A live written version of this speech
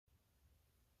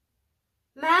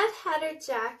Madhatter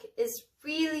Jack is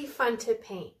really fun to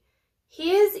paint.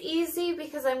 He is easy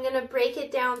because I'm going to break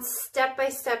it down step by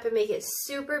step and make it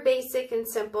super basic and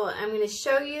simple. I'm going to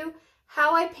show you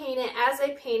how I paint it as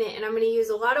I paint it, and I'm going to use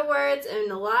a lot of words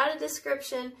and a lot of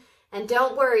description. And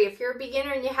don't worry, if you're a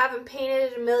beginner and you haven't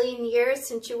painted in a million years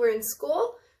since you were in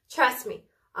school, trust me,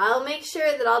 I'll make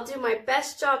sure that I'll do my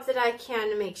best job that I can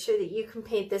to make sure that you can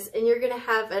paint this and you're going to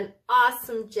have an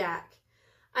awesome Jack.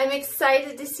 I'm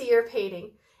excited to see your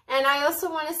painting. And I also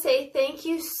want to say thank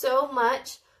you so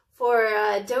much for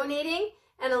donating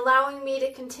and allowing me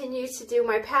to continue to do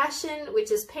my passion,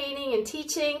 which is painting and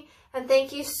teaching. And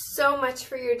thank you so much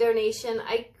for your donation.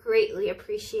 I greatly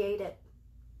appreciate it.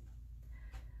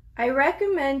 I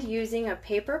recommend using a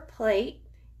paper plate.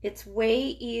 It's way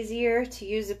easier to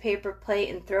use a paper plate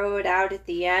and throw it out at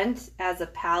the end as a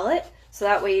palette, so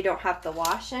that way you don't have to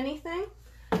wash anything.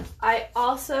 I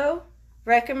also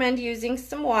recommend using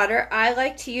some water. I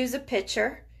like to use a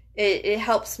pitcher. It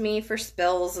helps me for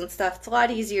spills and stuff. It's a lot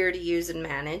easier to use and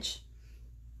manage.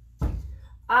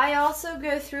 I also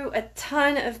go through a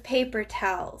ton of paper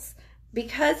towels.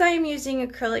 Because I am using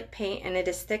acrylic paint and it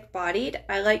is thick-bodied,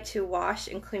 I like to wash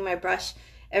and clean my brush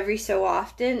every so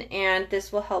often, and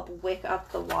this will help wick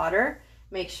up the water,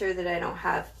 make sure that I don't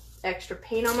have extra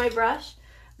paint on my brush.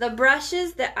 The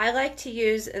brushes that I like to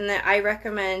use and that I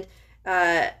recommend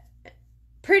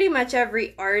pretty much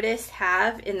every artist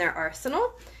have in their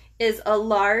arsenal is a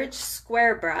large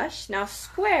square brush. Now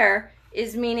square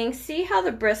is meaning, see how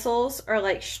the bristles are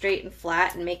like straight and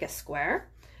flat and make a square?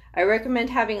 I recommend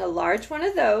having a large one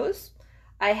of those.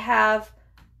 I have,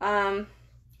 I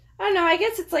don't know, I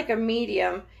guess it's like a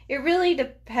medium. It really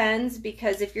depends,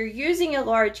 because if you're using a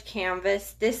large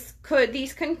canvas, these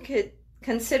could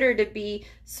consider to be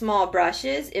small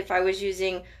brushes. If I was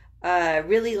using a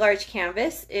really large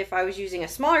canvas, if I was using a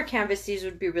smaller canvas, these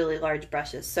would be really large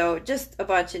brushes. So just a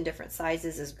bunch in different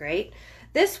sizes is great.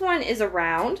 This one is a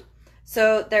round,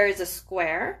 so there is a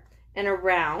square and a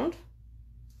round.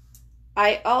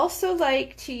 I also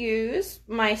like to use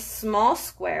my small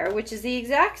square, which is the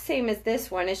exact same as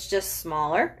this one. It's just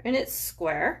smaller and it's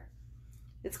square.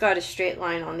 It's got a straight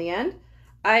line on the end.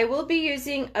 I will be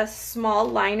using a small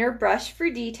liner brush for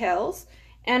details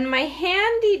and my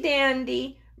handy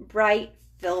dandy bright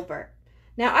filbert.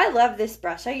 Now I love this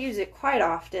brush. I use it quite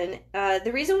often.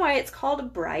 The reason why it's called a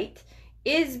bright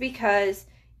is because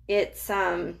it's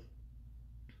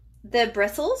the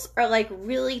bristles are like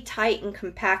really tight and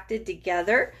compacted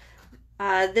together.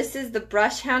 This is the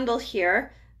brush handle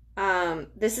here.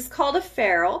 This is called a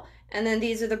ferrule, and then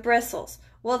these are the bristles.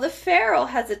 Well, the ferrule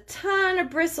has a ton of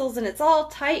bristles and it's all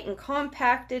tight and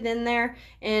compacted in there,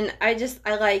 and I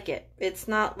like it. It's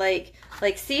not like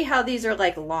see how these are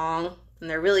like long and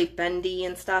they're really bendy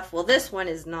and stuff? Well, this one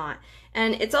is not.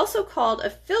 And it's also called a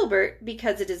filbert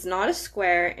because it is not a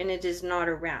square and it is not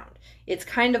a round. It's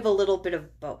kind of a little bit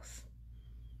of both.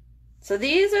 So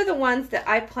these are the ones that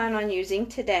I plan on using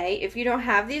today. If you don't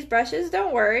have these brushes,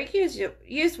 don't worry.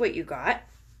 Use what you got.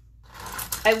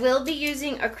 I will be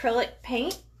using acrylic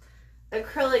paint.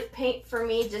 Acrylic paint for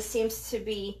me just seems to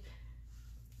be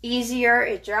easier.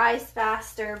 It dries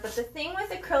faster. But the thing with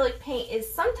acrylic paint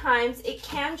is sometimes it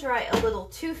can dry a little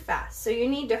too fast. So you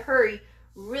need to hurry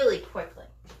really quickly.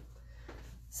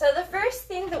 So the first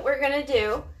thing that we're going to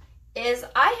do is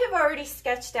I have already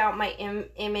sketched out my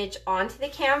image onto the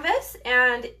canvas,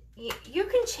 and you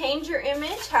can change your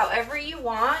image however you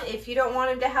want. If you don't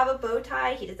want him to have a bow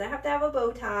tie, he doesn't have to have a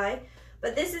bow tie,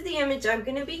 but this is the image I'm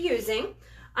going to be using.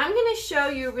 I'm going to show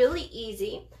you really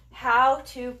easy how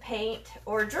to paint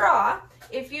or draw.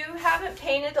 If you haven't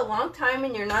painted a long time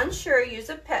and you're not sure, use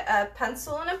a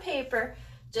pencil and a paper.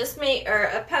 Or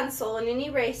a pencil and an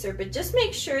eraser, but just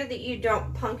make sure that you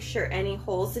don't puncture any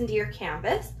holes into your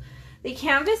canvas. The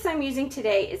canvas I'm using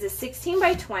today is a 16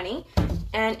 by 20,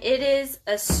 and it is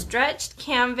a stretched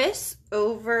canvas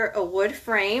over a wood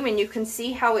frame, and you can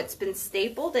see how it's been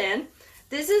stapled in.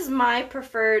 This is my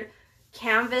preferred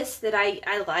canvas that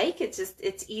I like.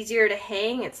 It's easier to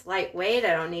hang, it's lightweight,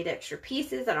 I don't need extra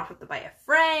pieces, I don't have to buy a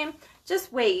frame,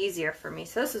 just way easier for me,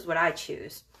 so this is what I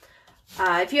choose.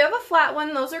 If you have a flat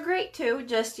one, those are great too.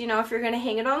 Just, you know, if you're going to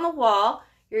hang it on the wall,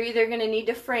 you're either going to need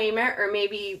to frame it or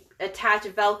maybe attach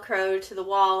Velcro to the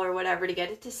wall or whatever to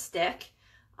get it to stick.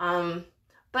 But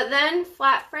then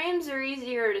flat frames are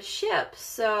easier to ship,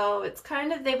 so it's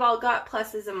kind of, they've all got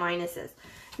pluses and minuses.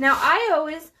 Now, I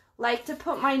always like to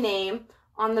put my name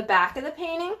on the back of the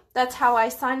painting. That's how I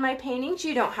sign my paintings.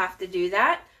 You don't have to do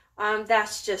that.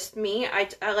 That's just me.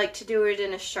 I like to do it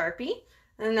in a Sharpie,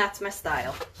 and that's my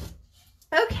style.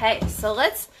 Okay, so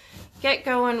let's get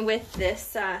going with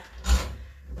this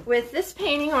with this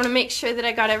painting, I want to make sure that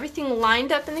I got everything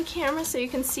lined up in the camera so you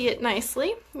can see it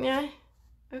nicely. Yeah,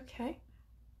 okay.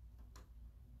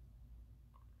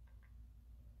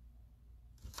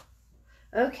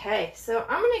 Okay, so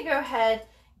I'm going to go ahead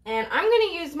and I'm going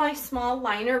to use my small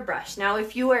liner brush. Now,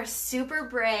 if you are super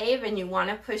brave and you want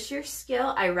to push your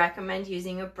skill, I recommend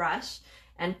using a brush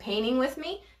and painting with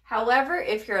me. However,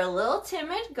 if you're a little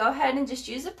timid, go ahead and just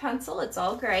use a pencil. It's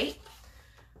all great.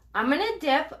 I'm going to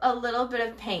dip a little bit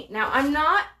of paint. Now, I'm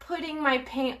not putting my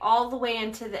paint all the way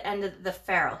into the end of the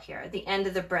ferrule here, the end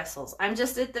of the bristles. I'm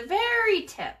just at the very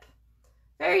tip.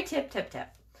 Very tip.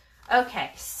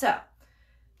 Okay, so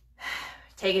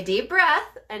take a deep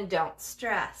breath and don't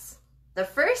stress. The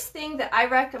first thing that I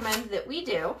recommend that we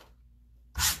do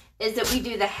is that we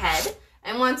do the head.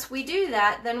 And once we do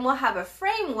that, then we'll have a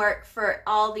framework for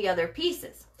all the other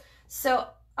pieces. So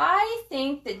I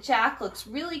think that Jack looks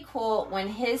really cool when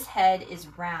his head is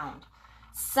round.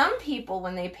 Some people,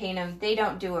 when they paint him, they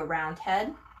don't do a round head.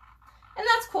 And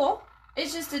that's cool.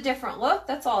 It's just a different look.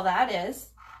 That's all that is.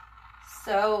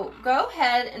 So go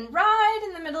ahead and right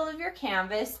in the middle of your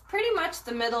canvas, pretty much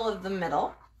the middle of the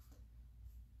middle,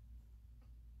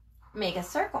 make a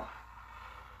circle.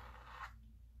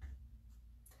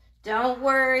 Don't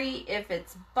worry if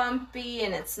it's bumpy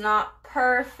and it's not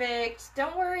perfect.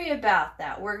 Don't worry about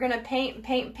that. We're going to paint,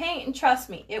 and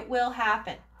trust me, it will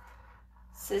happen.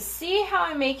 So see how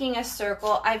I'm making a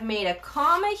circle? I've made a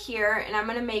comma here, and I'm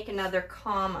going to make another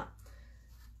comma.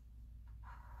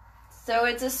 So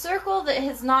it's a circle that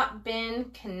has not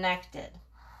been connected.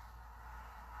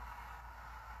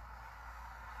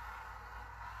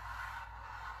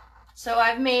 So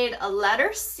I've made a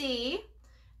letter C,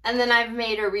 and then I've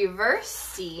made a reverse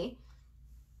C.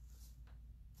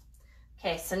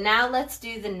 Okay, so now let's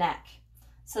do the neck.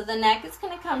 So the neck is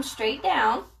going to come straight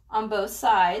down on both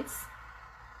sides.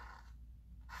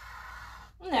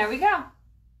 And there we go.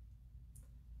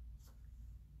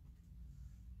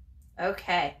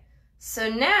 Okay, so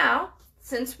now,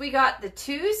 since we got the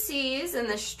two C's and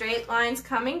the straight lines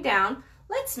coming down,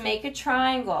 let's make a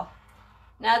triangle.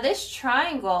 Now this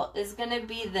triangle is going to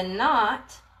be the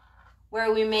knot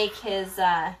where we make his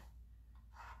bow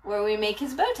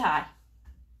tie.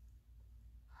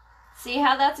 See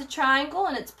how that's a triangle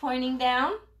and it's pointing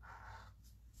down?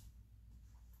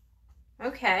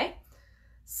 Okay,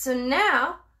 so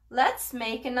now let's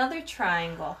make another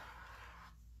triangle.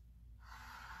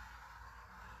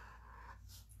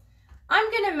 I'm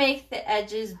going to make the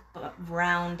edges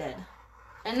rounded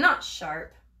and not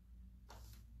sharp.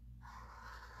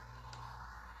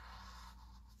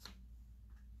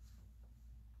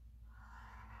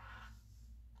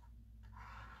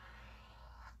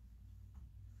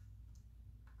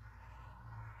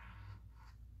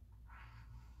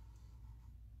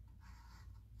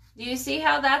 Do you see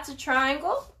how that's a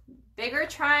triangle? Bigger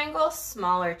triangle,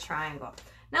 smaller triangle.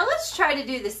 Now let's try to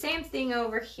do the same thing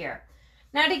over here.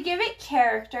 Now to give it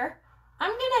character,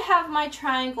 I'm going to have my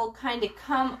triangle kind of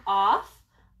come off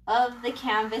of the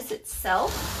canvas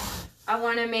itself. I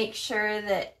want to make sure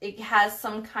that it has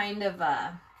some kind of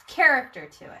a character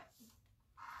to it.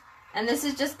 And this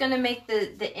is just going to make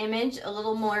the image a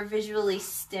little more visually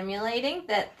stimulating,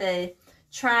 that the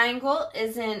triangle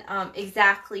isn't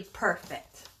exactly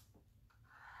perfect.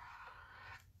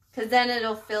 Because then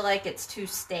it'll feel like it's too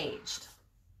staged.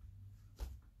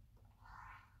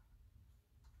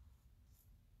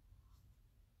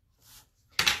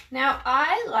 Now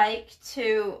I like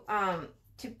to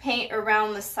paint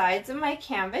around the sides of my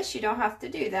canvas. You don't have to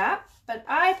do that, but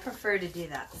I prefer to do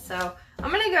that. So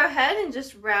I'm going to go ahead and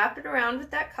just wrap it around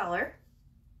with that color.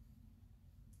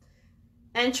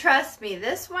 And trust me,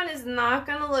 this one is not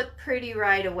going to look pretty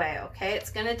right away, okay? It's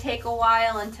going to take a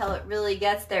while until it really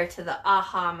gets there to the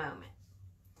aha moment.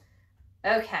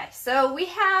 Okay, so we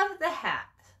have the hat.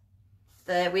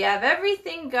 We have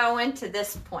everything going to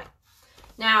this point.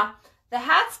 Now, the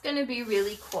hat's going to be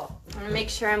really cool. I'm going to make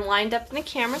sure I'm lined up in the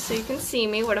camera so you can see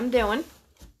me, what I'm doing.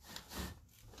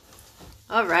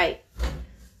 All right,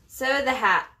 so the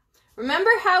hat.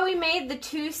 Remember how we made the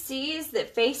two C's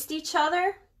that faced each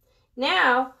other?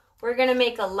 Now, we're going to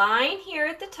make a line here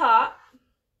at the top.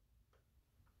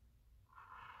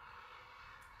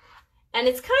 And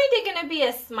it's kind of going to be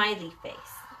a smiley face.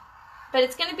 But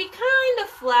it's going to be kind of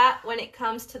flat when it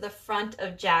comes to the front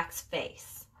of Jack's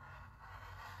face.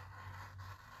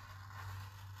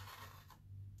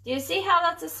 Do you see how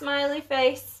that's a smiley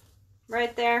face?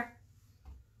 Right there.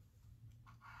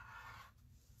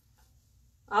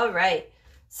 All right.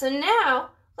 So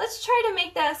now, let's try to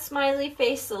make that smiley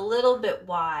face a little bit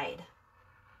wide.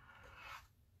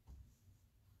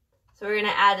 So we're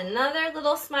going to add another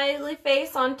little smiley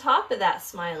face on top of that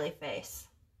smiley face.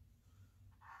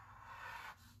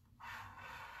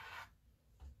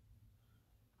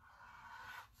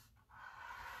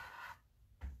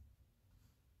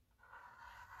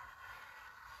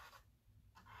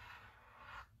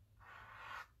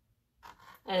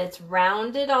 And it's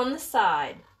rounded on the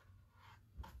side.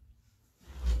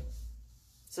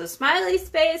 So smiley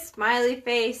face,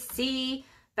 C,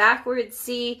 backward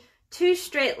C, 2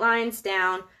 straight lines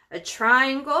down, a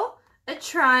triangle,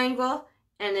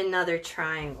 and another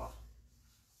triangle.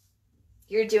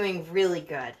 You're doing really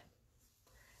good.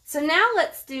 So now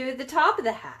let's do the top of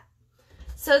the hat.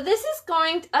 So this is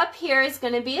going, up here is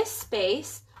going to be a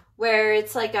space where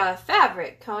it's like a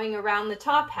fabric going around the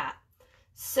top hat.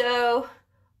 So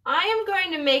I am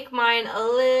going to make mine a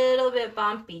little bit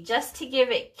bumpy just to give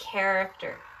it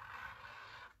character.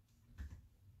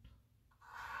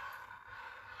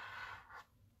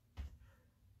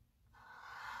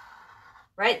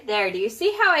 Right there, do you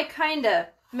see how I kind of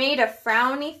made a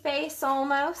frowny face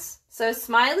almost? So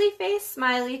smiley face,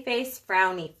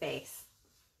 frowny face.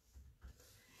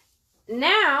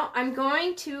 Now I'm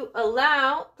going to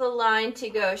allow the line to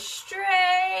go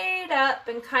straight up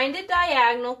and kind of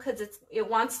diagonal because it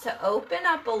wants to open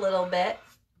up a little bit.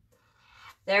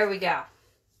 There we go.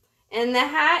 And the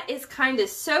hat is kind of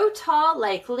so tall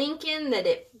like Lincoln that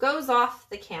it goes off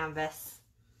the canvas.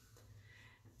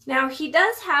 Now he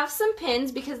does have some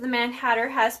pins because the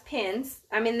Madhatter has pins.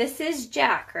 I mean, this is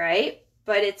Jack, right?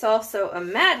 But it's also a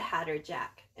Madhatter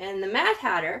Jack. And the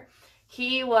Madhatter,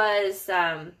 he was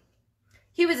a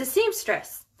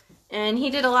seamstress. And he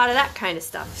did a lot of that kind of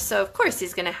stuff. So of course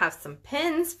he's going to have some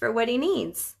pins for what he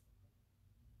needs.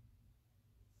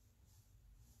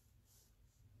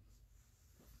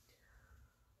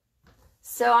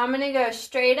 So I'm going to go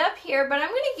straight up here, but I'm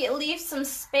going to leave some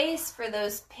space for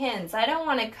those pins. I don't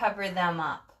want to cover them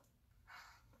up.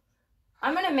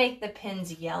 I'm going to make the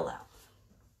pins yellow.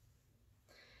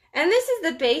 And this is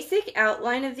the basic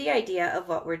outline of the idea of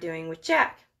what we're doing with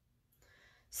Jack.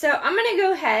 So I'm going to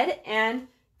go ahead and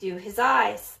do his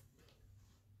eyes.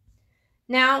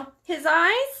 Now, his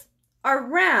eyes are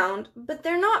round, but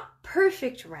they're not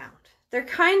perfect round. They're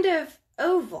kind of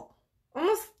oval,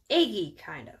 almost eggy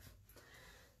kind of.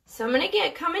 So I'm going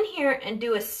to come in here and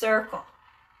do a circle.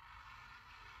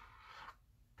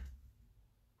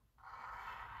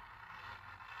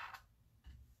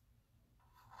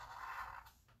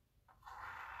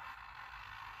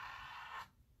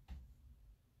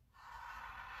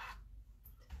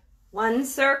 One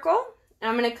circle, and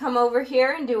I'm going to come over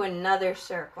here and do another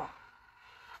circle.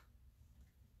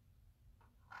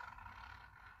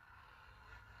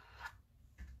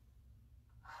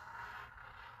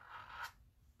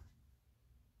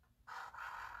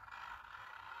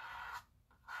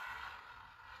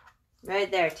 Right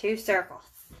there, 2 circles.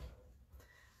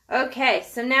 Okay,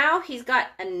 so now he's got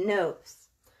a nose.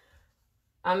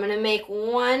 I'm going to make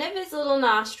one of his little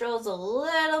nostrils a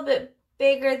little bit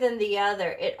bigger than the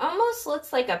other. It almost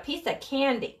looks like a piece of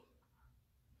candy.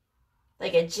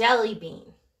 Like a jelly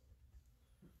bean.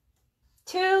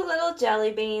 2 little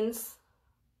jelly beans.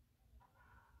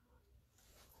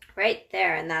 Right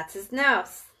there, and that's his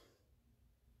nose.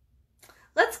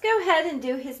 Let's go ahead and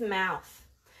do his mouth.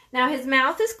 Now his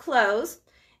mouth is closed,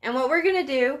 and what we're going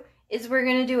to do is we're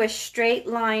going to do a straight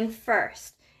line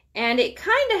first. And it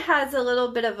kind of has a little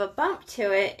bit of a bump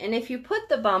to it, and if you put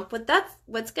the bump,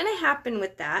 what's going to happen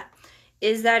with that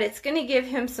is that it's going to give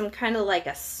him some kind of like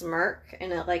a smirk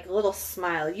and a little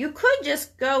smile. You could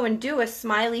just go and do a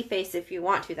smiley face if you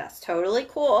want to. That's totally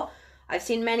cool. I've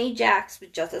seen many Jacks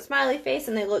with just a smiley face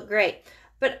and they look great.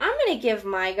 But I'm going to give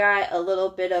my guy a little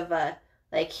bit of a,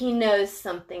 like he knows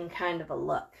something kind of a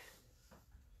look.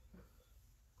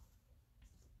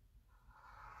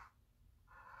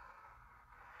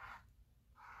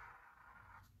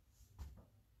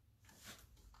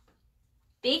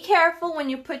 Be careful when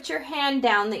you put your hand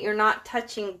down that you're not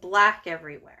touching black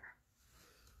everywhere.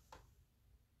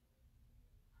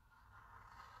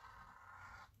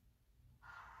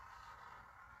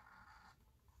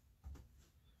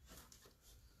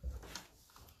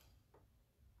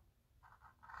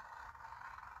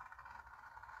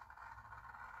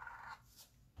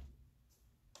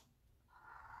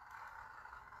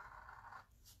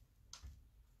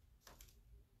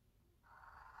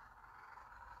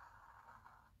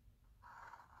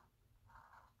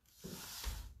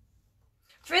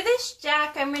 For this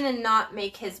Jack, I'm going to not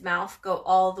make his mouth go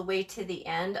all the way to the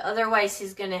end. Otherwise,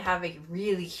 he's going to have a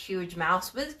really huge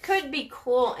mouth, which could be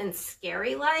cool and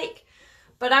scary-like.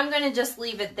 But I'm going to just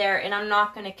leave it there, and I'm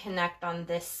not going to connect on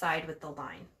this side with the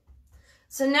line.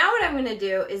 So now what I'm going to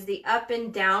do is the up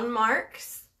and down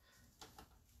marks.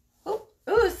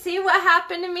 Ooh, see what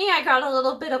happened to me? I got a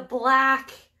little bit of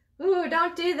black. Ooh,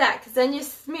 don't do that, because then you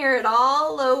smear it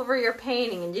all over your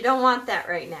painting, and you don't want that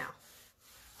right now.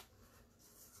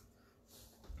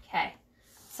 Okay,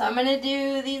 so I'm going to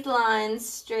do these lines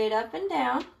straight up and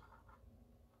down.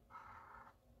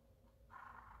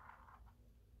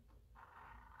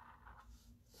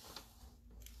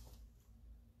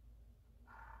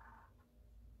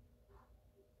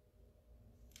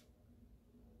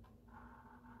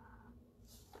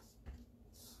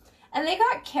 And they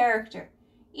got character.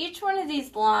 Each one of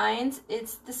these lines,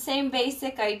 it's the same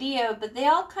basic idea, but they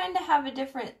all kind of have a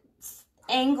different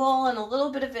angle and a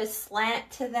little bit of a slant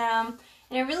to them.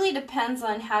 And it really depends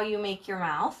on how you make your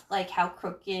mouth, like how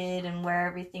crooked and where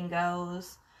everything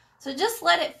goes. So just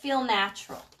let it feel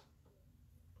natural.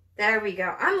 There we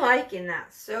go. I'm liking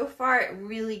that. So far,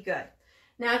 really good.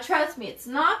 Now, trust me, it's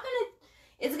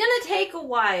gonna take a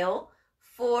while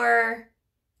for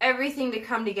everything to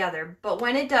come together, but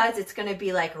when it does, it's going to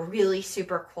be like really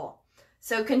super cool.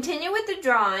 So continue with the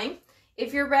drawing.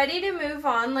 If you're ready to move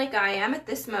on like I am at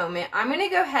this moment, I'm going to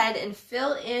go ahead and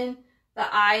fill in the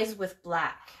eyes with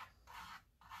black.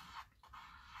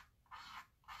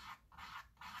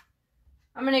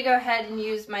 I'm going to go ahead and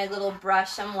use my little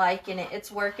brush. I'm liking it.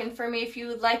 It's working for me. If you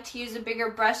would like to use a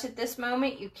bigger brush at this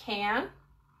moment, you can.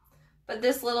 But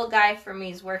this little guy for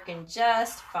me is working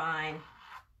just fine.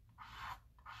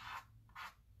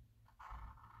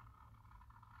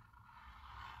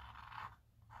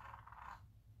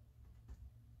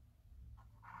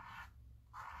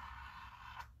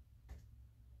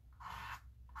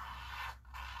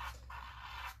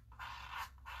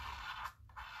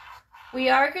 We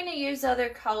are going to use other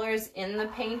colors in the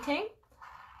painting.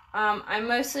 I'm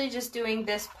mostly just doing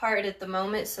this part at the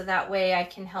moment, so that way I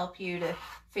can help you to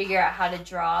figure out how to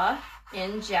draw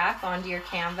in Jack onto your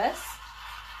canvas.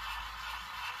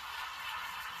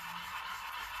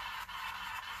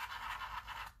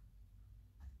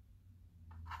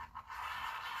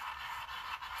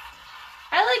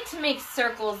 I like to make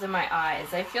circles in my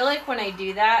eyes. I feel like when I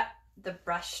do that, the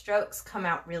brush strokes come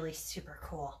out really super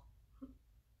cool.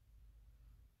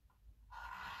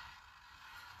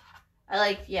 I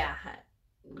like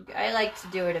to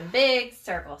do it in big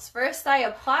circles. First, I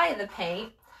apply the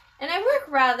paint, and I work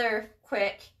rather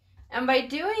quick. And by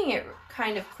doing it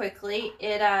kind of quickly,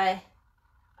 I'm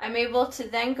able to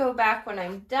then go back when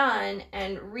I'm done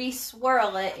and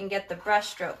re-swirl it and get the brush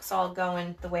strokes all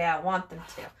going the way I want them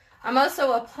to. I'm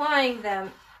also applying them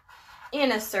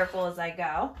in a circle as I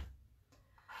go.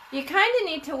 You kind of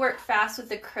need to work fast with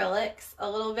acrylics a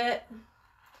little bit.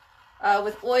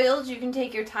 With oils, you can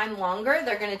take your time longer.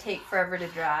 They're going to take forever to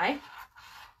dry.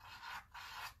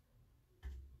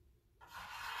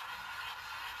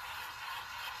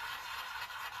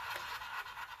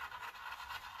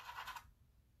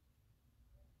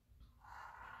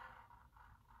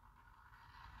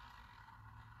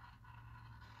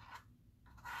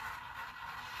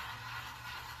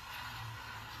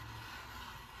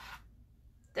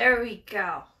 There we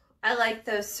go. I like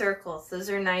those circles.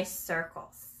 Those are nice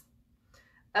circles.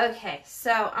 Okay,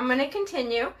 so I'm going to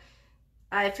continue.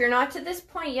 If you're not to this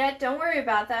point yet, don't worry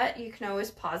about that. You can always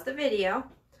pause the video.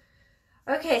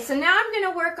 Okay, so now I'm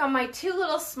going to work on my two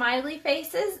little smiley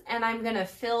faces, and I'm going to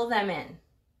fill them in.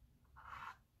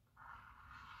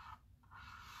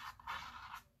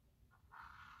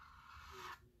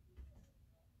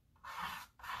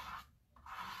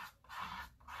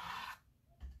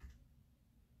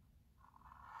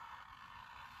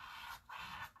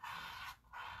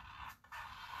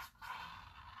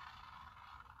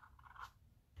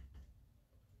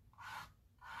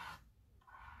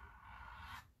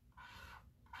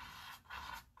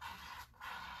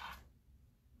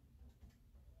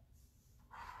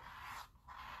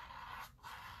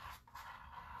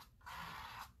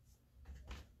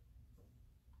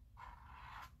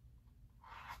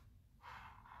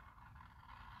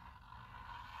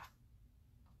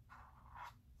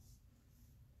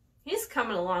 He's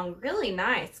coming along really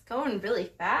nice, going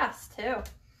really fast too.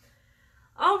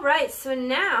 All right, so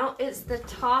now it's the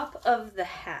top of the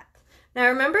hat. Now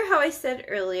remember how I said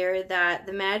earlier that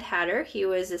the Mad Hatter, he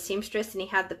was a seamstress and he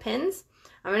had the pins?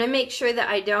 I'm going to make sure that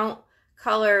I don't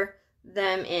color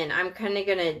them in. I'm kind of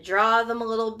going to draw them a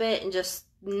little bit and just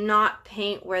not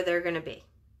paint where they're going to be.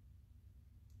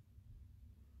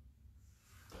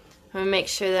 I'm going to make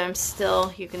sure that I'm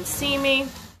still, you can see me.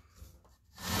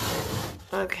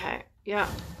 Okay, yeah.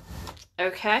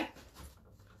 Okay.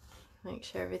 Make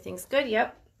sure everything's good,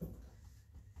 yep.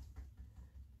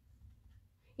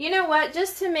 You know what?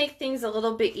 Just to make things a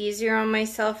little bit easier on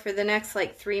myself for the next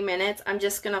like 3 minutes, I'm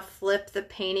just going to flip the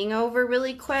painting over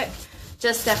really quick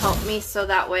just to help me, so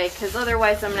that way, because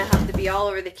otherwise I'm going to have to be all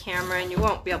over the camera and you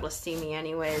won't be able to see me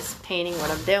anyways painting what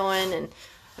I'm doing, and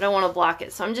I don't want to block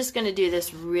it. So I'm just going to do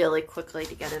this really quickly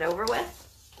to get it over with.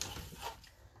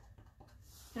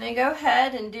 And I go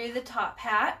ahead and do the top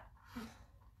hat.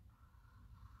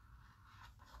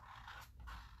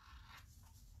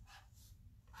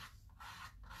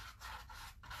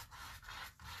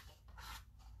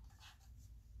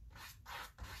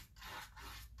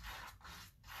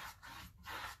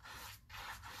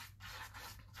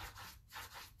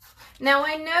 Now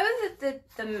I know that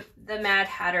the Mad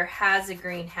Hatter has a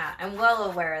green hat. I'm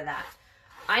well aware of that.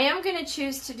 I am going to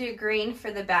choose to do green for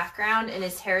the background, and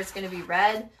his hair is going to be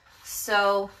red,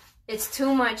 so it's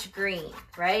too much green,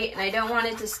 right? And I don't want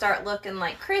it to start looking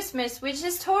like Christmas, which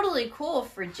is totally cool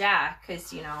for Jack,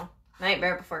 because, you know,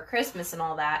 Nightmare Before Christmas and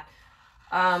all that.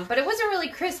 But it wasn't really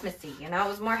Christmassy, you know, it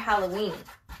was more Halloween.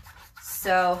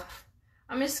 So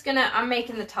I'm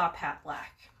making the top hat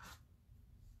black.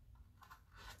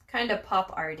 Kind of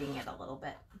pop arting it a little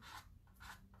bit.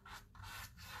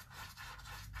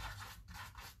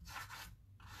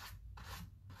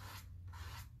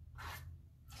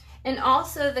 And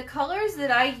also the colors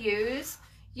that I use,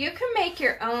 you can make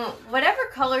your own, whatever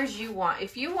colors you want.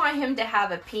 If you want him to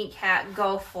have a pink hat,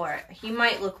 go for it. He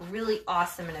might look really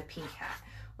awesome in a pink hat.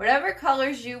 Whatever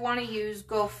colors you want to use,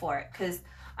 go for it. Because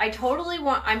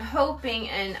I'm hoping,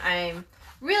 and I'm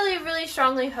really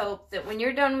strongly hope that when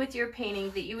you're done with your painting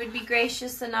that you would be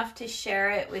gracious enough to share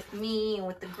it with me and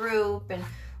with the group and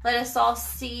let us all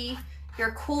see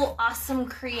your cool, awesome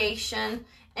creation.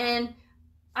 And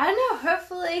I don't know,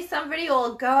 hopefully somebody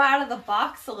will go out of the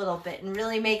box a little bit and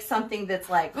really make something that's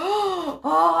like, oh,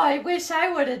 I wish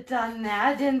I would have done that.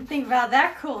 I didn't think about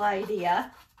that cool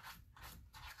idea.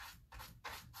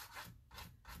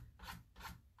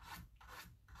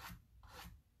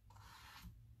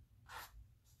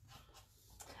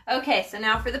 Okay, so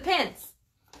now for the pins.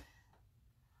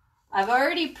 I've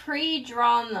already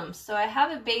pre-drawn them, so I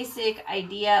have a basic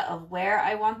idea of where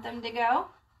I want them to go.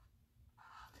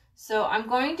 So I'm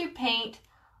going to paint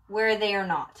where they are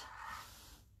not.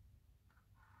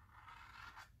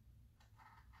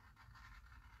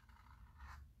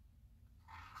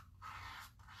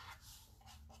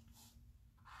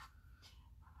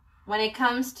 When it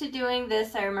comes to doing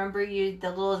this, I remember the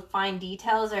little fine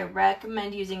details. I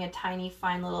recommend using a tiny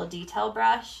fine little detail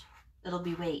brush. It'll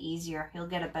be way easier. You'll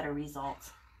get a better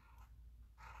result.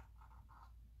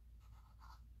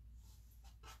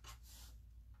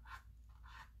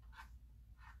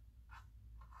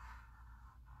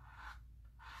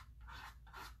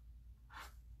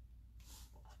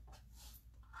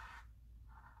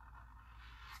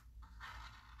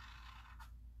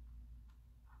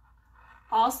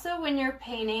 Also, when you're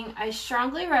painting, I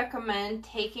strongly recommend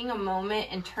taking a moment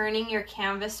and turning your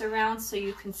canvas around so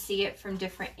you can see it from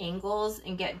different angles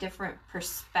and get different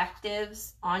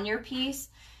perspectives on your piece.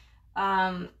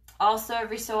 Also,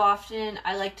 every so often,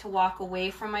 I like to walk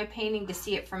away from my painting to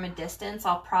see it from a distance.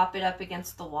 I'll prop it up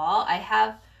against the wall.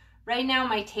 Right now,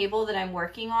 my table that I'm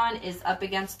working on is up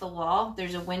against the wall.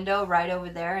 There's a window right over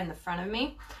there in the front of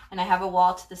me, and I have a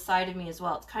wall to the side of me as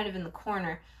well. It's kind of in the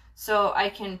corner. So I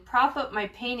can prop up my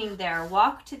painting there,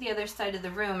 walk to the other side of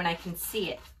the room, and I can see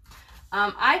it.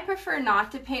 I prefer not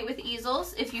to paint with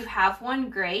easels. If you have one,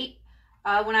 great.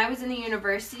 When I was in the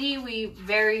university, we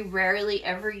very rarely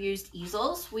ever used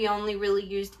easels. We only really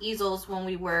used easels when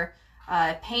we were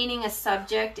painting a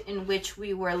subject in which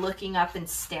we were looking up and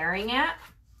staring at,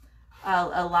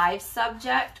 a live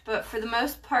subject. But for the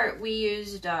most part, we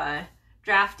used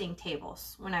drafting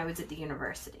tables when I was at the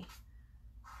university.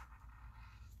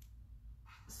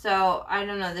 So I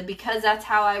don't know, because that's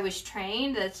how I was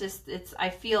trained. I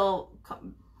feel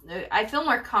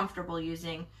more comfortable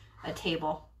using a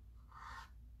table.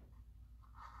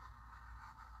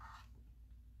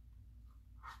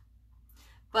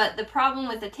 But the problem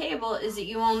with the table is that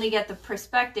you only get the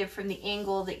perspective from the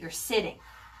angle that you're sitting.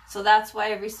 So that's why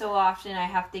every so often I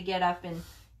have to get up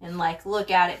and like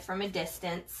look at it from a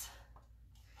distance.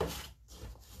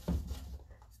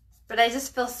 But I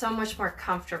just feel so much more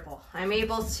comfortable. I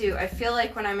feel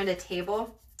like when I'm at a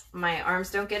table, my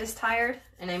arms don't get as tired,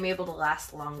 and I'm able to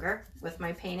last longer with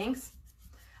my paintings.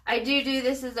 I do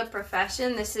this as a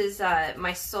profession. This is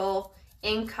my sole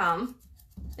income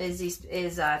is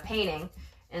painting.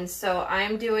 And so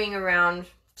I'm doing around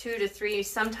 2 to 3,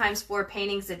 sometimes 4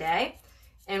 paintings a day.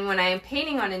 And when I am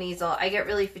painting on an easel, I get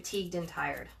really fatigued and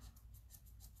tired.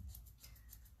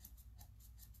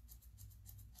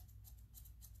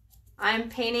 I'm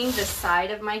painting the side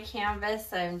of my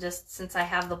canvas. Since I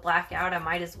have the black out, I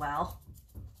might as well.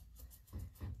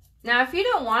 Now, if you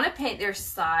don't want to paint their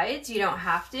sides, you don't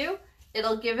have to.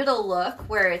 It'll give it a look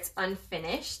where it's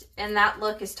unfinished, and that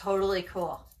look is totally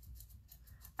cool.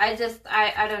 I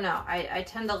don't know. I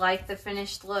tend to like the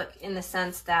finished look in the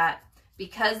sense that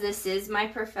because this is my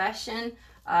profession,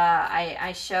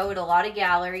 I show at a lot of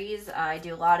galleries. I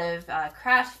do a lot of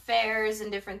craft fairs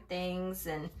and different things,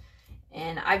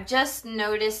 and I've just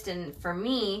noticed, and for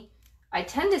me, I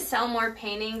tend to sell more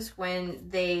paintings when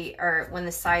the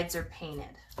sides are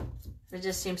painted. It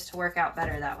just seems to work out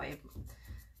better that way.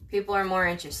 People are more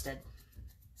interested.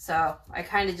 So I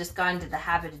kind of just got into the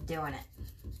habit of doing it.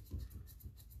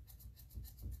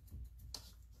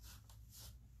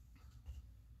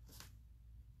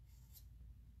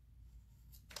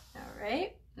 All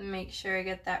right, make sure I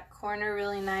get that corner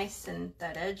really nice and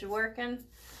that edge working.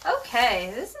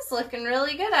 Okay, this is looking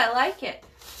really good. I like it.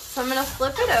 So I'm gonna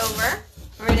flip it over.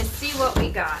 We're gonna see what we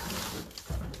got.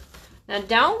 Now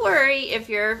don't worry if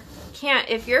your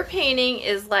painting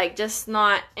is like just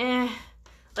not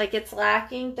like it's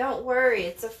lacking. Don't worry,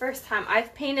 it's the first time.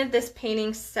 I've painted this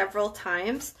painting several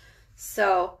times,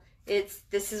 so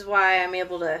this is why I'm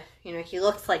able to, you know, he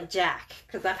looks like Jack,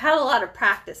 because I've had a lot of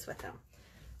practice with him.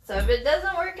 So if it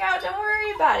doesn't work out, don't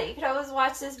worry about it. You can always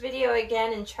watch this video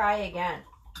again and try again.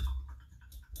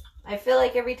 I feel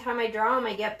like every time I draw him,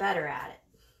 I get better at it.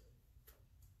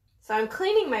 So I'm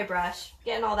cleaning my brush,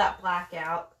 getting all that black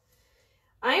out.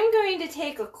 I'm going to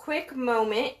take a quick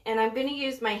moment, and I'm going to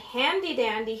use my handy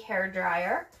dandy hair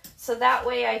dryer, so that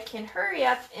way I can hurry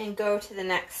up and go to the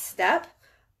next step.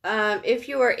 If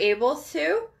you are able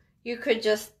to, you could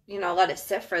just, you know, let it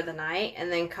sit for the night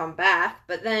and then come back.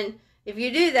 But then if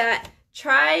you do that,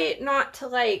 try not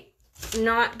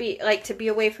to be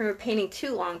away from your painting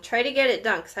too long. Try to get it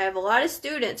done, because I have a lot of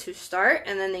students who start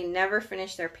and then they never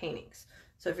finish their paintings.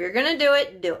 So if you're going to do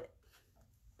it, do it.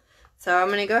 So I'm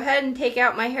going to go ahead and take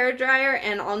out my hair dryer,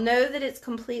 and I'll know that it's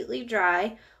completely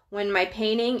dry when my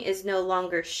painting is no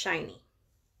longer shiny.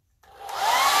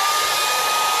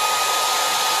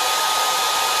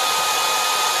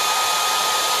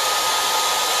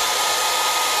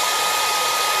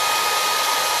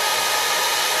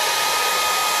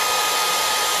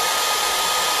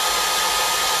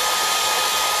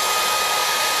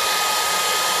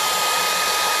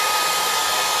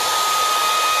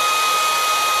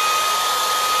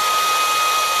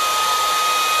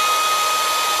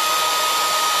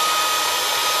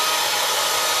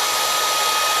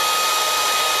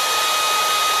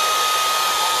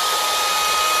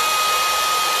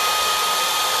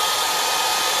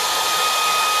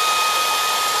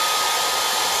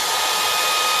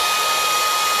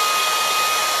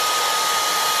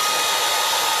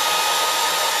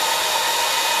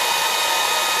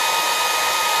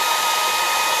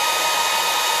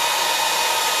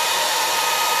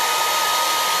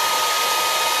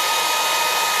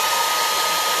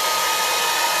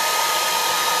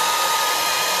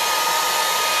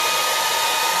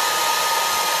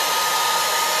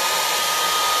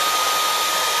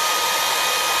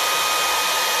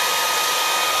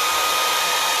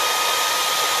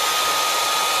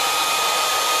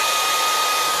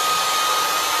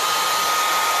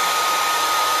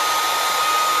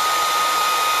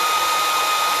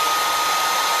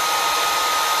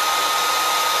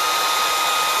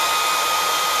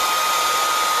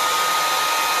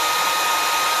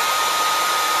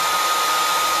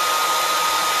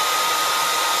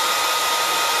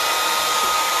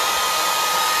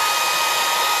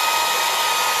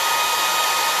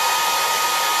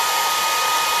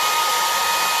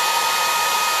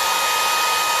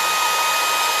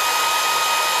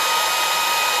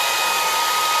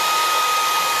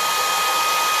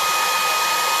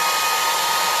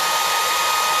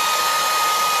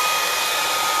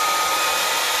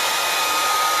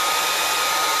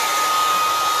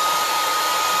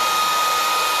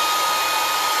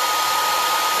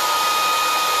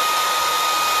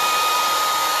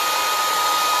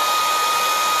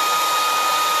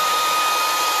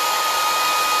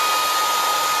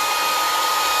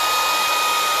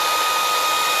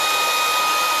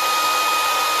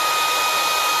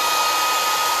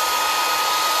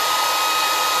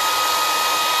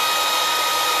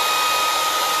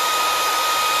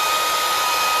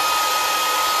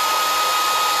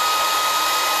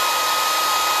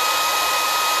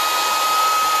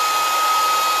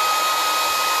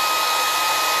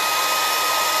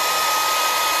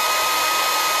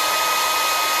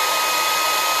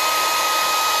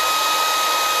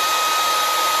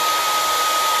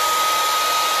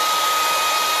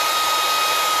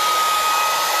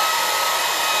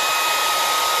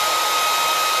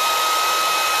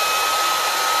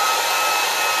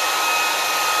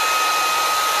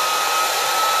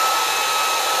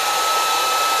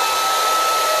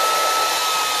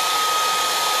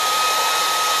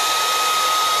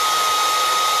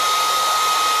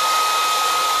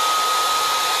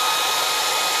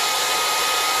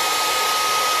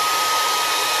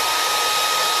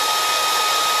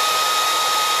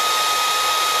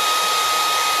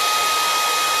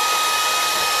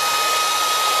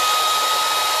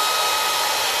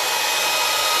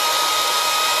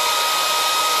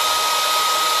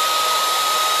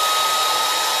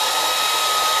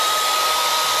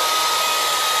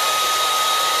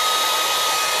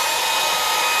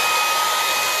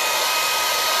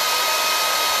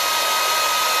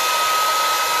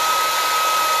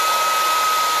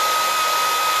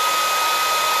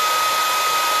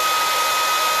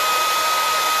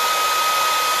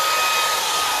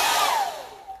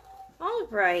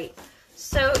 right.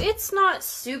 So it's not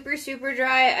super, super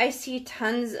dry. I see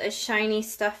tons of shiny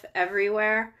stuff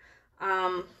everywhere.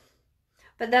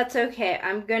 But that's okay.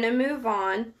 I'm gonna move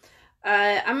on.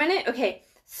 Okay,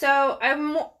 so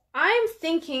I'm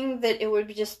thinking that it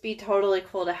would just be totally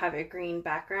cool to have a green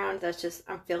background. That's just,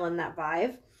 I'm feeling that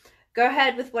vibe. Go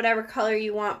ahead with whatever color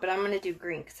you want, but I'm going to do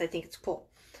green because I think it's cool.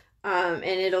 And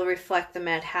it'll reflect the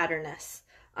Mad Hatterness.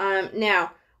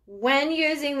 Now, when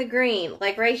using the green,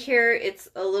 like right here, it's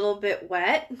a little bit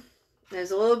wet.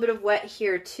 There's a little bit of wet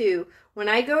here too. When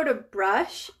I go to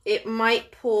brush, it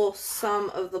might pull some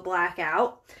of the black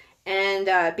out.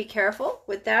 And be careful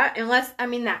with that. Unless, I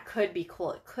mean, that could be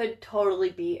cool. It could totally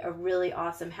be a really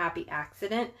awesome happy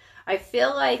accident. I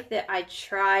feel like that I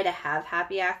try to have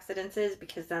happy accidents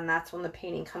because then that's when the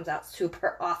painting comes out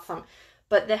super awesome.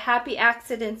 But the happy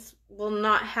accidents will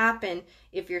not happen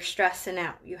if you're stressing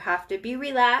out. You have to be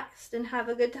relaxed and have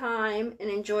a good time and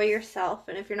enjoy yourself.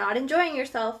 And if you're not enjoying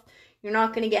yourself, you're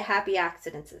not going to get happy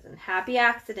accidents. And happy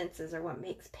accidents are what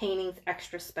makes paintings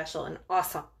extra special and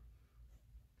awesome.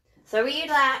 So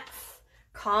relax,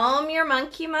 calm your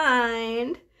monkey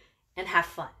mind, and have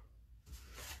fun.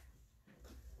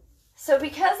 So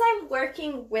because I'm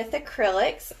working with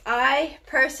acrylics, I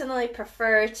personally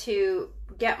prefer to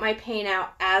get my paint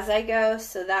out as I go,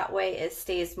 so that way it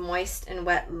stays moist and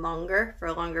wet longer for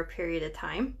a longer period of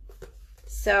time.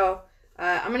 So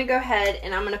I'm going to go ahead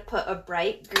and I'm going to put a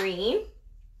bright green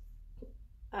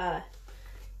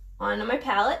onto my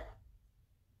palette.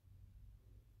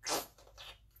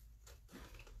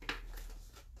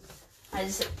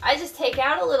 I just take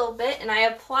out a little bit and I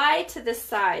apply to the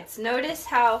sides. Notice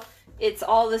how it's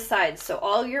all the sides. So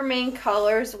all your main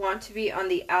colors want to be on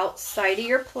the outside of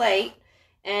your plate.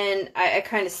 And I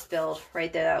kind of spilled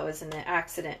right there. That was an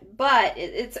accident. But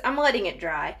I'm letting it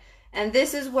dry. And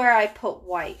this is where I put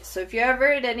white. So if you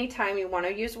ever at any time you want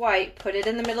to use white, put it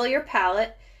in the middle of your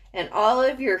palette. And all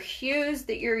of your hues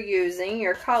that you're using,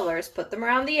 your colors, put them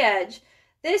around the edge.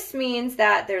 This means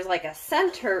that there's like a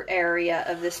center area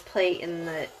of this plate in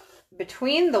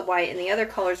between the white and the other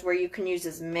colors where you can use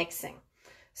as mixing.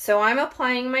 So I'm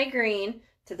applying my green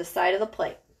to the side of the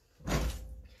plate.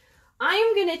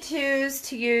 I'm going to choose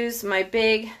to use my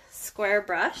big square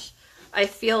brush. I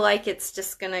feel like it's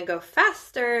just going to go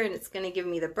faster and it's going to give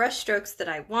me the brush strokes that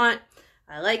I want.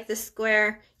 I like the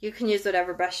square. You can use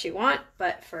whatever brush you want,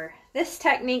 but for this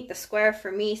technique, the square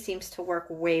for me seems to work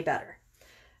way better.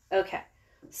 Okay.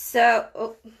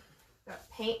 So,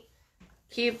 paint.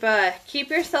 Keep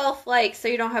yourself so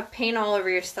you don't have paint all over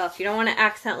yourself. You don't want to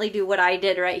accidentally do what I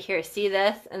did right here. See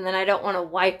this? And then I don't want to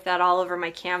wipe that all over my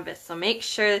canvas. So make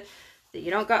sure that you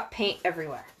don't got paint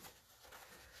everywhere.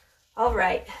 All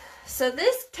right. So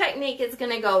this technique is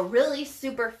going to go really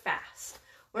super fast.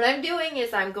 What I'm doing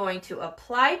is I'm going to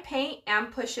apply paint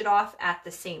and push it off at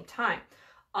the same time.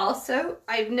 Also,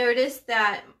 I've noticed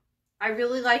that I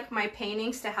really like my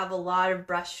paintings to have a lot of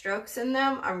brush strokes in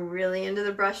them. I'm really into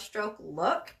the brush stroke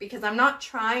look because I'm not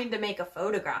trying to make a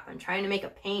photograph. I'm trying to make a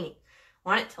painting. I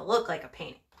want it to look like a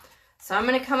painting. So I'm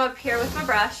going to come up here with my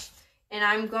brush and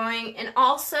and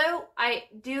also I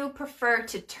do prefer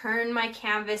to turn my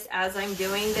canvas as I'm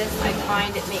doing this. I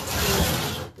find it makes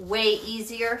things way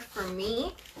easier for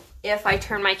me if I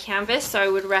turn my canvas. So I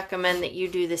would recommend that you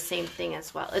do the same thing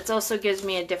as well. It also gives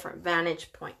me a different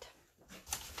vantage point.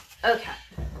 Okay,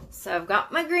 so I've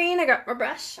got my green, I got my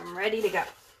brush, I'm ready to go.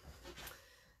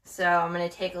 So I'm going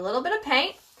to take a little bit of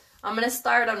paint. I'm going to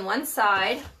start on one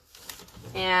side,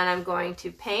 and I'm going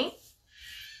to paint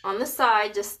on the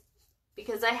side just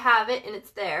because I have it and it's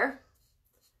there.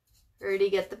 Ready to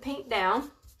get the paint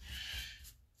down.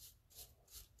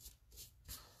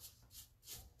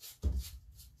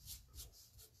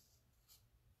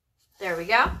 There we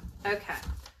go. Okay,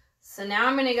 so now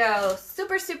I'm going to go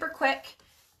super, super quick.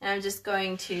 And I'm just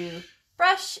going to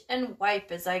brush and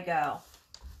wipe as I go.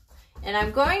 And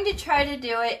I'm going to try to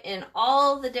do it in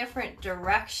all the different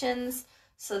directions.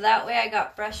 So that way I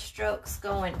got brush strokes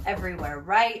going everywhere.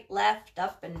 Right, left,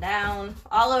 up and down,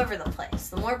 all over the place.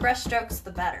 The more brush strokes, the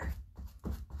better.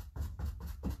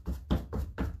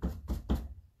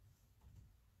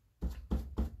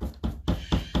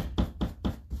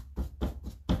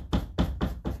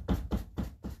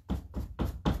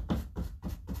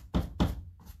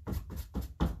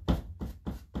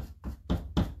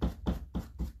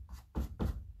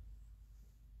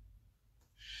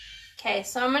 Okay,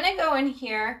 so I'm going to go in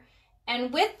here,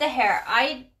 and with the hair,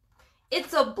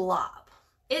 it's a blob.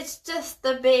 It's just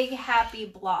the big happy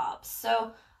blob.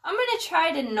 So I'm going to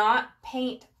try to not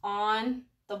paint on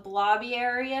the blobby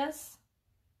areas.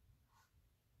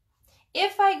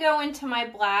 If I go into my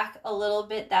black a little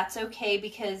bit, that's okay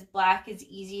because black is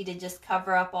easy to just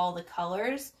cover up all the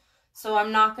colors. So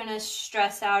I'm not going to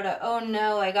stress out, oh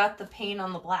no, I got the paint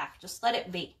on the black. Just let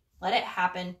it be. Let it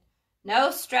happen.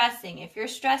 No stressing. If you're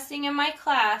stressing in my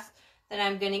class, then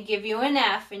I'm going to give you an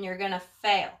F and you're going to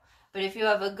fail. But if you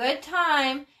have a good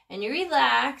time and you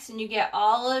relax and you get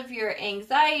all of your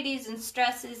anxieties and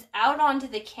stresses out onto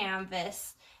the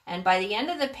canvas, and by the end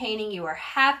of the painting you are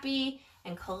happy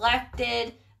and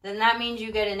collected, then that means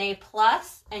you get an A+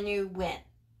 and you win.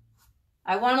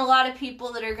 I want a lot of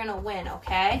people that are going to win,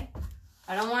 okay?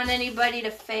 I don't want anybody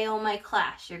to fail my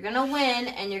class. You're going to win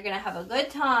and you're going to have a good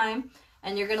time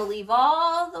and you're going to leave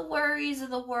all the worries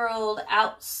of the world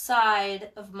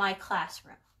outside of my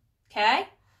classroom, okay?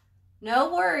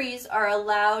 No worries are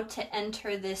allowed to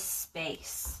enter this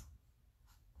space.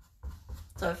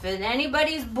 So if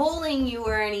anybody's bullying you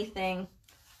or anything,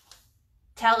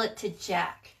 tell it to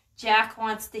Jack. Jack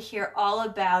wants to hear all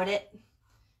about it,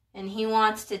 and he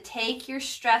wants to take your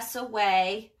stress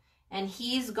away, and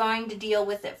he's going to deal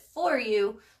with it for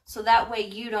you so that way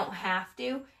you don't have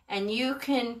to, and you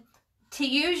can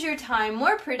use your time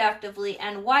more productively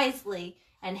and wisely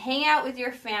and hang out with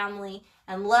your family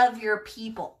and love your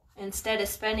people instead of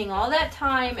spending all that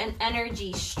time and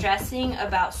energy stressing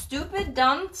about stupid,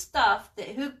 dumb stuff that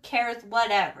who cares,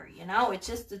 whatever, you know?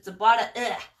 It's about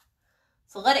ugh.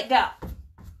 So let it go.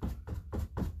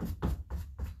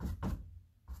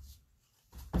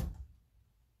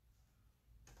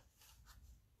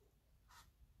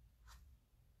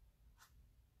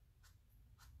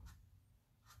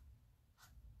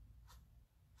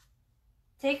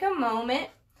 Take a moment.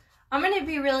 I'm going to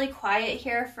be really quiet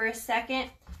here for a second,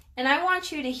 and I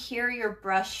want you to hear your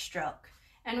brush stroke.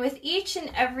 And with each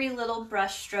and every little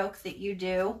brush stroke that you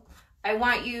do, I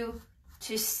want you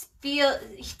to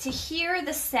hear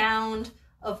the sound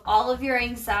of all of your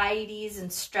anxieties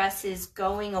and stresses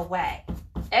going away.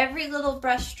 Every little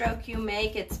brush stroke you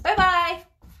make, it's bye-bye.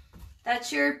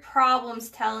 That's your problems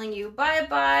telling you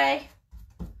bye-bye.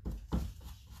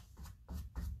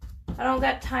 I don't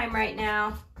got time right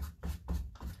now.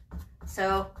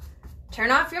 So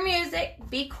turn off your music,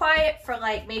 be quiet for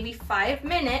like maybe 5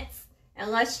 minutes,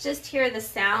 and let's just hear the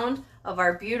sound of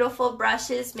our beautiful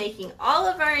brushes making all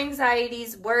of our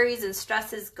anxieties, worries, and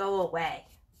stresses go away.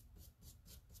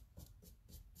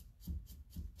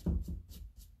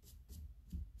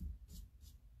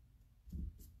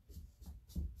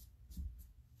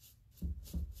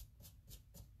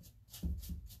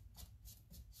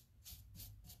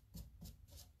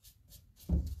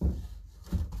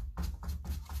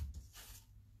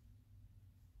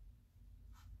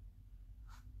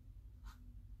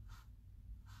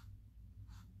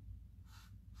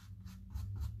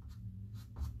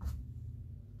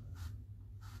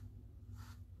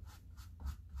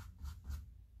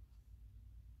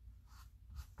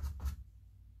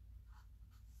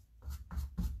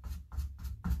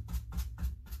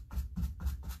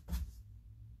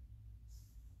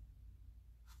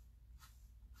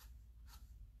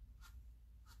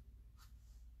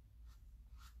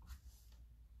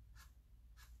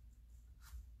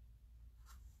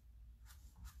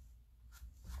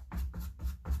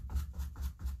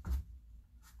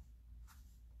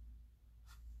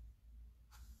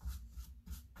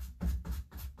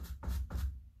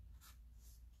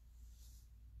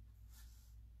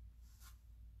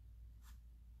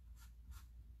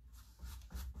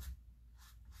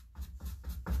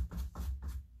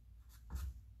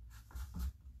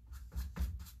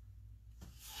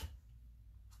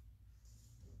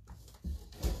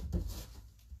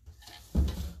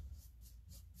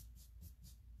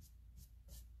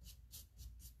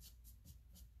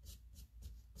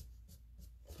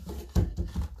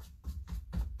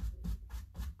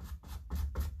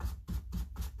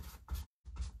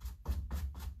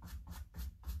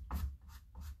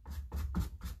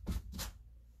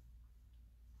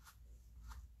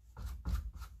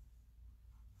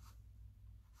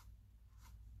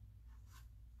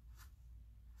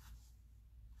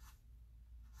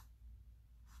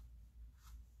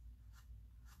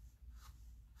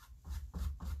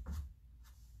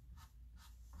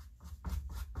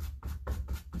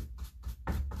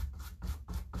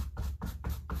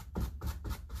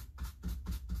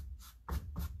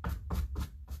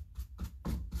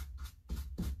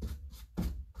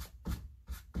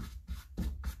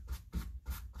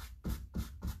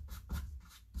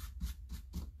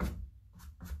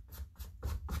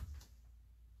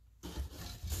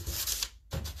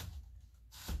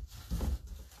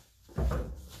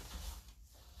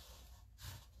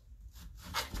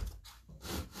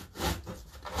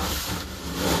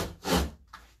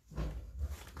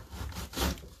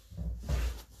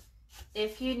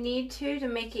 If you need to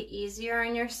make it easier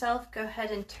on yourself, go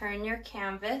ahead and turn your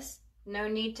canvas. No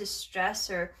need to stress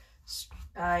or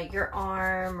your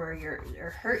arm or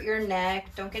hurt your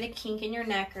neck. Don't get a kink in your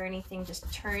neck or anything.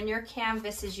 Just turn your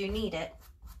canvas as you need it.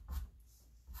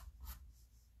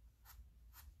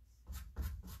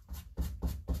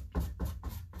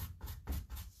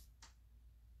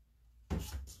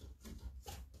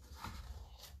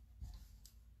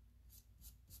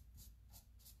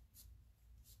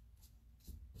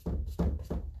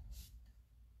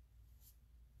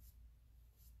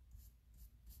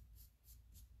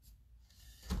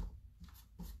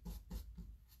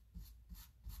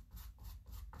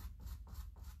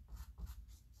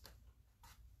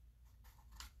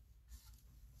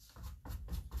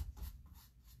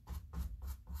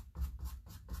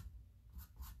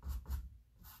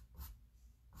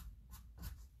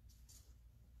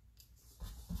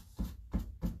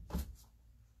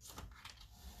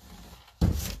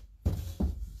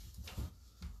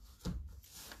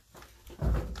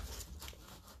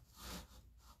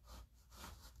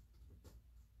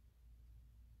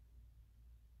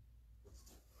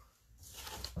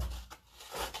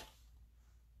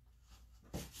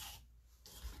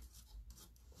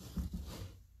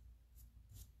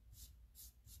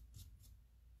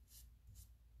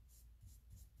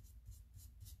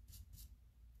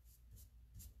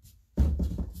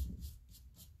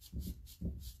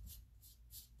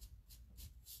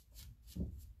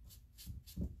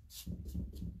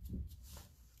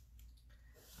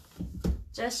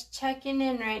 Just checking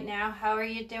in right now. How are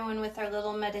you doing with our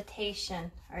little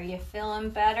meditation? Are you feeling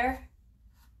better?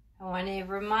 I want to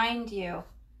remind you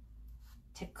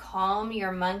to calm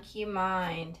your monkey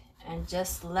mind and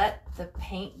just let the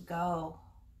paint go.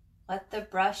 Let the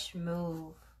brush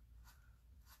move.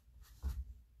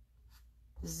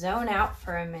 Zone out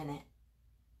for a minute.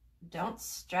 Don't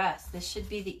stress. This should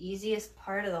be the easiest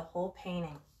part of the whole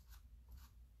painting.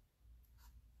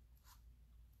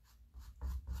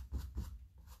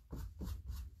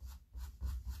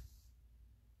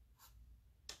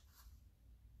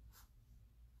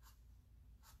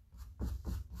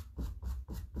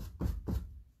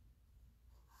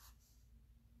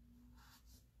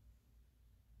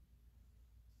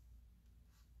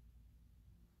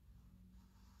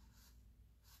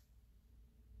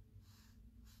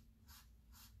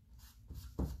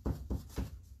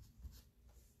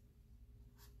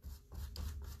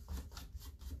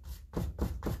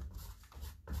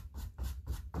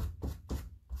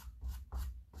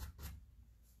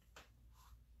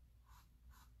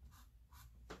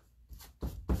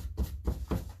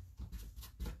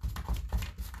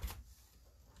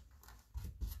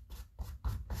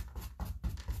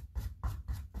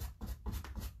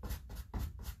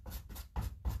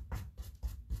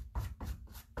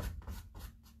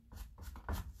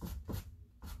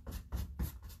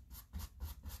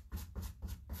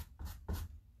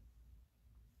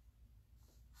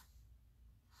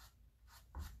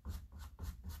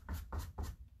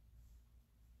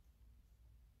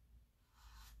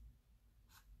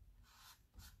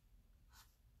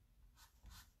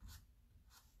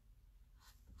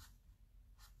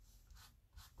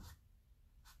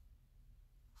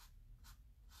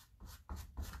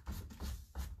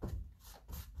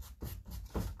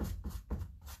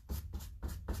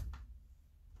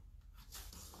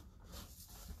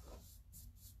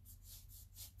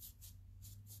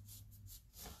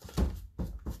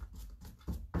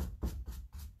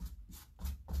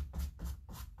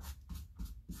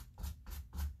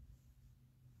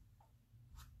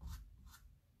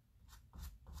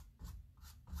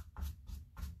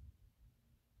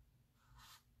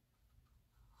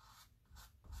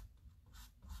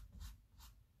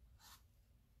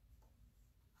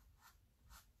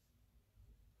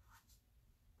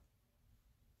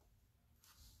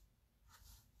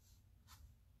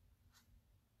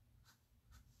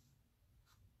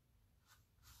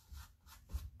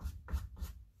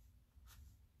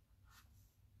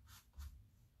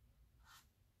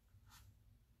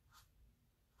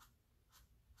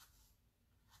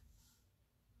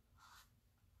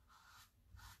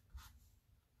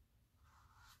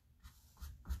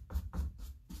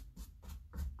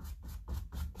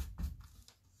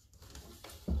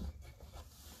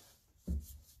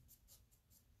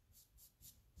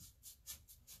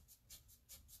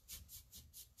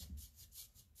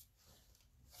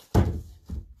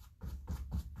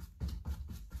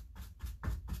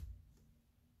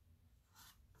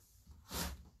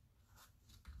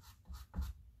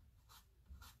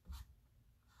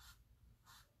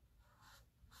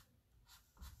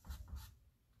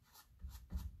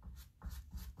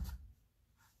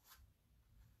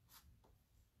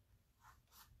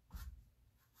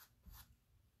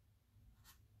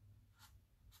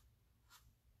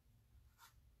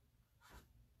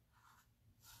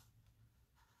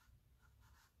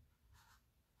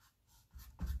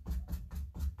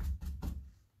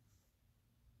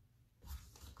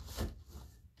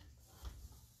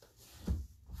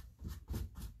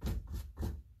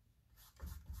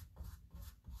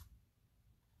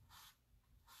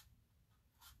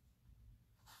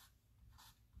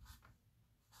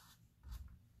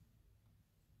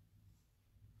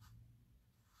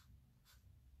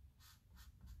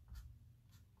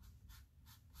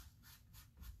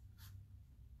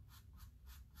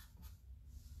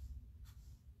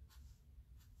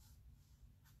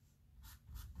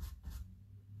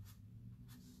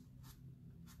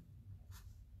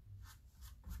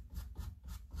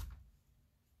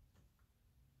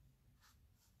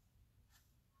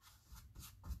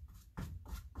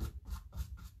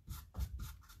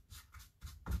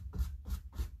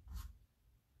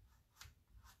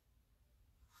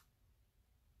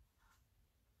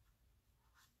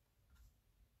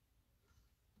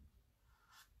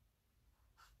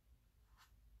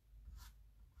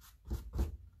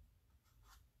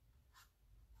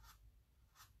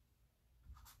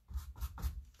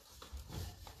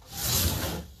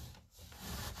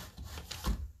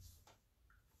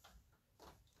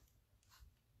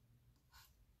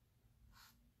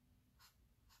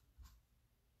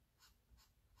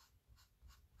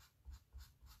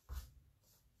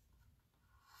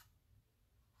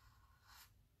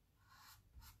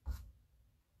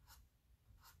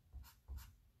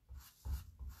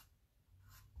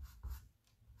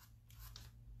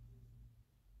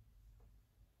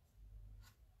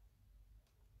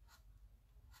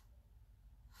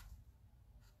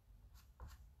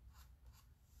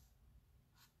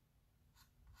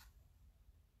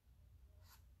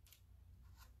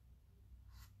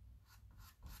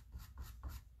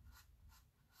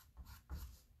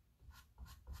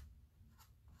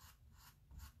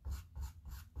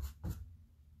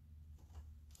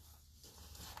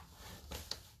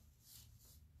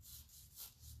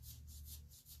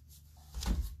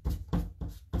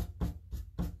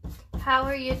 How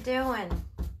are you doing?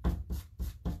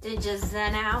 Did you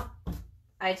zen out?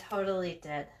 I totally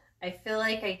did. I feel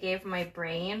like I gave my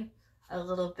brain a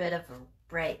little bit of a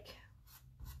break,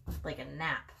 like a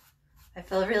nap. I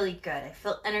feel really good. I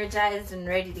feel energized and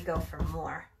ready to go for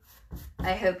more.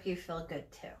 I hope you feel good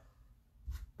too.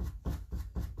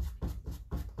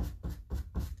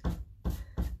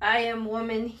 I am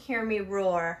woman, hear me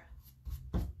roar.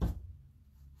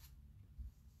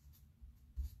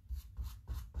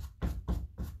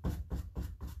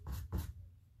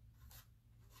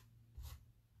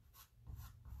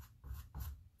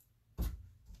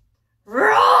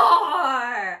 Roar!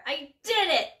 I did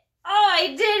it! Oh, I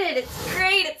did it! It's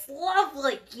great! It's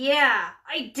lovely! Yeah,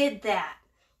 I did that.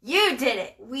 You did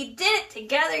it! We did it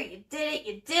together! You did it!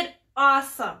 You did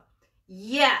awesome!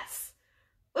 Yes!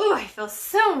 Ooh, I feel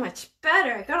so much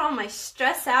better. I got all my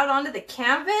stress out onto the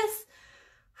canvas.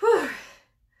 Whew.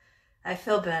 I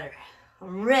feel better.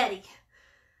 I'm ready.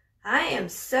 I am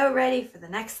so ready for the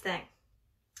next thing.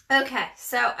 Okay,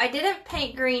 so I didn't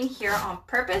paint green here on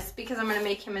purpose because I'm going to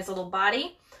make him his little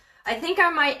body. I think I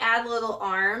might add little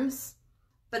arms,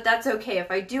 but that's okay.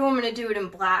 If I do, I'm going to do it in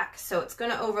black, so it's going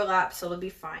to overlap, so it'll be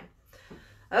fine.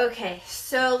 Okay,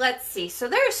 so let's see. So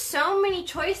there are so many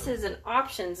choices and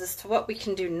options as to what we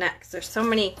can do next. There's so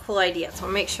many cool ideas. I'll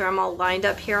make sure I'm all lined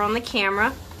up here on the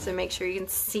camera, so make sure you can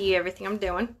see everything I'm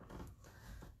doing.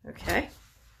 Okay.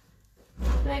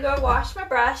 I'm going to go wash my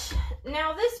brush.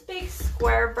 Now this big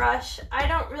square brush, I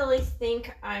don't really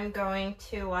think I'm going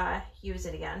to use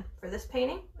it again for this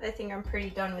painting. I think I'm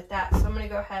pretty done with that. So I'm going to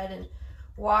go ahead and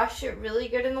wash it really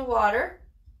good in the water.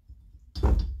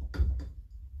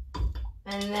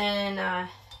 And then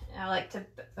I like to,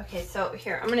 okay, so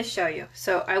here, I'm going to show you.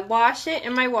 So I wash it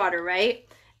in my water, right?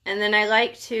 And then I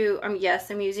like to, yes,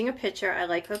 I'm using a pitcher. I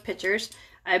like the pitchers.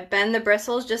 I bend the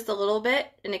bristles just a little bit,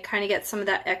 and it kind of gets some of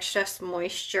that excess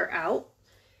moisture out.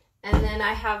 And then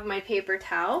I have my paper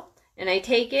towel, and I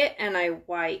take it and I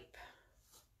wipe.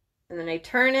 And then I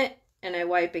turn it and I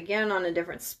wipe again on a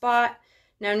different spot.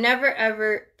 Now never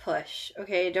ever push,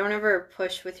 okay? Don't ever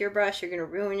push with your brush. You're going to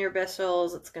ruin your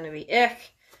bristles. It's going to be ick.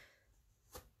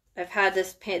 I've had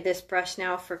this brush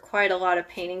now for quite a lot of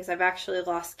paintings. I've actually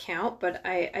lost count, but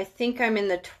I think I'm in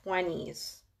the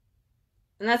 20s.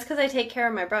 And that's because I take care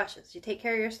of my brushes. You take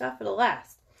care of your stuff, it'll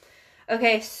last.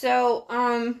 Okay, so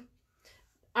I'm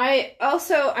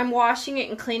washing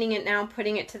it and cleaning it now,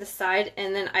 putting it to the side,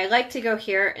 and then I like to go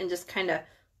here and just kind of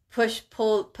push,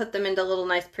 pull, put them into little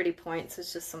nice pretty points.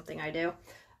 It's just something I do.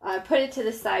 Put it to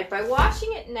the side. By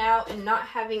washing it now and not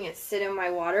having it sit in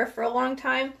my water for a long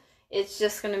time, it's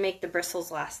just going to make the bristles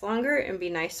last longer and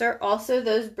be nicer. Also,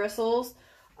 those bristles,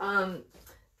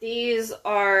 these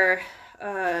are,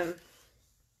 oh,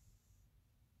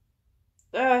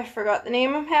 I forgot the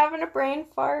name. I'm having a brain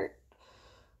fart.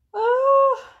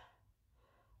 Oh,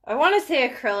 I want to say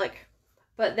acrylic,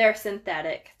 but they're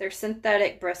synthetic. They're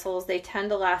synthetic bristles. They tend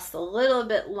to last a little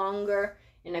bit longer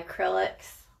in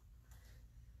acrylics.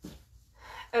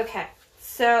 Okay,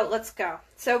 so let's go.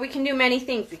 So we can do many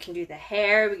things. We can do the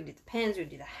hair, we can do the pins, we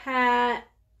can do the hat.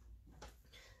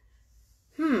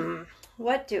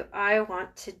 What do I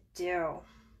want to do?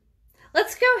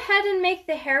 Let's go ahead and make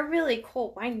the hair really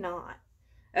cool. Why not?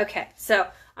 Okay, so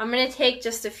I'm going to take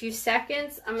just a few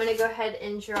seconds. I'm going to go ahead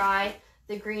and dry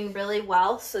the green really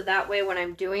well, so that way when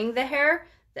I'm doing the hair,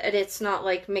 that it's not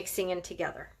like mixing in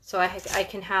together. So I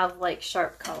can have like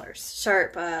sharp colors,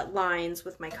 sharp lines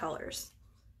with my colors.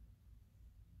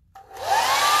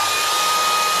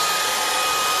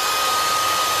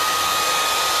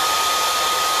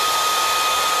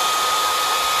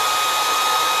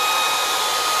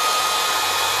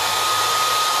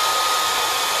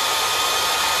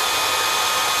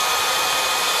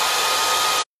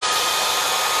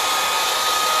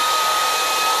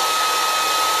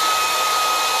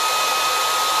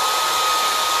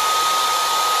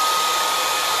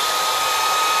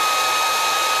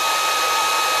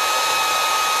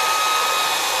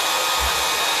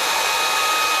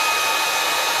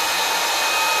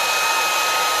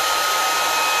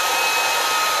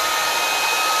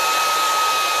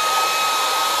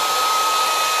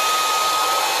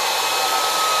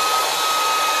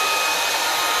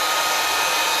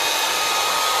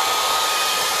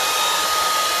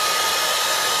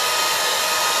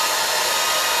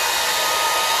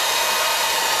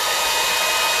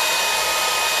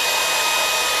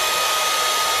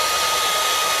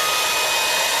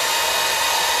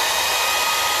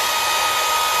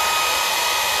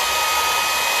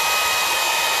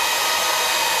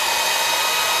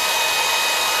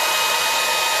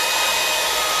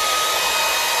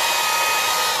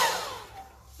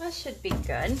 Should be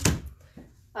good.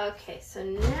 Okay, so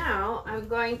now I'm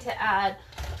going to add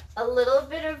a little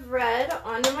bit of red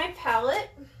onto my palette.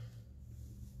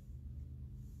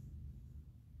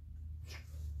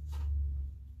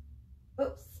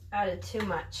 Oops, added too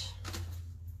much.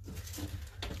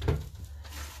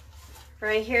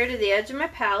 Right here to the edge of my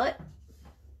palette.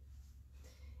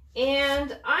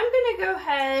 And I'm going to go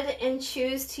ahead and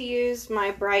choose to use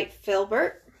my bright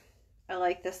filbert. I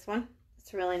like this one.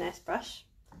 It's a really nice brush.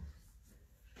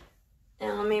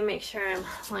 And let me make sure I'm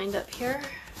lined up here.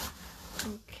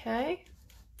 Okay.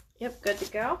 Yep, good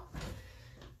to go.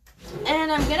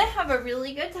 And I'm gonna have a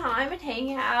really good time and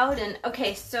hang out. And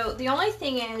okay, so the only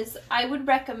thing is I would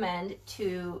recommend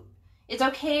to, it's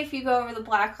okay if you go over the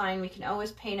black line, we can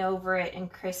always paint over it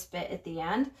and crisp it at the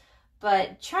end,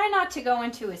 but try not to go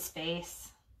into his face.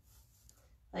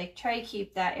 Like, try to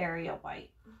keep that area white.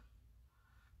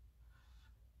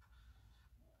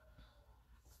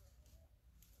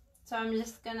 So I'm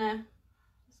just gonna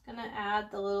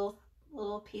add the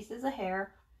little pieces of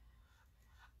hair.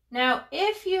 Now,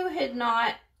 if you had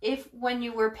not, if when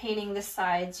you were painting the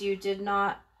sides, you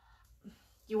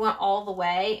went all the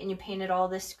way and you painted all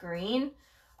this green,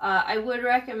 I would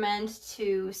recommend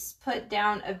to put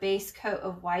down a base coat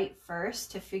of white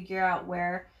first to figure out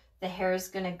where the hair is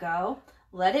going to go.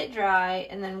 Let it dry,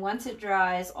 and then once it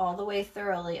dries all the way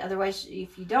thoroughly, otherwise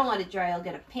if you don't let it dry, you'll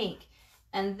get a pink.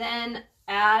 And then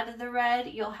add the red,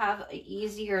 you'll have an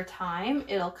easier time.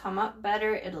 It'll come up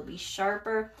better, it'll be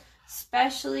sharper.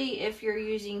 Especially if you're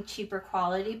using cheaper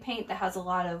quality paint that has a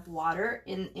lot of water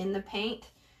in the paint.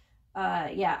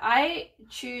 Yeah, I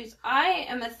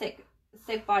am a thick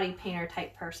body painter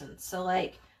type person. So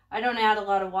like, I don't add a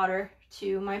lot of water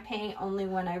to my paint, only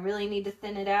when I really need to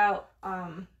thin it out.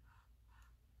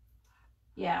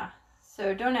 Yeah,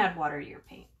 so don't add water to your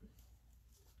paint.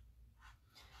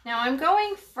 Now I'm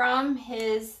going from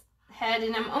his head,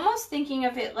 and I'm almost thinking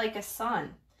of it like a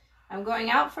sun. I'm going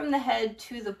out from the head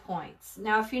to the points.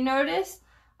 Now, if you notice,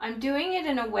 I'm doing it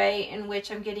in a way in which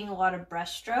I'm getting a lot of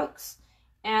brush strokes.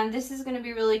 And this is going to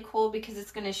be really cool because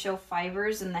it's going to show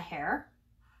fibers in the hair.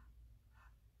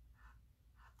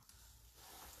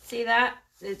 See that?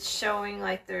 It's showing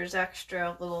like there's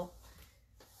extra little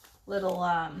like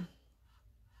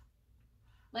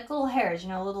little hairs, you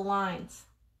know, little lines.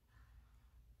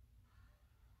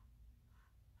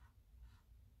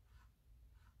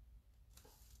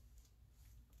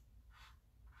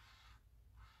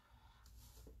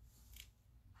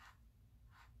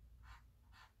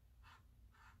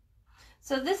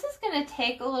 So this is going to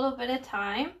take a little bit of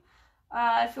time.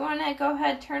 If you want to go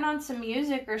ahead, turn on some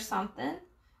music or something.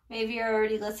 Maybe you're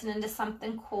already listening to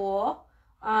something cool.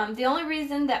 The only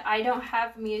reason that I don't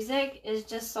have music is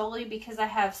just solely because I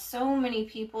have so many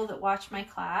people that watch my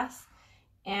class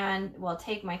and, well,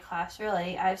 take my class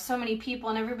really. I have so many people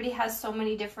and everybody has so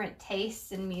many different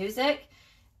tastes in music.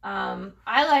 I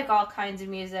like all kinds of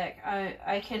music.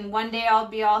 I can, one day I'll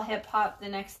be all hip hop, the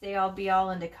next day I'll be all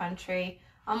into country.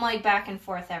 I'm like back and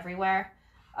forth everywhere.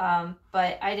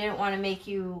 But I didn't want to make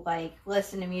you like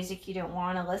listen to music you didn't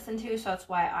want to listen to, so that's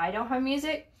why I don't have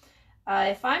music.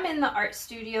 If I'm in the art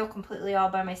studio completely all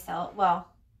by myself, well,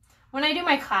 when I do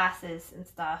my classes and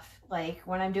stuff, like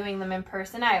when I'm doing them in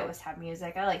person, I always have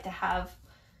music. I like to have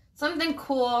something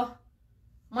cool.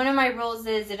 One of my rules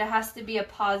is it has to be a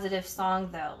positive song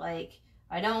though. Like,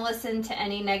 I don't listen to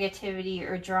any negativity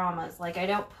or dramas. Like, I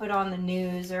don't put on the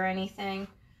news or anything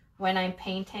when I'm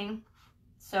painting.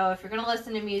 So if you're going to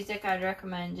listen to music, I'd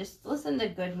recommend just listen to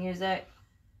good music.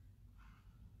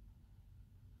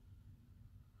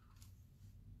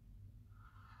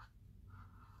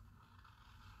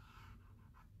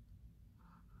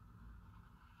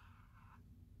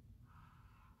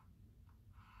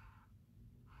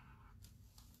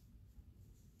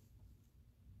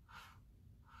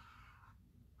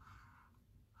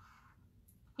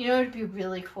 You know what would be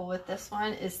really cool with this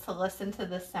one is to listen to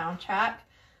the soundtrack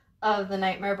of The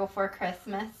Nightmare Before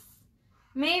Christmas.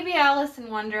 Maybe Alice in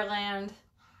Wonderland.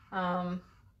 But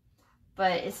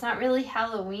it's not really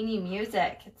Halloweeny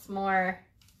music. It's more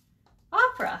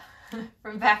opera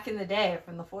from back in the day,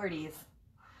 from the 40s.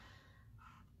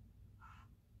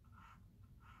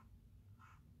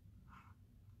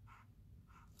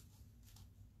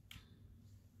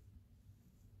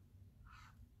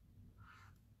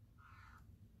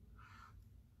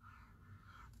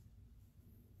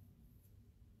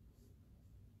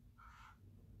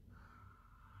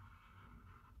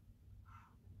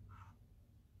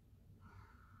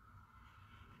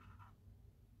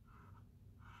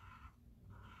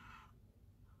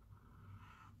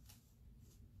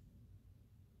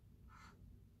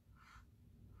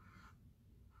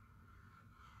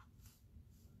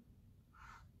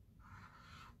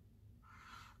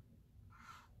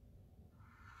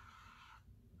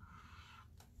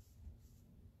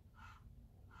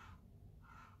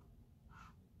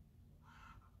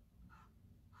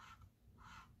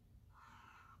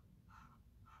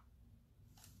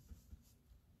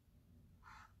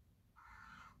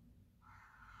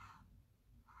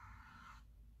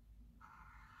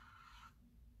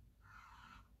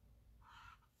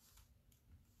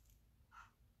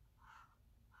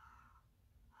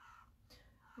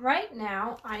 right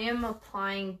now I am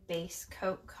applying base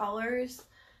coat colors,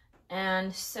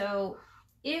 and so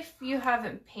if you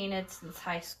haven't painted since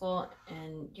high school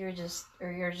and you're just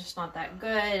not that good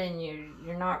and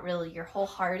you're not really, your whole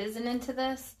heart isn't into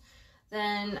this,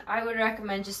 then I would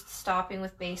recommend just stopping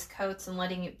with base coats and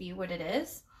letting it be what it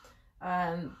is.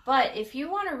 But if you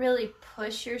want to really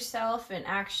push yourself and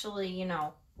actually, you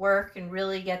know, work and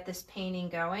really get this painting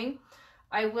going,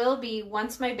 I will be,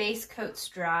 once my base coat's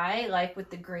dry, like with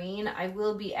the green, I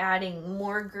will be adding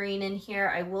more green in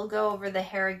here. I will go over the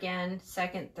hair again,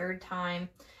 second, third time.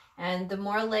 And the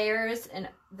more layers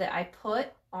that I put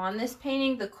on this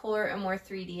painting, the cooler and more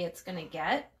 3D it's going to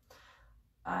get.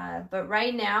 But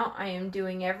right now I am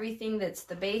doing everything that's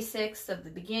the basics of the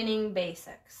beginning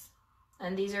basics.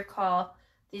 And it's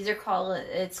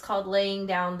called laying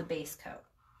down the base coat.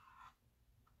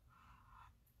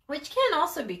 Which can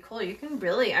also be cool. You can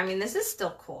really, I mean, this is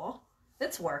still cool.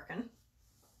 It's working.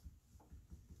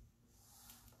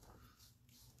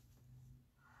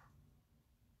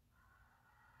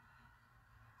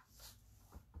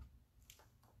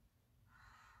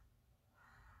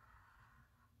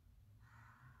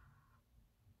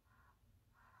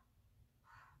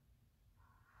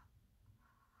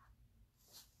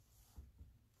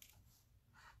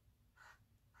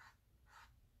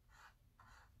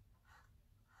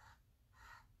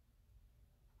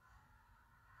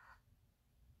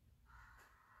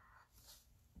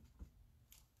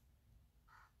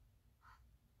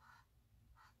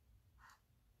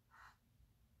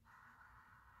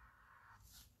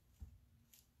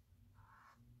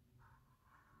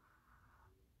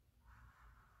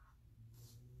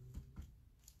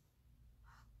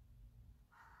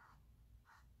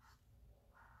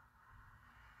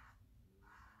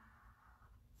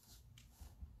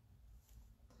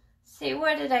 See,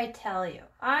 what did I tell you?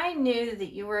 I knew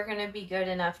that you were going to be good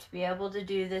enough to be able to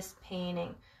do this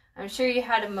painting. I'm sure you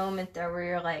had a moment there where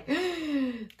you're like,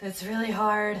 that's really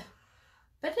hard.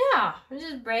 But now, we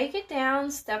just break it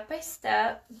down step by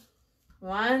step,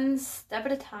 one step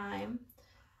at a time.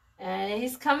 And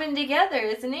he's coming together,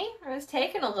 isn't he? It was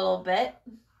taking a little bit,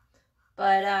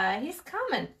 but he's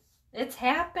coming. It's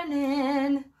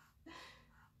happening.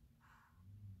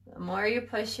 The more you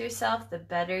push yourself, the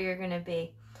better you're going to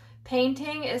be.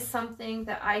 Painting is something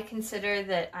that I consider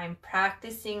that I'm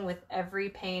practicing with every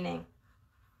painting.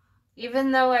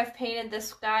 Even though I've painted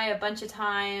this guy a bunch of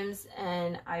times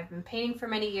and I've been painting for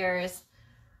many years,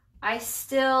 I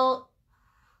still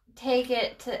take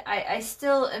it to, I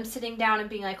still am sitting down and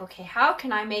being like, okay, how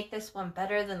can I make this one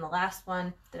better than the last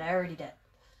one that I already did?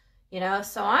 You know,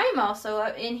 so I'm also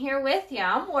in here with you.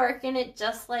 I'm working it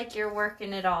just like you're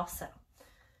working it also.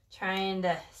 Trying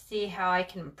to see how I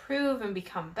can improve and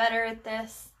become better at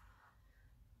this.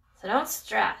 So don't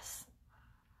stress.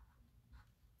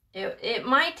 It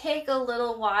might take a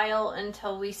little while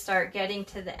until we start getting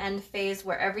to the end phase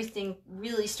where everything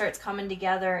really starts coming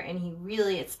together and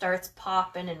it starts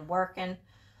popping and working.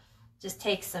 Just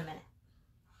takes a minute.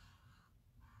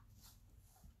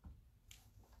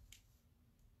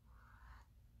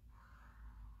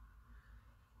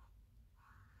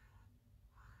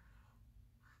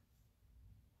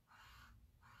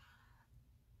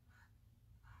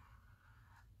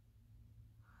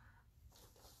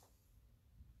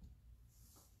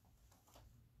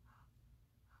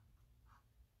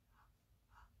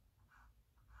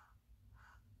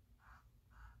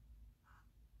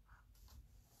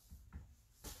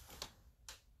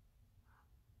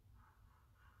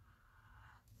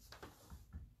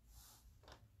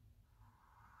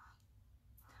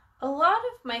 A lot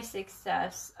of my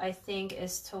success, I think,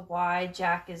 as to why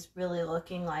Jack is really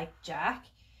looking like Jack,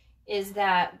 is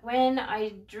that when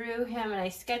I drew him and I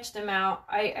sketched him out,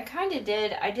 I kind of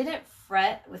did, I didn't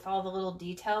fret with all the little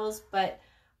details, but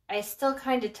I still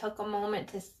kind of took a moment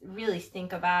to really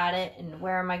think about it and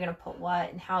where am I going to put what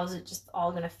and how is it just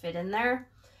all going to fit in there.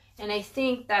 And I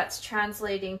think that's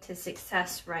translating to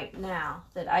success right now,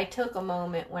 that I took a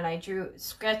moment when I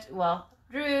sketch,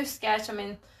 I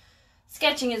mean,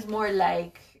 sketching is more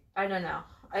like, I don't know.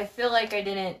 I feel like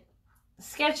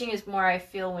sketching is more, I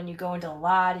feel, when you go into a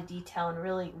lot of detail and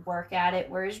really work at it,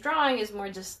 whereas drawing is more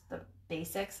just the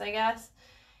basics, I guess.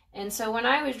 And so when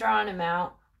I was drawing him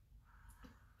out,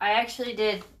 I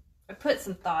put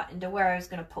some thought into where I was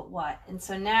going to put what. And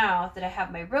so now that I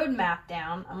have my roadmap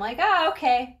down, I'm like, oh,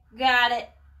 okay, got it.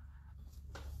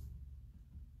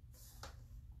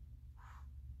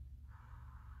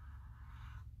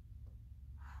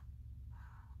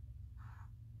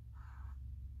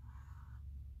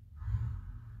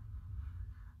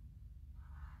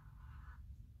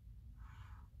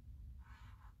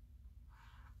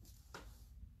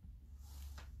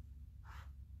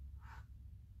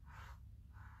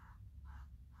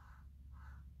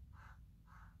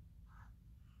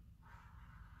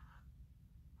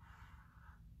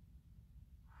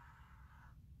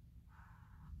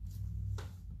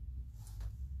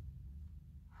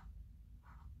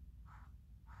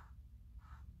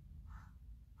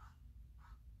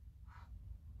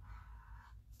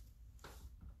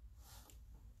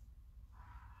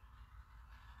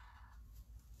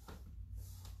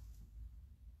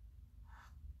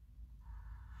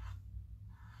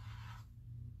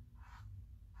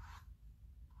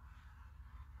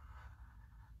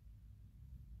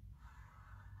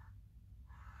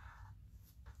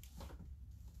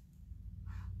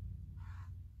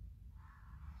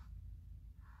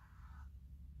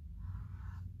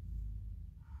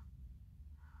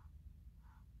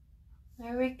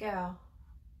 There we go.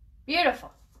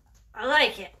 Beautiful. I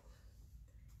like it.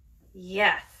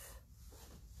 Yes.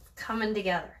 It's coming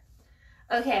together.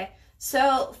 Okay,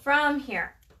 so from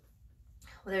here,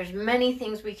 well, there's many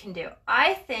things we can do.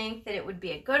 I think that it would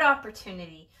be a good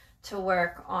opportunity to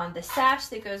work on the sash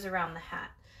that goes around the hat.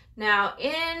 Now,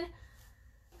 in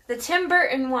the Tim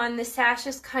Burton one, the sash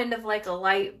is kind of like a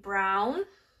light brown,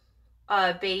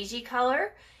 beigey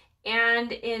color.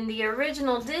 And in the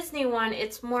original Disney one,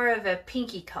 it's more of a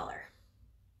pinky color.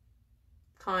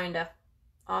 Kinda.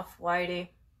 Off-whitey.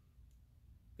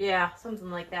 Yeah,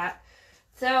 something like that.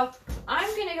 So,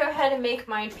 I'm going to go ahead and make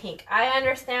mine pink. I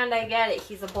understand, I get it,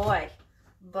 he's a boy.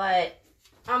 But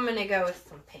I'm going to go with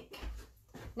some pink.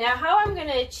 Now, how I'm going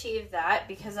to achieve that,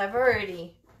 because I've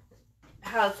already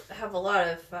have a lot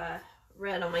of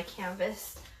red on my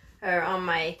canvas, or on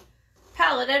my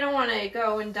palette. I don't want to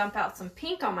go and dump out some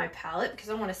pink on my palette because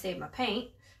I want to save my paint.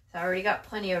 So I already got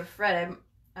plenty of red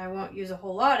I won't use a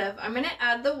whole lot of. I'm going to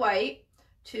add the white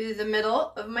to the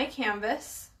middle of my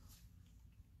canvas.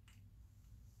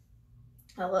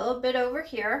 A little bit over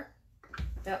here.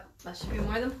 Yep, that should be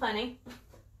more than plenty.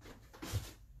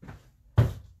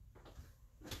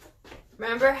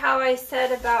 Remember how I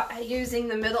said about using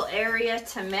the middle area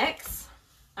to mix?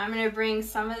 I'm going to bring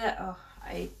some of that. Oh,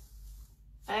 I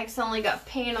accidentally got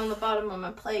paint on the bottom of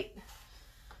my plate.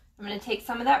 I'm going to take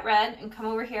some of that red and come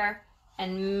over here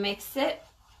and mix it,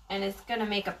 and it's going to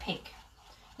make a pink.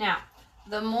 Now,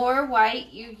 the more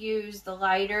white you use, the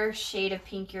lighter shade of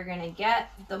pink you're going to get.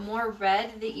 The more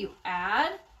red that you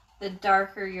add, the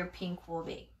darker your pink will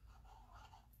be.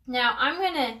 Now, I'm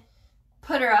going to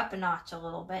put her up a notch a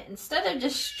little bit. Instead of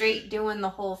just straight doing the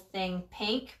whole thing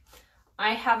pink,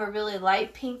 I have a really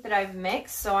light pink that I've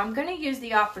mixed, so I'm going to use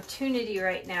the opportunity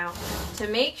right now to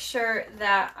make sure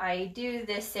that I do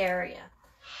this area.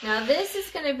 Now this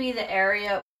is going to be the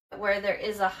area where there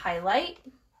is a highlight.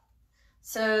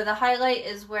 So the highlight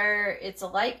is where it's a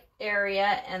light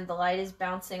area and the light is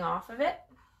bouncing off of it.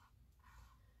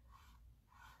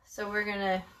 So we're going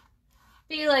to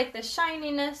be like the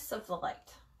shininess of the light.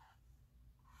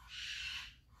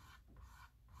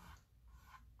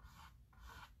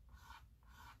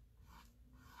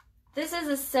 This is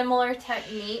a similar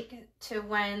technique to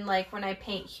when I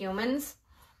paint humans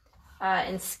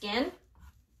and skin.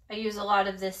 I use a lot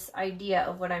of this idea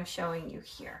of what I'm showing you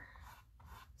here.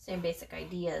 Same basic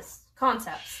ideas,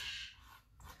 concepts.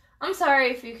 I'm sorry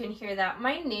if you can hear that.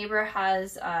 My neighbor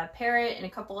has a parrot and a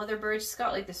couple other birds. She's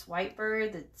got like this white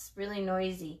bird that's really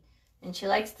noisy. And she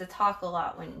likes to talk a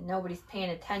lot when nobody's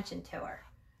paying attention to her.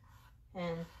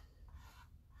 And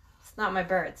it's not my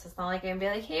bird, so it's not like I can be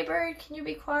like, hey bird, can you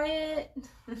be quiet?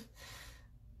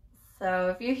 So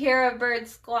if you hear a bird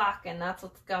squawking, that's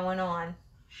what's going on.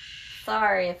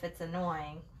 Sorry if it's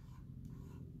annoying.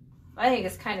 I think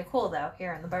it's kind of cool though,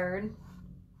 hearing the bird.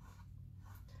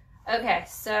 Okay,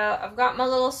 so I've got my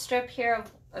little strip here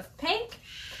of pink.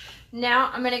 Now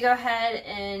I'm going to go ahead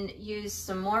and use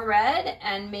some more red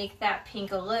and make that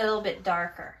pink a little bit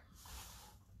darker.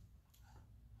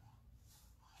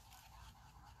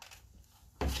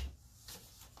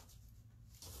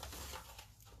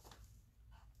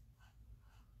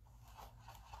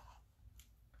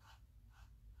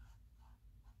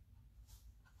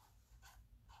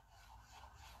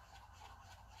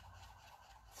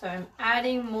 So I'm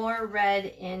adding more red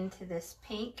into this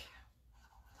pink.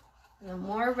 And the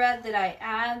more red that I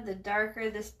add, the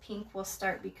darker this pink will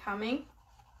start becoming.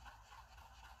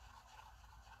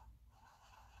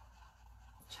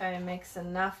 Try to mix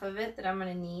enough of it that I'm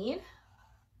going to need.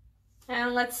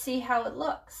 And let's see how it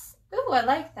looks. Ooh, I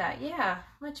like that. Yeah,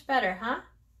 much better, huh?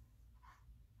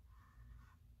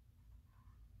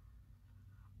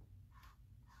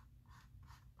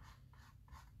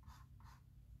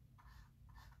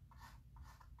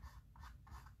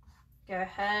 Go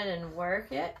ahead and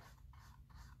work it.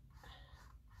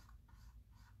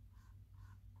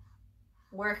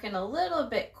 Working a little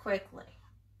bit quickly.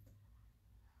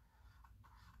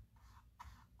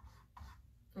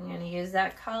 I'm going to use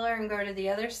that color and go to the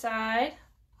other side.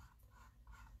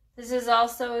 This is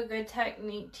also a good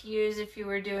technique to use if you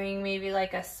were doing maybe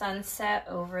like a sunset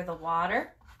over the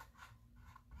water,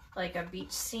 like a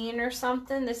beach scene or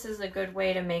something. This is a good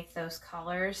way to make those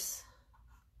colors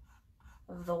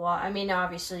of the water. I mean,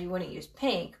 obviously you wouldn't use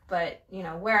pink, but you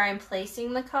know, where I'm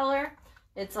placing the color,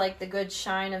 it's like the good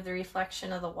shine of the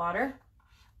reflection of the water.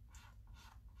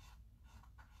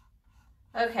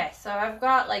 Okay, so I've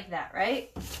got like that, right?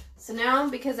 So now,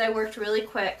 because I worked really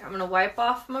quick, I'm going to wipe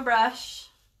off my brush,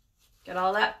 get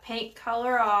all that paint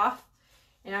color off,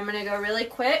 and I'm going to go really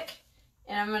quick,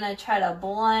 and I'm going to try to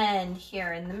blend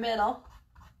here in the middle.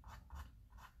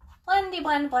 Blendy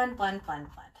blend, blend, blend, blend,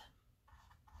 blend.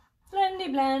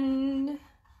 Blendy blend.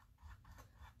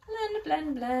 Blend,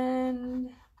 blend, blend.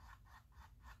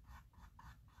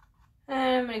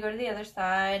 And I'm going to go to the other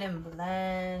side and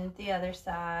blend the other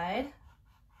side.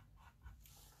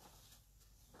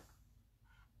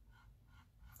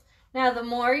 Now, the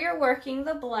more you're working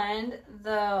the blend,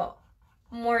 the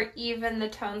more even the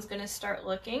tone's going to start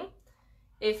looking.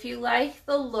 If you like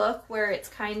the look where it's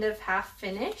kind of half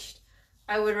finished,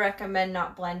 I would recommend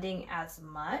not blending as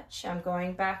much. I'm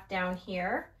going back down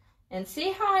here, and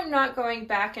see how I'm not going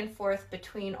back and forth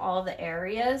between all the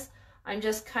areas. I'm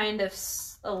just kind of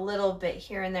a little bit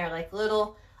here and there, like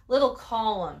little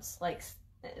columns, like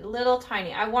little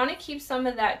tiny. I want to keep some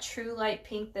of that true light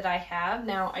pink that I have.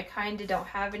 Now I kind of don't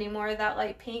have any more of that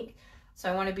light pink,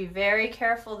 so I want to be very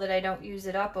careful that I don't use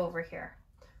it up over here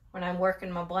when I'm working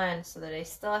my blend, so that I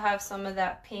still have some of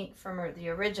that pink from the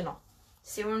original.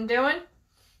 See what I'm doing?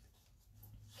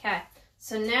 Okay,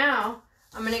 so now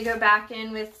I'm going to go back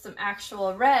in with some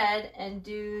actual red and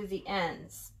do the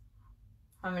ends.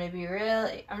 I'm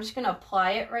just going to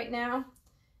apply it right now.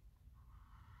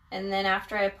 And then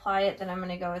after I apply it, then I'm going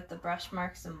to go with the brush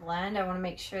marks and blend. I want to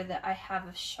make sure that I have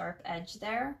a sharp edge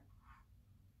there.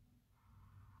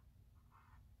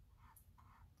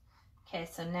 Okay,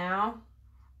 so now,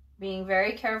 being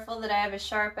very careful that I have a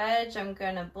sharp edge, I'm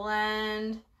going to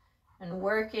blend and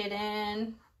work it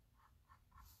in.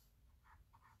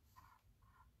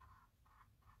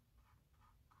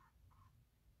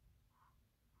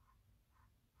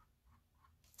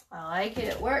 I like it,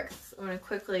 it works. I'm going to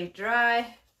quickly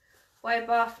wipe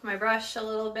off my brush a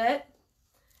little bit,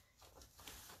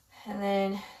 and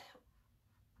then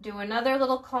do another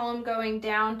little column going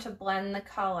down to blend the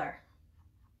color.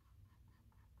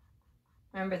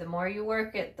 Remember, the more you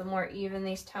work it, the more even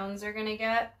these tones are going to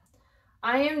get.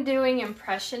 I am doing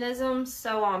impressionism,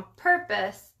 so on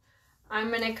purpose, I'm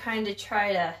going to kind of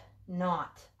try to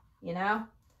not, you know?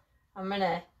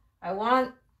 I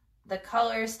want the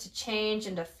colors to change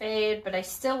and to fade, but I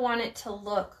still want it to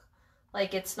look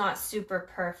like it's not super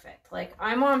perfect. Like,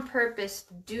 I'm on purpose,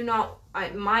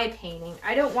 my painting,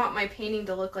 I don't want my painting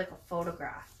to look like a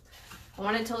photograph. I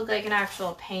want it to look like an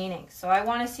actual painting. So I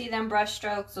want to see them brush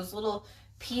strokes, those little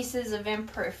pieces of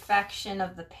imperfection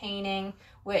of the painting,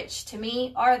 which to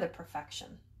me are the perfection.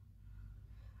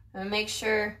 I'm going to make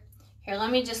sure, here,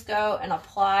 let me just go and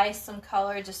apply some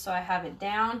color just so I have it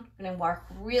down. I'm going to work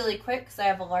really quick because I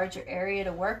have a larger area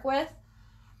to work with.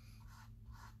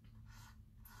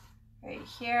 Right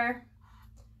here.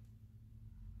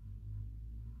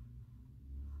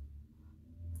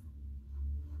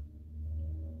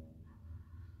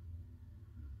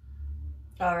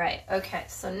 All right, okay,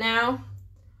 so now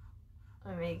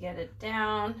let me get it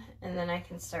down and then I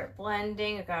can start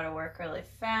blending. I gotta work really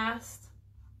fast.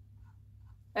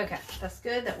 Okay, that's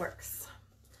good, that works.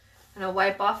 I'm gonna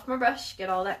wipe off my brush, get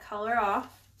all that color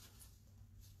off.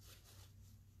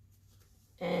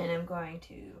 And I'm going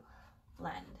to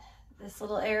blend this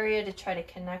little area to try to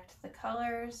connect the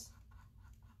colors.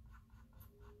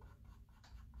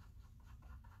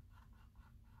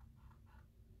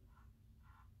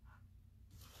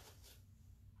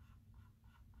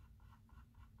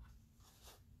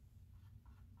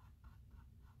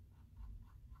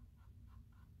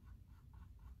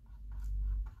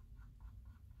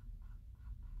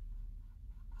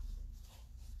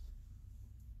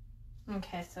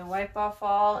 Okay, so wipe off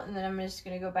all, and then I'm just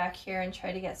going to go back here and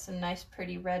try to get some nice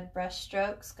pretty red brush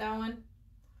strokes going.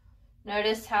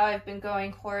 Notice how I've been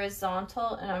going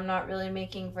horizontal and I'm not really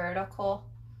making vertical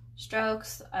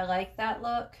strokes. I like that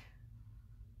look.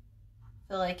 I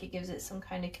feel like it gives it some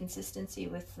kind of consistency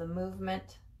with the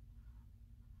movement.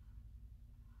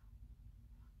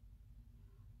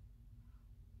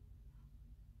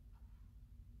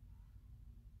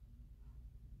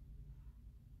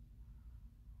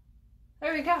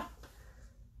 There we go.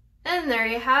 And there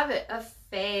you have it, a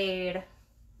fade.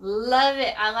 Love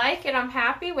it. I like it. I'm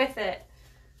happy with it.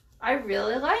 I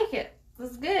really like it. It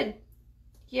was good.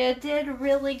 You did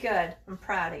really good. I'm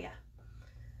proud of you.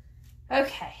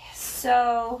 Okay,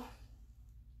 so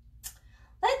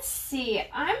let's see.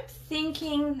 I'm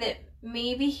thinking that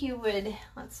maybe he would,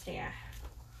 let's see.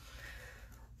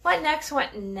 What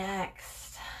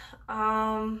next?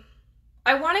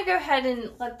 I want to go ahead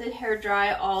and let the hair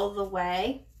dry all the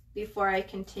way before I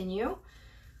continue.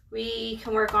 We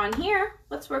can work on here.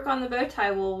 Let's work on the bow tie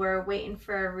while we're waiting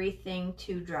for everything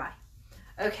to dry.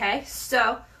 Okay,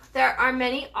 so there are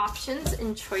many options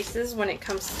and choices when it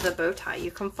comes to the bow tie. You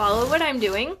can follow what I'm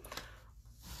doing,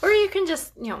 Or you can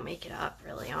just, you know, make it up,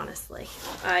 really, honestly.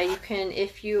 You can,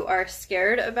 if you are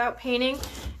scared about painting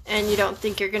and you don't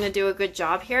think you're going to do a good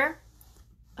job here.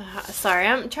 Sorry,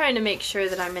 I'm trying to make sure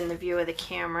that I'm in the view of the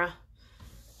camera.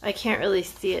 I can't really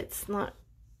see it. It's not,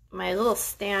 my little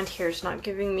stand here is not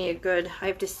giving me a good, I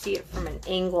have to see it from an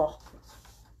angle.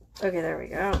 Okay, there we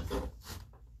go.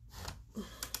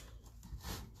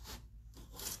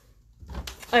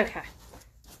 Okay.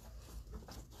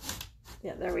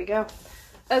 Yeah, there we go.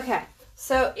 Okay,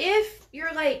 so if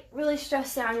you're like really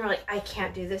stressed out and you're like, I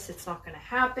can't do this, it's not going to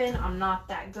happen, I'm not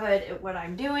that good at what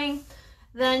I'm doing,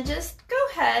 then just go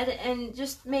ahead and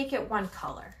just make it one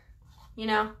color. You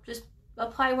know, just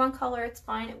apply one color, it's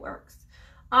fine, it works.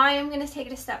 I am going to take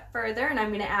it a step further and I'm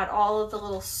going to add all of the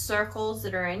little circles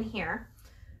that are in here.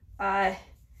 And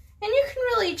you can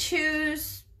really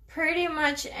choose pretty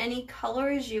much any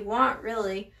colors you want,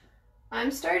 really.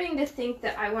 I'm starting to think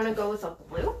that I want to go with a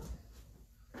blue.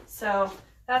 So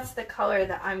that's the color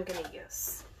that I'm going to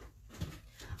use.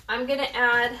 I'm going to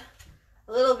add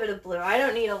a little bit of blue. I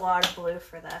don't need a lot of blue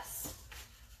for this.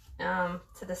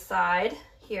 To the side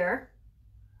here.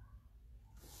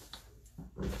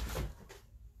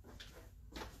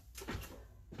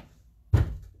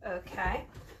 Okay.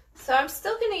 So I'm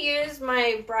still going to use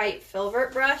my bright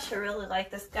filbert brush. I really like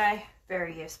this guy.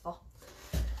 Very useful.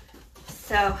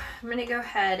 So I'm going to go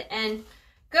ahead and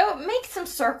go make some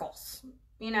circles.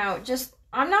 You know, just,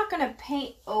 I'm not going to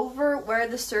paint over where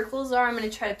the circles are. I'm going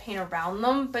to try to paint around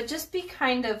them, but just be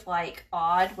kind of like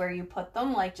odd where you put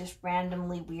them, like just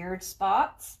randomly weird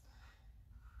spots.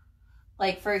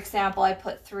 Like for example, I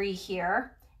put 3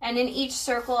 here, and in each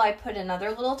circle I put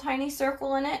another little tiny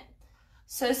circle in it.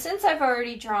 So since I've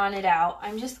already drawn it out,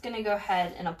 I'm just going to go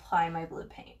ahead and apply my blue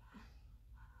paint.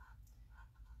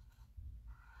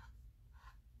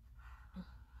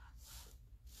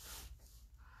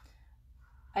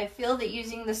 I feel that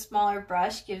using the smaller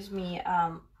brush gives me,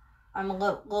 I'm a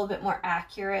little bit more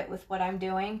accurate with what I'm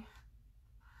doing.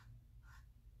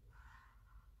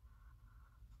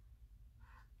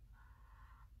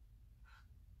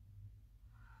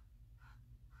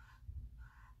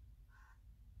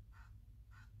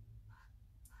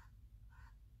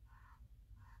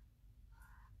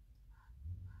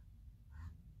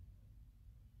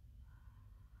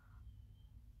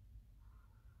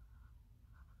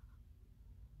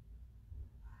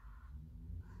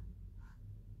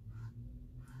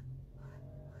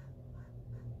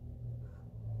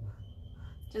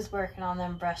 Just working on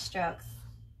them brush strokes.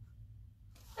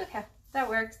 Okay, that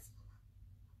works.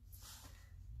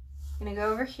 I'm gonna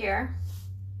go over here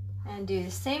and do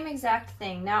the same exact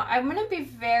thing. Now I'm gonna be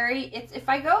if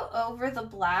I go over the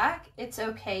black, it's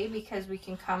okay because we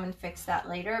can come and fix that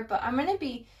later, but I'm gonna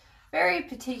be very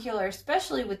particular,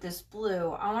 especially with this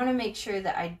blue. I wanna make sure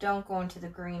that I don't go into the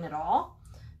green at all,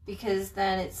 because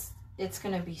then it's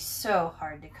gonna be so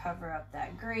hard to cover up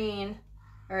that green.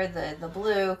 Or the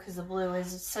blue, because the blue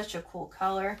is such a cool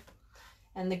color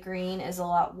and the green is a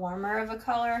lot warmer of a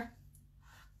color.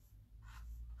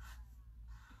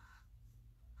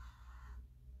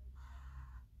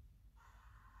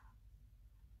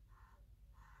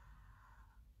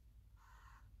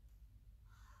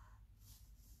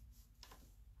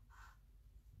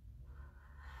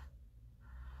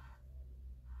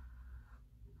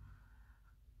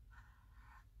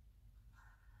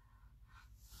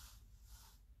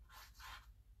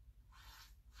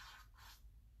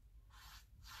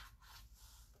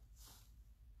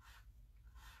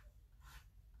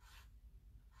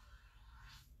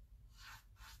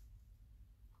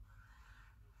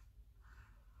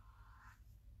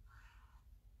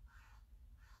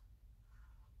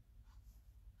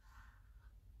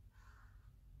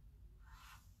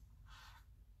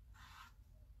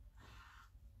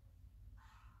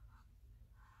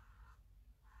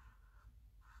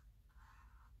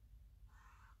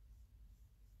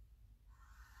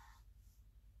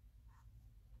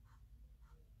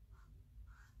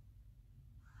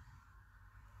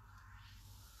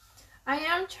 I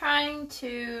am trying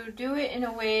to do it in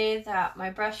a way that my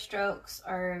brush strokes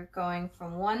are going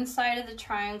from one side of the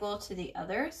triangle to the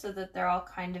other so that they're all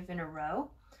kind of in a row,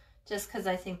 just because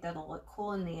I think that'll look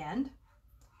cool in the end.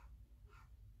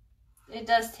 It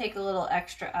does take a little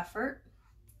extra effort,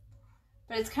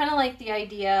 but it's kind of like the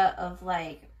idea of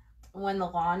like when the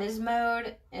lawn is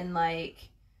mowed and like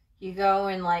you go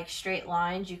in like straight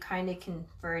lines, you kind of can,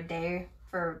 for a day,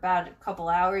 for about a couple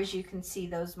hours, you can see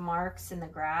those marks in the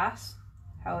grass,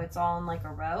 how it's all in like a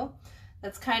row.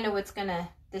 That's kind of what's gonna,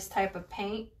 this type of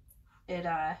paint,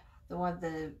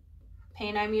 the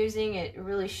paint I'm using, it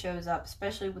really shows up,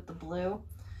 especially with the blue.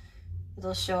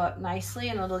 it'll show up nicely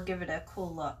and it'll give it a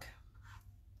cool look.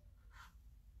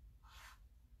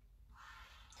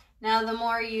 Now, the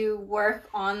more you work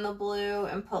on the blue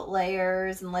and put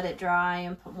layers and let it dry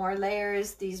and put more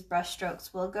layers, these brush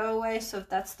strokes will go away. So if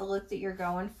that's the look that you're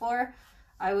going for,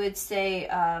 I would say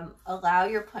allow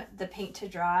the paint to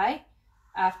dry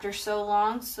after so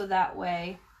long, so that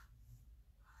way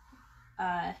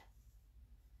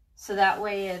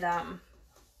it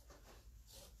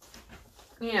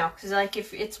you know, because like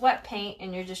if it's wet paint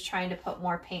and you're just trying to put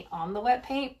more paint on the wet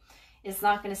paint, it's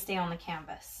not going to stay on the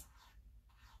canvas.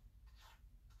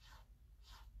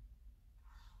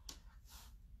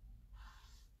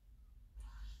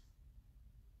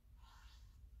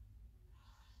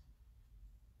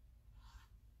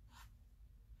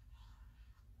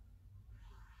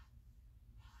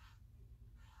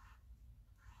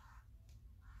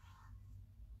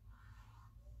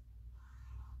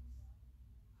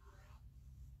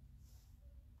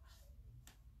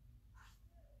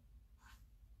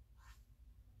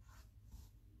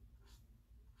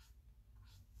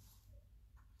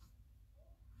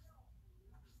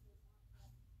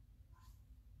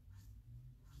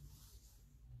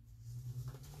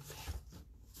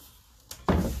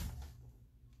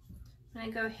 I'm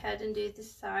going to go ahead and do the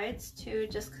sides too,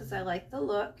 just because I like the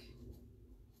look.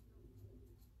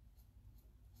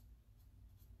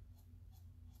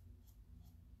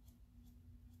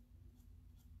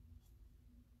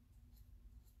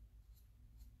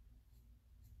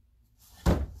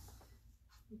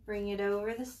 Bring it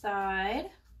over the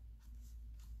side.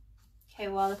 Okay,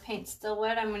 while the paint's still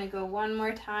wet, I'm going to go one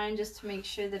more time just to make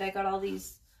sure that I got all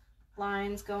these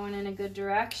lines going in a good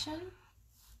direction.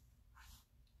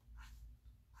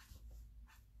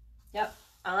 Yep,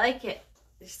 I like it.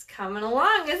 He's coming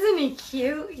along, isn't he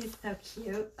cute? He's so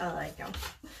cute. I like him.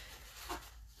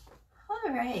 All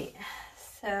right,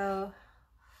 so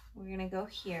we're going to go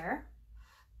here.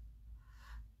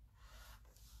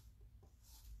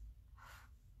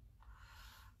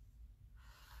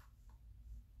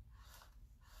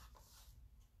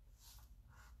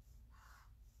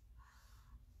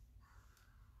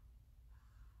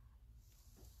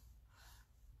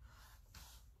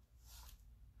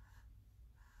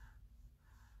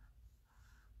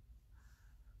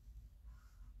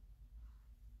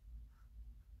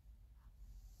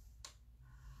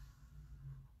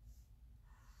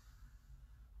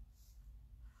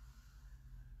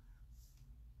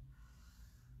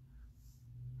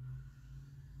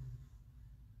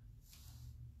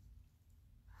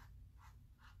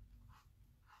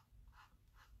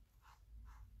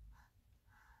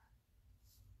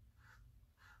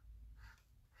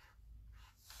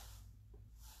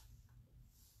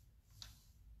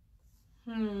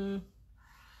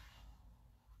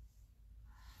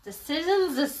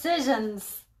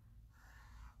 Decisions.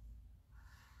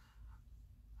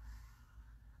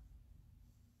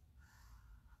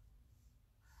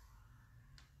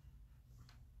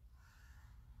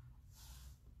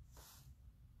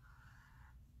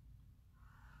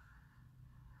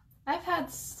 I've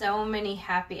had so many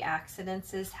happy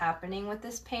accidents happening with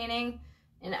this painting,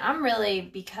 and I'm really,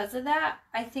 because of that,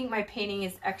 I think my painting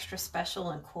is extra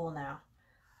special and cool now.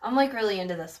 I'm like really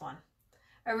into this one.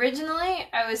 Originally,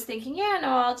 I was thinking, yeah, no,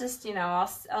 I'll just, you know,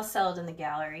 I'll sell it in the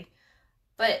gallery.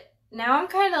 But now I'm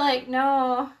kind of like,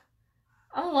 no,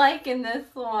 I'm liking this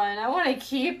one. I want to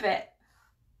keep it.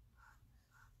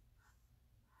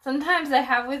 Sometimes I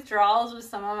have withdrawals with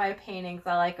some of my paintings.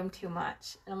 I like them too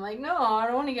much. And I'm like, no, I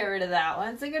don't want to get rid of that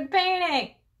one. It's a good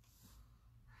painting.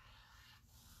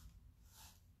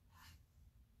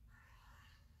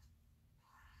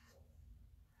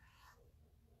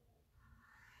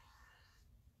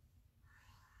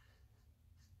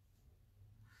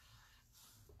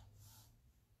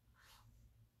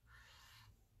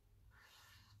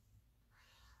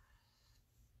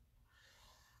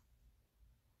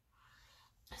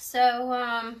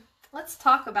 So let's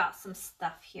talk about some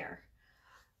stuff here.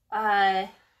 Hanging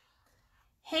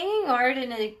art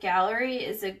in a gallery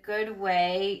is a good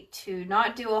way to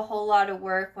not do a whole lot of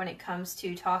work when it comes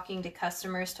to talking to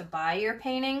customers to buy your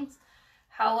paintings.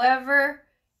 However,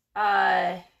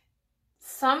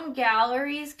 some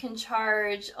galleries can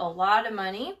charge a lot of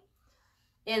money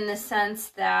in the sense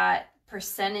that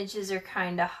percentages are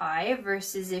kind of high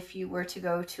versus if you were to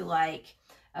go to like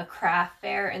a craft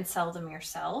fair and sell them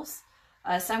yourselves.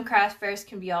 Some craft fairs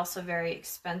can be also very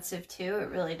expensive too. It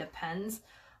really depends.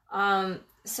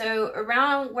 So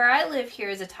around where I live here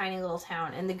is a tiny little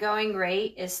town, and the going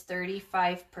rate is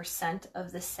 35%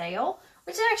 of the sale,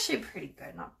 which is actually pretty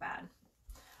good, not bad.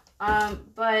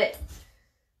 But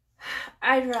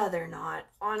I'd rather not,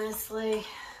 honestly.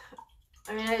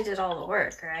 I mean, I did all the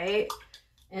work, right?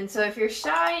 And so if you're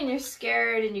shy and you're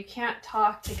scared and you can't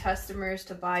talk to customers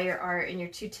to buy your art and you're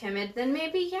too timid, then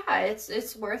maybe, yeah,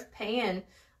 it's worth paying.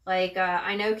 Like,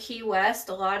 I know Key West,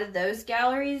 a lot of those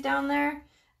galleries down there,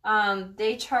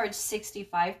 they charge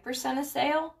 65% a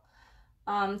sale.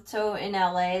 So in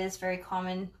LA, it's very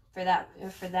common for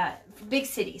big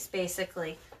cities,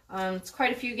 basically. It's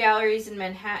quite a few galleries in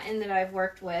Manhattan that I've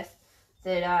worked with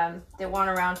that want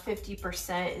around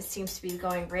 50%. It seems to be the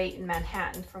going rate in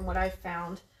Manhattan from what I've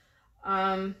found.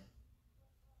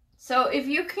 So if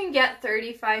you can get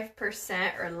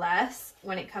 35% or less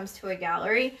when it comes to a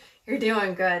gallery, you're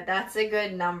doing good. That's a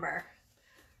good number.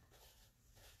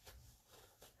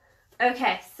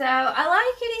 Okay, so I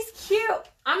like it. He's cute.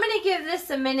 I'm going to give this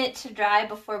a minute to dry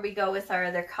before we go with our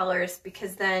other colors,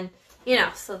 because then, you know,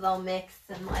 so they'll mix,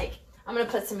 and like, I'm going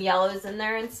to put some yellows in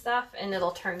there and stuff, and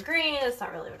it'll turn green. It's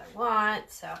not really what I want.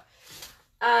 So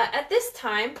at this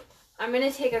time, I'm going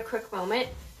to take a quick moment,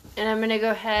 and I'm going to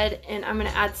go ahead and I'm going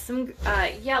to add some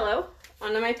yellow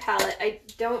onto my palette. I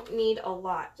don't need a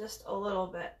lot, just a little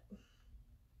bit.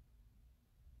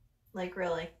 Like,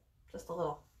 really, just a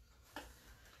little.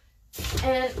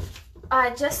 And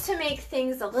just to make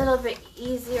things a little bit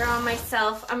easier on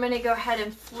myself, I'm going to go ahead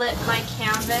and flip my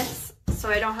canvas so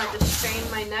I don't have to strain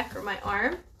my neck or my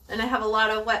arm. And I have a lot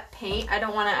of wet paint. I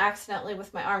don't want to accidentally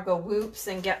with my arm go whoops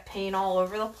and get paint all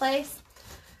over the place.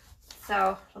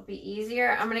 So it'll be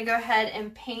easier. I'm going to go ahead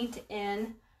and paint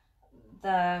in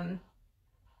the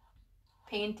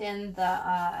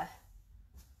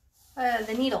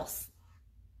needles,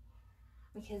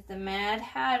 because the Mad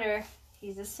Hatter,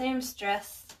 he's a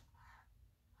seamstress.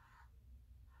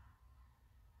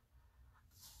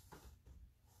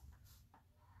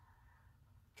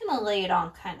 I'm gonna lay it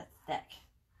on kind of thick.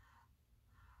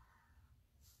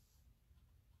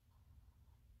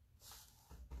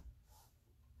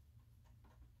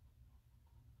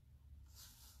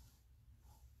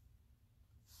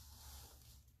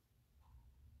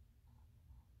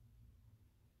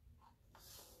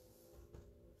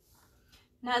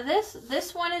 Now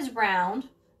this one is round.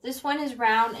 This one is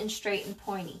round and straight and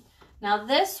pointy. Now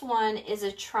this one is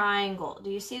a triangle. Do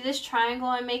you see this triangle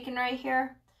I'm making right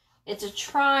here? It's a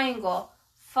triangle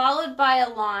followed by a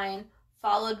line,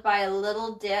 followed by a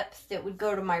little dip that would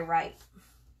go to my right.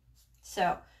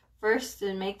 So first,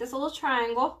 to make this little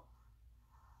triangle,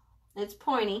 it's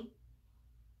pointy.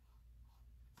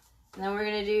 And then we're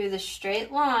going to do the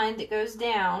straight line that goes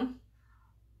down.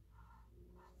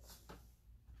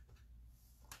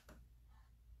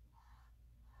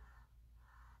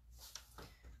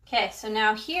 Okay, so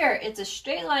now here it's a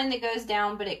straight line that goes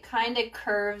down, but it kind of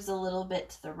curves a little bit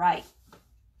to the right.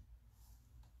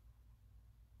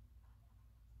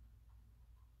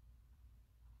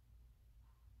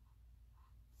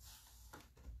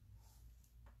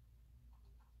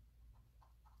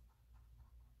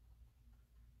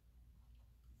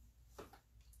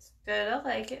 It's good, I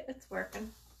like it, it's working.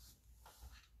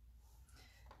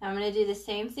 Now I'm going to do the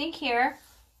same thing here.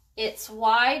 It's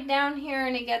wide down here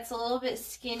and it gets a little bit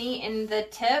skinny, and the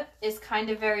tip is kind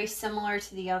of very similar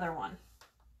to the other one.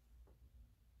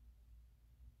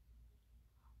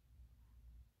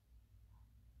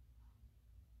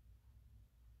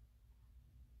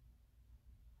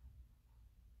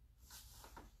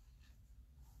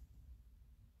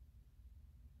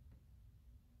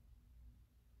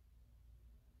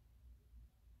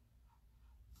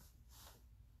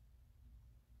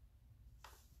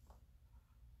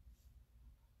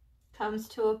 Comes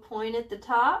to a point at the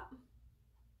top.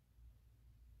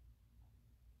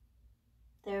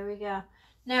 There we go.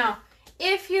 Now,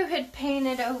 if you had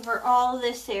painted over all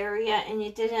this area and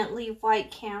you didn't leave white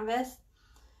canvas,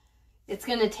 it's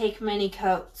going to take many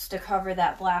coats to cover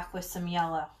that black with some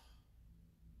yellow.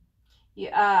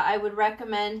 I would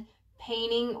recommend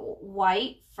painting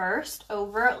white first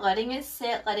over it, letting it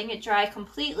sit, letting it dry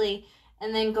completely,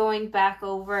 and then going back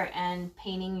over and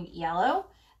painting yellow.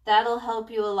 That'll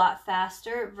help you a lot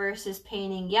faster versus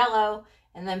painting yellow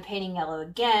and then painting yellow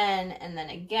again and then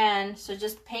again. So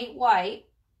just paint white,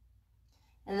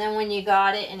 and then when you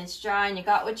got it and it's dry and you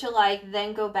got what you like,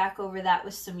 then go back over that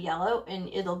with some yellow, and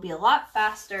it'll be a lot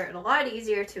faster and a lot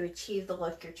easier to achieve the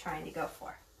look you're trying to go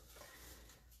for.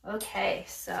 Okay,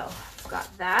 so I've got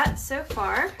that so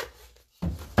far.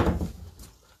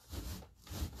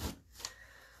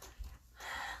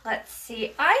 Let's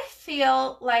see, I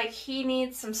feel like he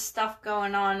needs some stuff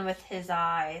going on with his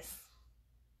eyes.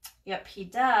 Yep, he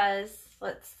does.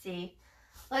 Let's see.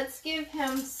 Let's give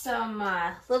him some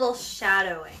little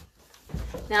shadowing.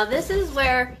 Now this is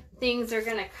where things are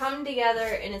going to come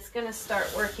together and it's going to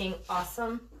start working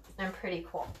awesome and pretty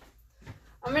cool.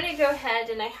 I'm going to go ahead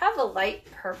and I have a light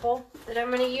purple that I'm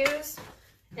going to use.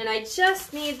 And I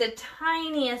just need the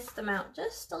tiniest amount,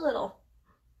 just a little.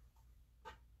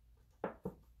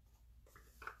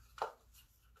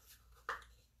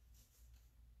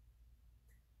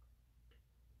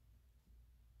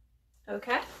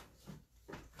 Okay.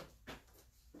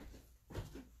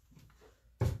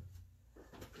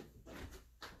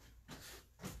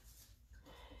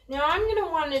 Now I'm going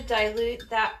to want to dilute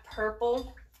that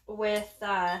purple with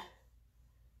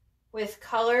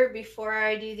color before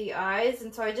I do the eyes.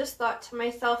 And so I just thought to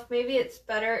myself, maybe it's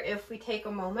better if we take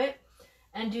a moment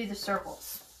and do the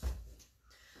circles.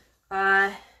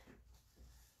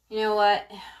 You know what?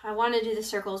 I want to do the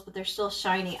circles, but they're still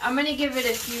shiny. I'm going to give it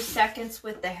a few seconds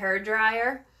with the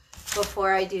hairdryer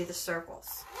before I do the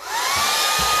circles.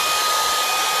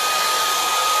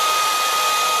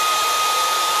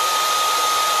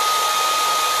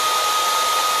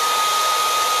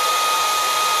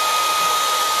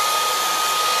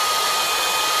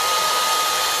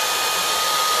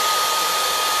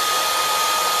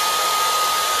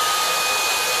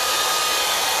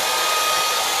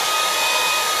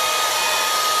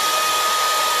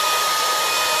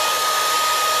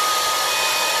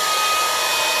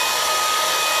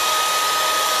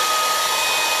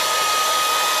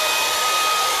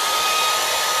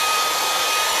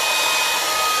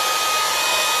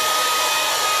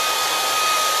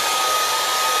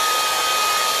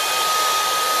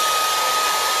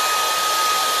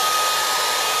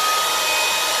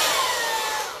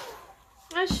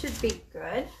 That should be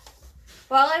good.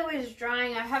 While I was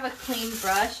drying, I have a clean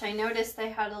brush. I noticed I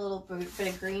had a little bit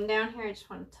of green down here. I just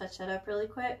want to touch that up really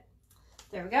quick.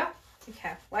 There we go.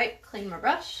 Okay, wipe, clean my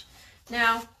brush.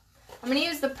 Now, I'm going to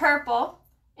use the purple,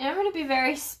 and I'm going to be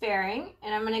very sparing,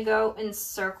 and I'm going to go in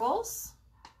circles.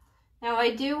 Now,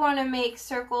 I do want to make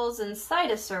circles inside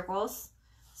of circles,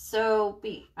 so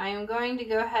I am going to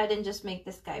go ahead and just make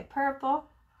this guy purple.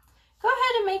 Go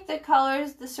ahead and make the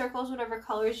colors, the circles, whatever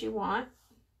colors you want.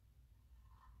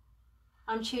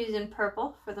 I'm choosing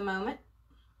purple for the moment.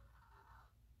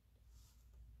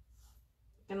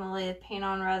 I'm going to lay the paint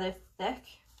on rather thick.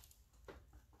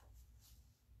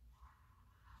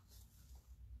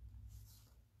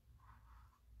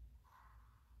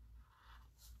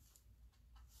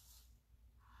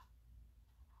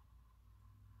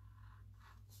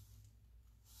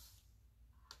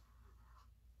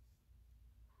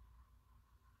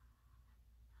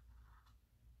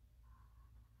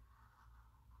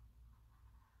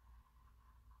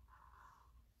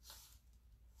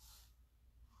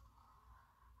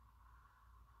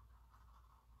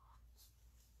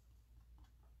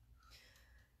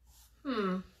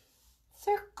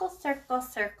 Circle, circle,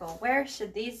 circle. Where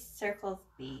should these circles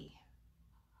be?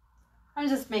 I'm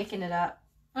just making it up.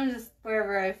 I'm just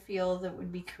wherever I feel that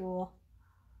would be cool.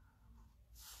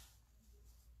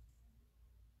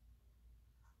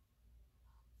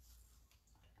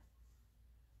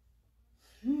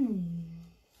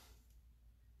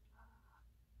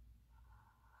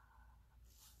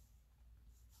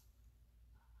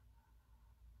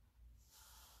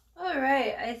 All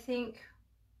right, I think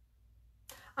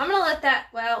I'm gonna let that,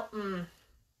 well, I'm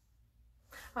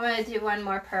gonna do one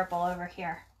more purple over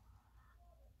here.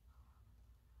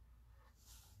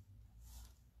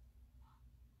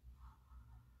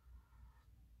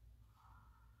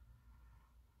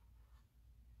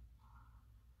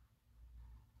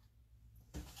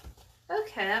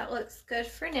 Okay, that looks good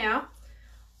for now.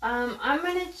 I'm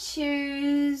gonna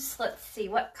choose, let's see,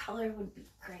 what color would be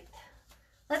great?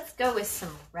 Let's go with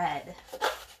some red.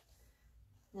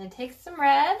 I'm gonna take some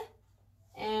red,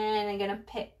 and I'm gonna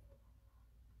pick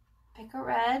a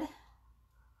red.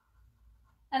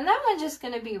 And that one's just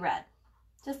gonna be red,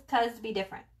 just cause to be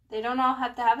different. They don't all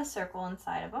have to have a circle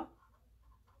inside of them.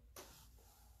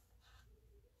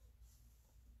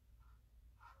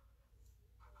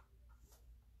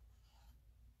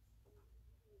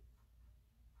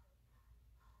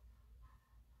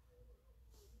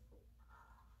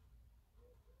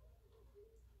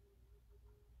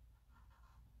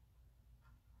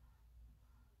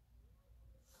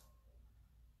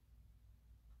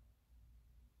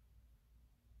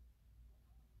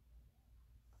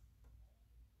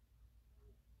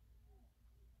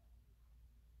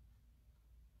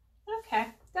 Okay,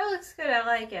 that looks good. I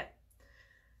like it.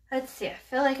 Let's see. I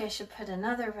feel like I should put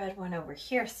another red one over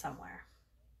here somewhere.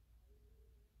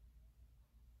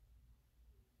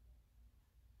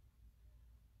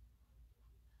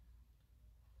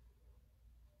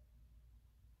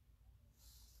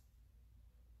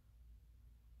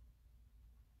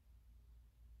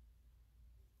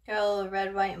 Got a little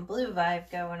red, white, and blue vibe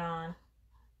going on.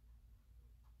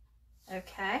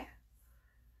 Okay.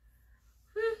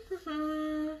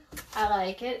 I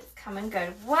like it. It's coming good.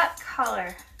 What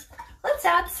color? Let's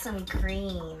add some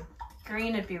green.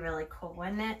 Green would be really cool,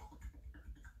 wouldn't it?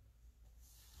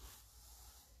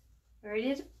 We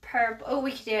already did purple. Oh,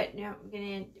 we could do it. No, we're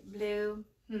gonna do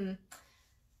blue.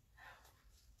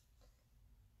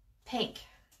 Pink.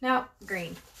 No,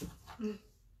 green. I'm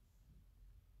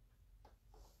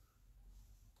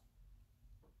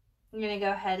gonna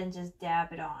go ahead and just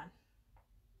dab it on.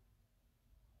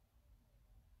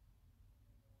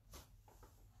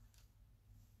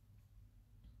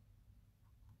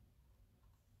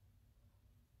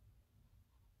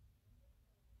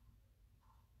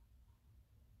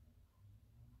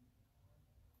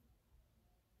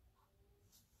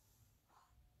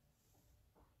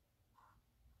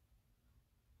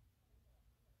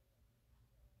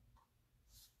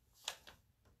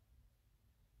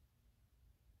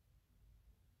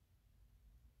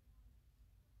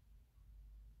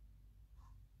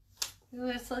 Ooh,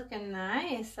 it's looking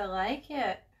nice. I like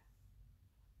it.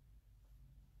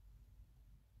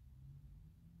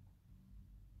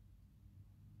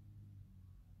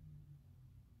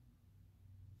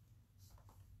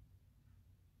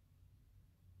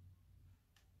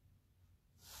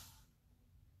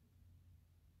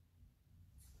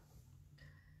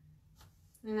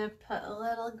 I'm gonna put a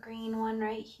little green one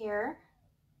right here.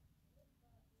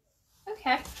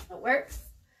 Okay, it works.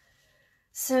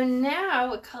 So now,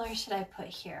 what color should I put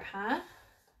here, huh?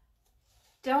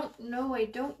 Don't know, I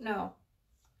don't know.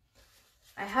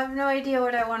 I have no idea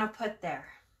what I want to put there.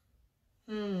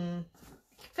 I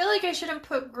feel like I shouldn't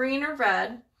put green or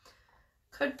red.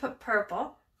 Could put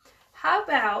purple. How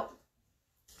about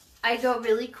I go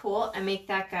really cool and make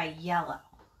that guy yellow?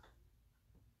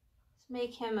 Let's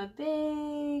make him a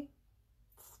big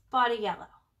spotty yellow.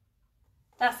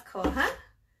 That's cool, huh?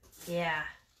 Yeah.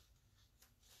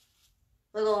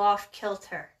 Little off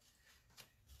kilter.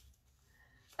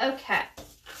 Okay.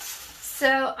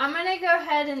 So I'm going to go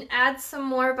ahead and add some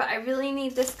more, but I really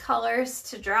need this colors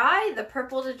to dry, the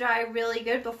purple to dry really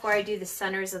good before I do the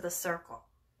centers of the circle.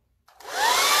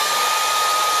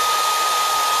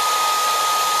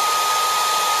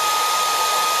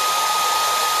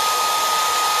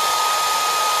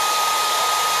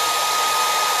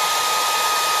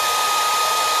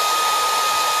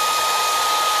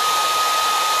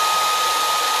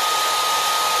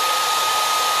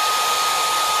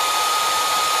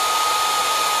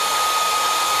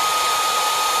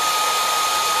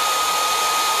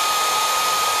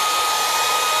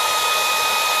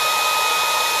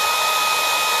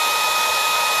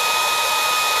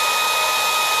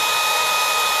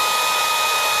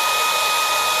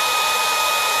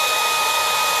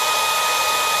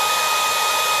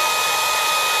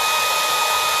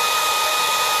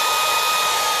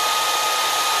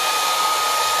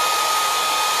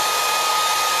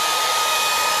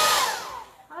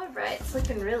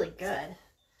 Looking really good.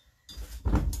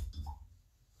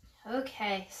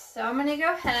 Okay, so I'm going to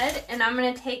go ahead and I'm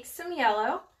going to take some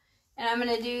yellow and I'm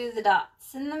going to do the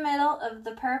dots in the middle of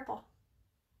the purple.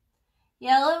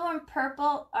 Yellow and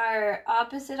purple are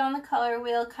opposite on the color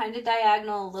wheel, kind of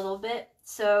diagonal a little bit,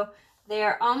 so they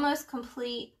are almost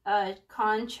complete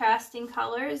contrasting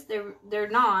colors. They're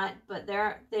not, but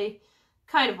they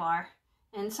kind of are,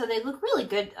 and so they look really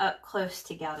good up close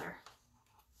together.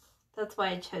 That's why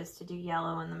I chose to do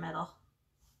yellow in the middle.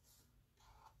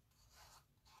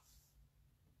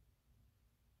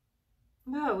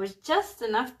 Oh, it was just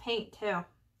enough paint too.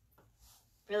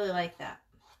 Really like that.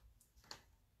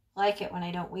 Like it when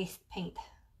I don't waste paint.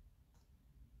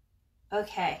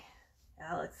 Okay,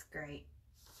 that looks great.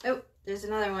 Oh, there's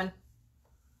another one.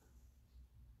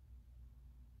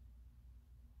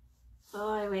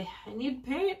 Oh, wait, I need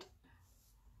paint.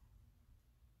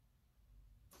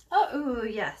 Oh, ooh,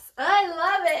 yes. I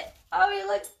love it. Oh, he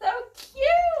looks so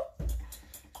cute.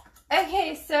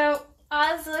 Okay, so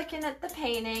I was looking at the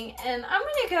painting, and I'm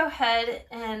going to go ahead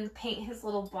and paint his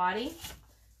little body.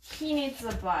 He needs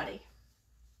a body.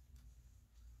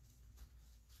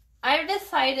 I've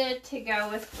decided to go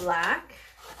with black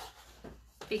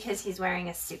because he's wearing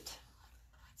a suit.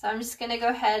 So I'm just going to go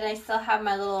ahead. I still have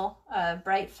my little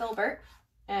bright filbert,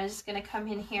 and I'm just going to come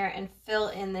in here and fill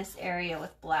in this area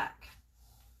with black.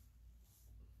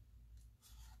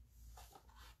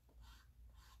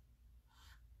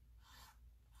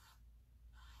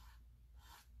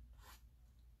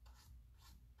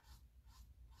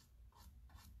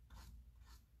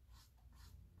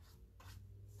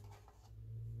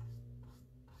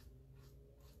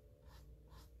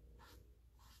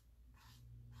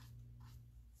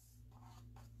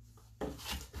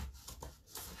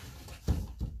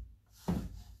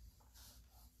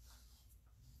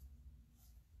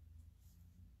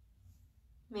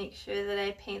 Make sure that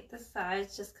I paint the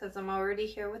sides just because I'm already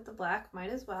here with the black, might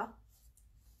as well.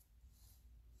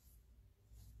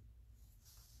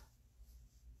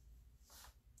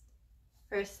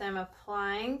 First I'm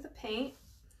applying the paint,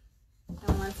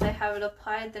 and once I have it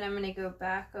applied, then I'm going to go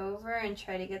back over and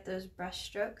try to get those brush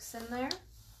strokes in there.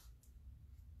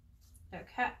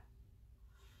 Okay.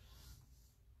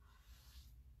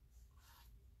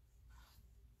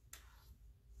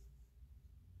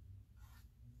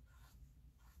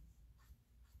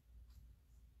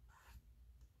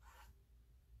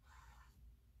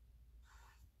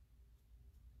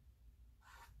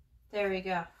 There we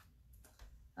go.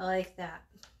 I like that.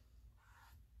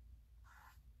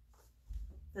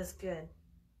 That's good.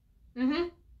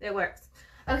 It works.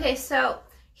 Okay, so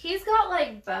he's got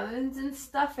like bones and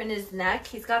stuff in his neck.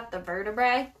 He's got the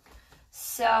vertebrae.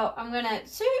 So I'm gonna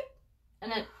shoot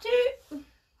and a shoot.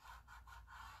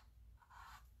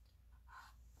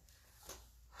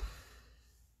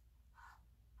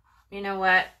 You know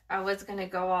what? I was gonna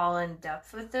go all in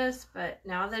depth with this, but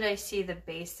now that I see the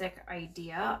basic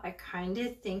idea, I kind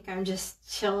of think I'm just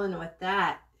chilling with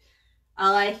that.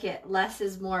 I like it. Less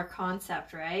is more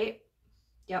concept, right?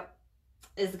 Yep.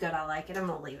 It's good. I like it. I'm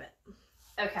gonna leave it.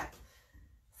 Okay.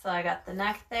 So I got the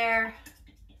neck there.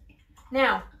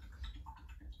 Now,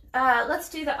 let's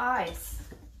do the eyes.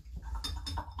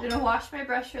 I'm gonna wash my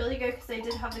brush really good because I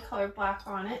did have the color black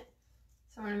on it.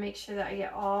 So I'm going to make sure that I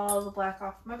get all the black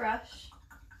off my brush.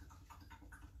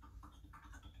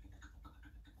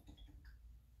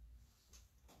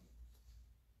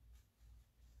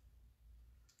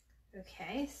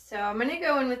 Okay, so I'm going to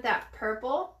go in with that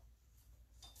purple.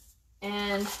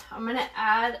 And I'm going to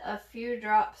add a few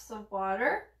drops of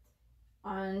water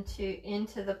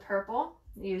into the purple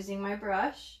using my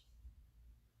brush.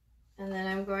 And then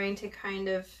I'm going to kind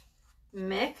of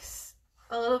mix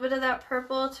a little bit of that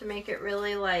purple to make it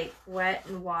really like wet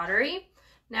and watery.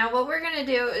 Now what we're going to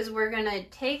do is we're going to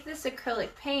take this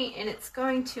acrylic paint and it's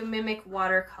going to mimic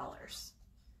watercolors.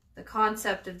 The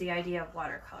concept of the idea of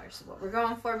watercolors is what we're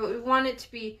going for, but we want it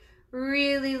to be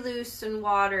really loose and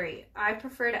watery. I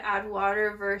prefer to add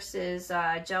water versus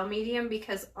gel medium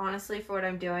because honestly for what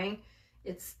I'm doing,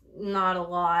 it's not a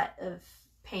lot of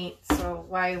paint, so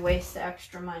why waste the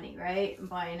extra money, right? And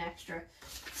buying extra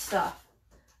stuff.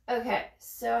 Okay,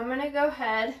 so I'm going to go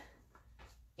ahead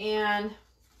and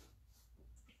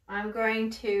I'm going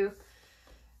to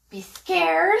be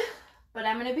scared, but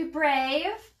I'm going to be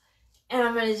brave, and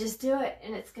I'm going to just do it,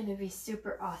 and it's going to be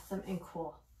super awesome and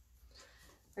cool.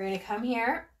 We're going to come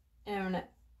here, and I'm going to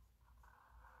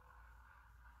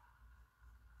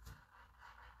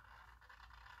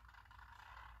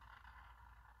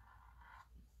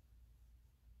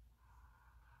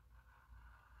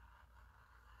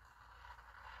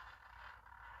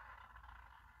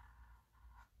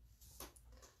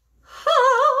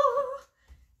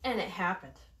and it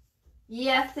happened.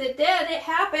 Yes, it did. It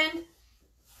happened.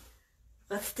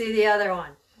 Let's do the other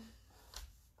one.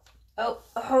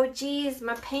 Oh, geez,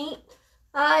 my paint.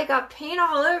 I got paint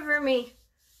all over me.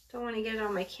 Don't want to get it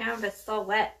on my canvas. It's all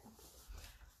wet.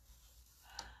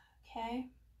 Okay.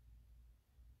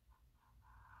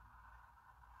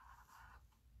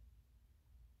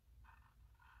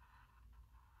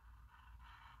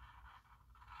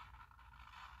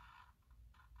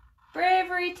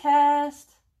 Bravery test.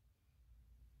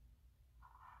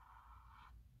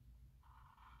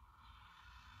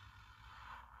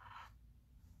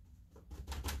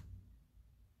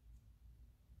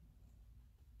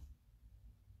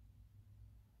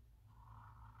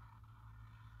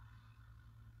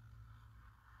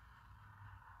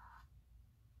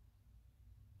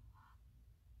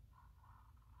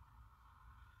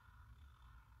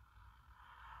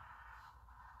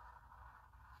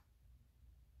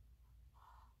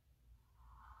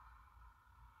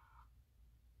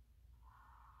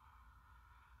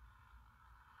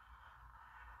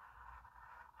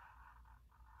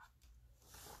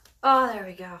 Oh, there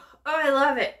we go. Oh, I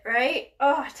love it, right?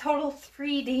 Oh, total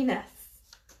 3D-ness.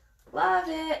 Love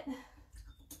it.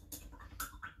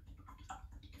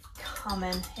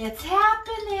 Coming. It's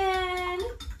happening.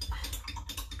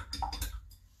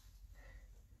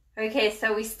 Okay,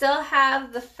 so we still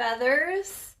have the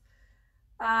feathers.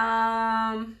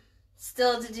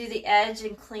 Still to do the edge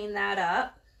and clean that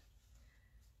up.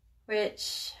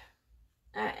 Which...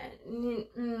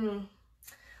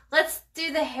 Let's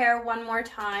do the hair one more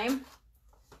time.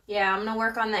 Yeah, I'm going to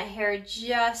work on that hair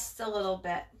just a little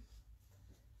bit.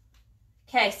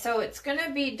 Okay, so it's going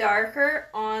to be darker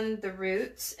on the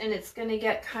roots and it's going to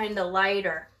get kind of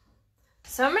lighter.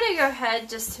 So I'm going to go ahead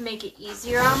just to make it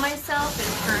easier on myself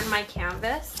and turn my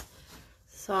canvas.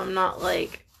 So I'm not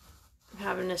like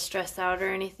having to stress out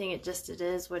or anything. It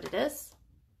is what it is.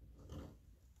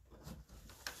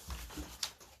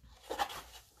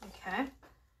 Okay.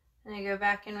 And I go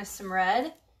back in with some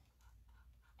red.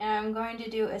 And I'm going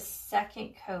to do a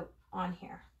second coat on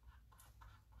here.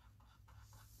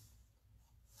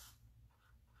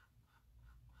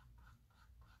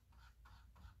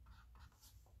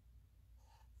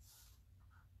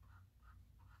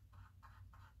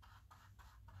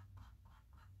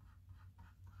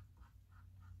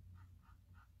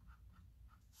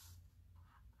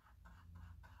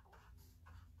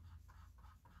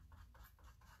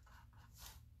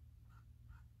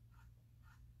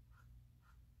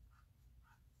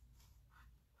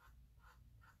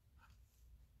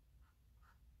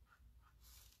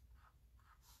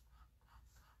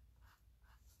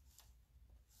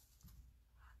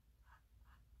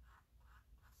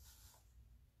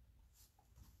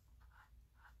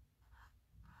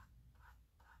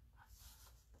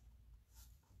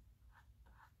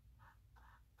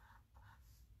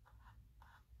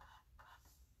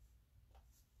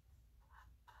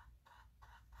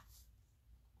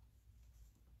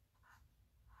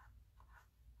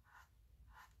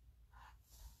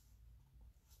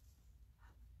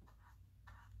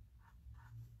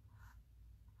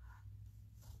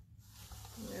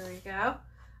 There we go.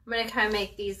 I'm going to kind of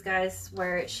make these guys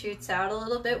where it shoots out a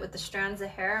little bit with the strands of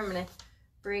hair. I'm going to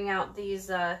bring out these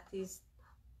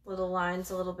little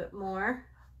lines a little bit more.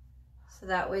 So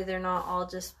that way they're not all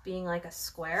just being like a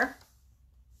square.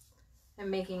 And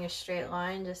making a straight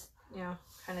line, just, you know,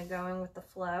 kind of going with the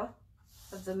flow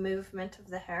of the movement of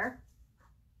the hair.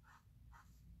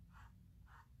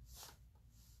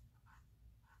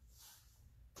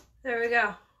 There we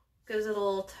go. Gives it a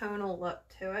little tonal look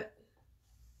to it.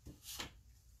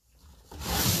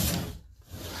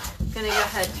 I'm gonna go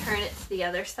ahead and turn it to the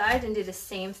other side and do the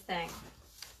same thing.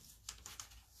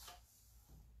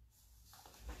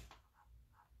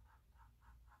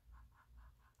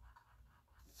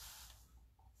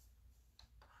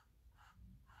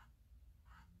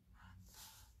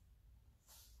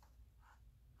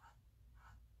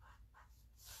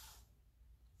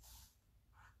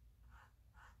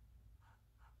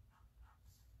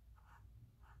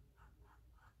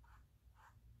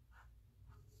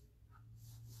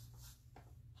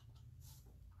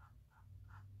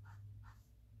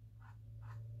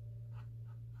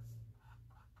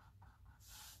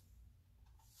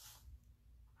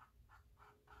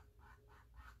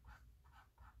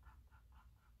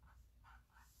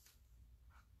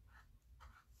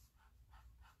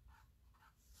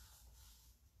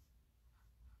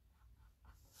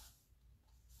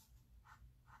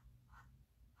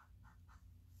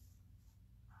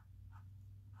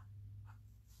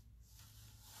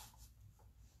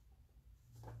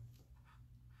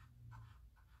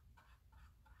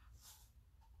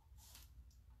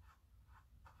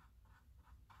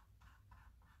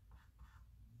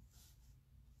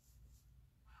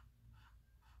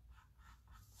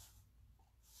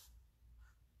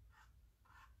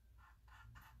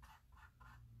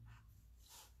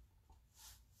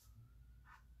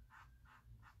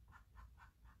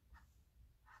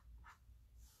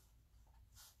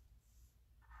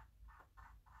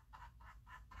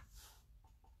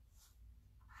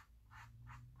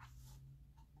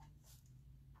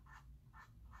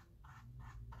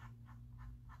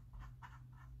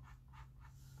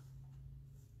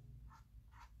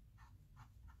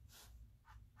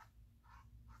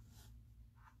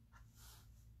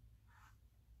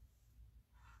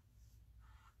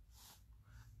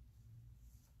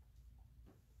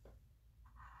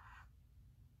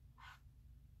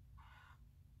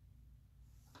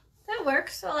 That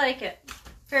works. I like it.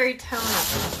 Very tonal.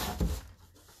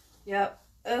 Yep.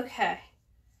 Okay.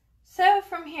 So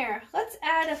from here, let's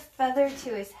add a feather to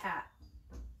his hat.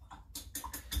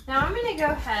 Now I'm going to go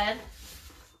ahead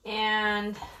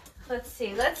and let's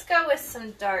see. Let's go with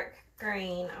some dark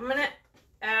green. I'm going to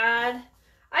add,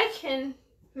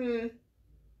 you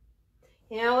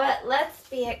know what? Let's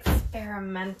be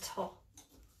experimental.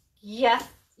 Yes,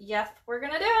 we're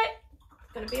going to do it.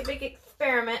 It's going to be a big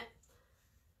experiment.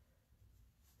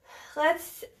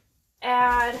 Let's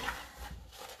add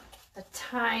a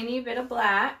tiny bit of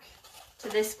black to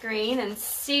this green and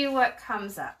see what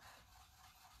comes up.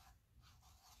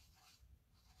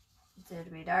 Did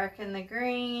we darken the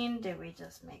green? Did we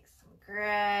just make some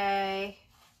gray?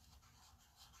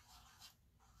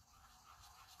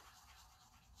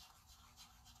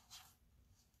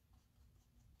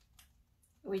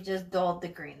 We just dulled the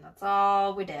green. That's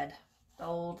all we did.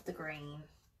 Dulled the green.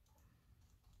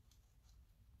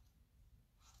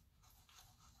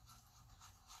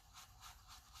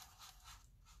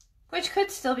 which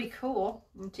could still be cool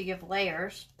to give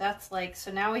layers. That's like,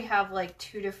 so now we have like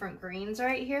 2 different greens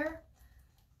right here.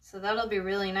 So that'll be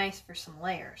really nice for some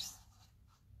layers.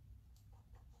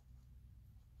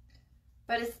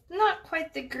 But it's not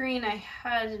quite the green I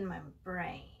had in my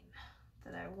brain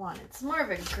that I wanted. It's more of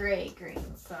a gray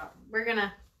green. So we're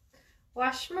gonna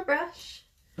wash my brush,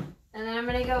 and then I'm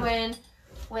gonna go in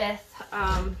with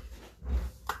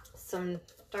some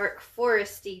dark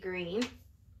foresty green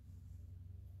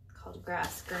called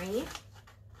grass green.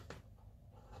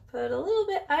 Put a little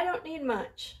bit, I don't need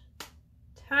much.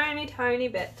 Tiny, tiny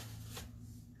bit.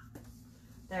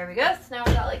 There we go. So now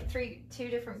we got like 3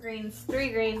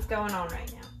 greens going on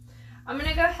right now. I'm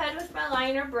gonna go ahead with my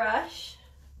liner brush,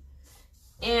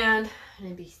 and I'm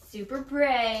gonna be super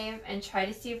brave and try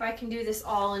to see if I can do this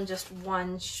all in just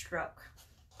one stroke.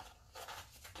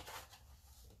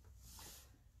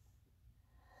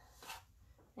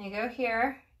 You go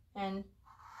here and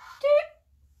doot,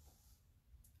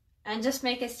 and just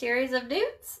make a series of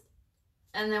doots,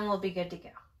 and then we'll be good to go.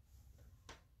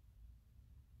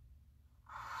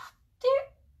 Doot,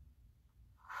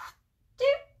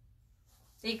 doot.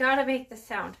 You gotta make the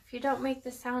sound. If you don't make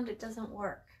the sound, it doesn't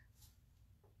work.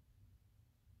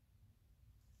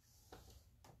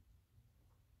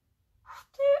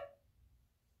 Doot,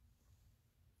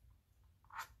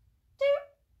 doot,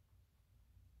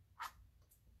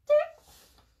 doot.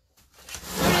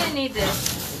 I'm gonna need to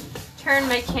turn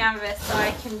my canvas so I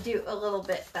can do a little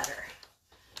bit better.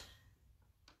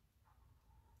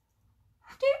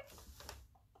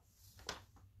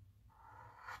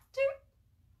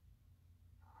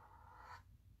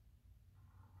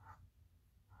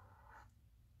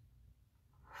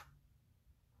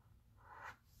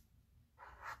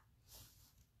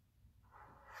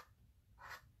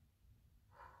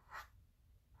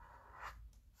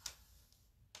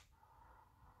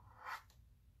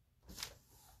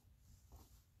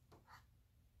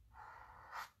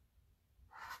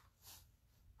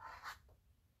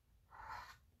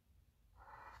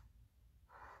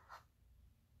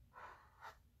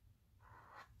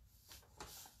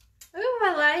 Ooh,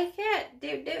 I like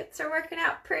it. Doots are working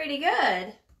out pretty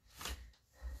good.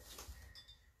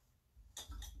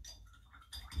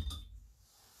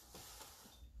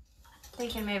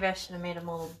 Thinking maybe I should have made them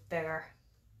a little bigger.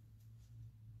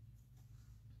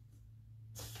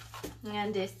 I'm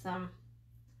gonna do some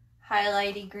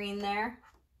highlighty green there.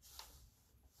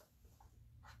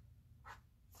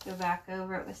 Go back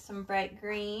over it with some bright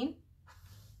green.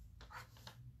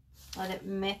 Let it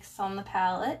mix on the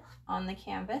palette, on the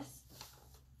canvas.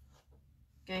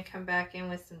 Gonna come back in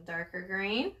with some darker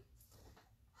green.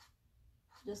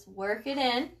 Just work it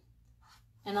in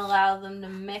and allow them to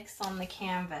mix on the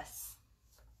canvas.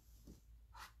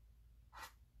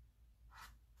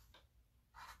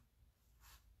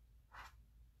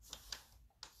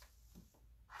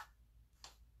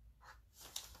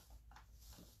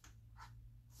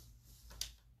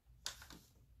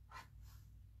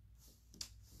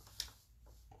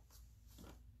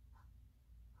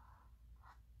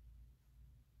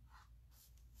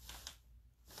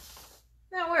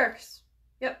 That works.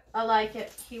 Yep, I like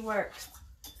it. He works.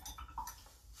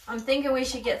 I'm thinking we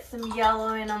should get some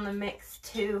yellow in on the mix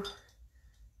too.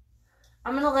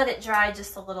 I'm going to let it dry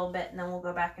just a little bit and then we'll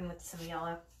go back in with some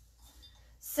yellow.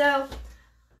 So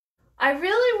I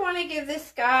really want to give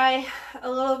this guy a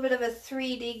little bit of a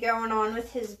 3D going on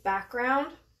with his background.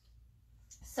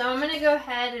 So I'm going to go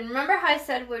ahead and remember how I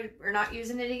said we're not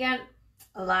using it again?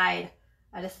 I lied.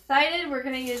 I decided we're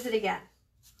going to use it again.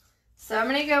 So I'm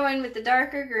going to go in with the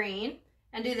darker green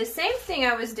and do the same thing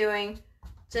I was doing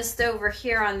just over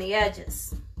here on the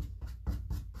edges.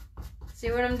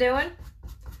 See what I'm doing?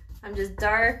 I'm just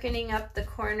darkening up the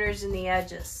corners and the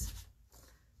edges.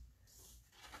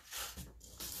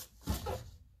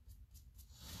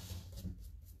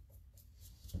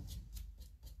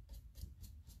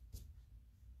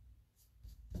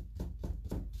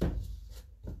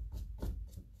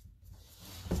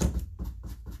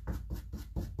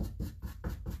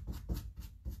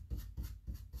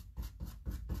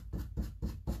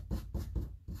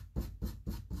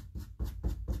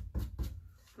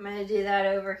 I'm going to do that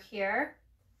over here.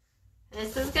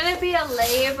 This is going to be a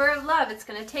labor of love. It's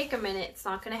going to take a minute. It's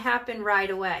not going to happen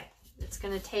right away. It's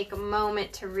going to take a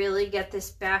moment to really get this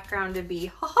background to be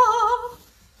ha-ha.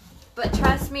 But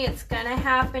trust me, it's going to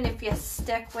happen if you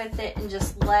stick with it and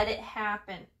just let it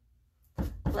happen.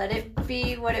 Let it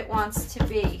be what it wants to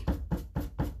be.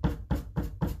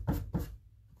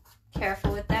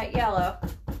 Careful with that yellow.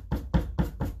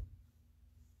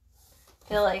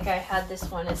 I feel like I had this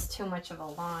one as too much of a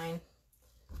line.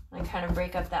 I kind of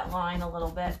break up that line a little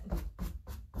bit.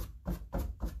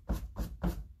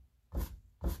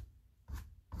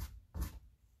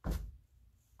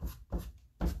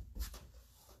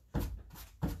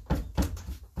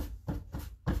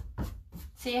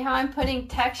 See how I'm putting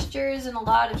textures and a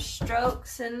lot of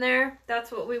strokes in there?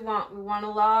 That's what we want. We want a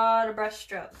lot of brush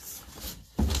strokes.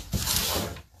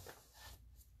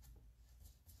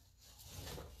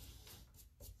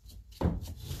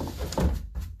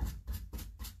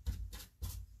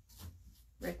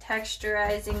 We're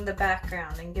texturizing the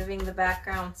background and giving the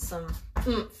background some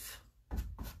oomph.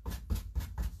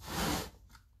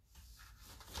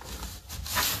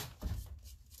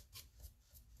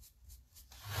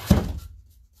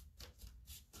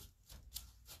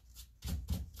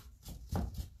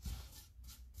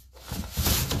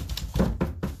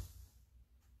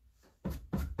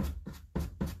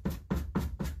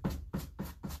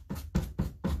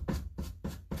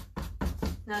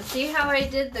 Now see how I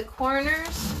did the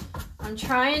corners? I'm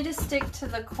trying to stick to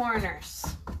the corners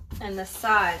and the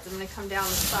sides. I'm going to come down the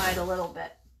side a little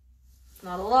bit.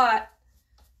 Not a lot.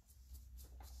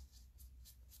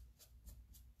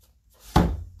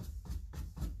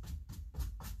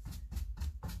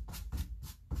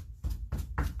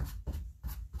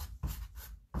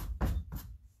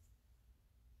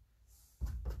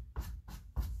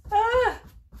 Ah!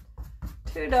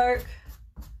 Too dark.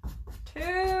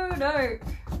 Too dark.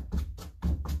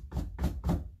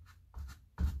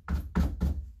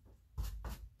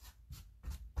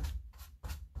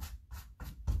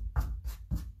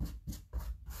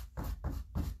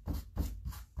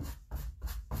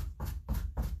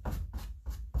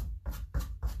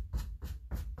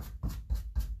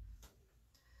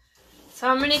 So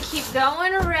I'm going to keep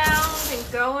going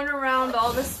around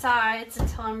all the sides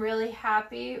until I'm really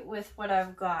happy with what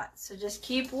I've got. So just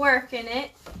keep working it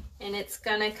and it's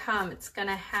going to come. It's going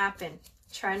to happen.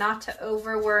 Try not to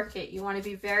overwork it. You want to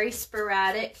be very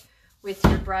sporadic with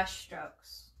your brush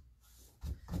strokes.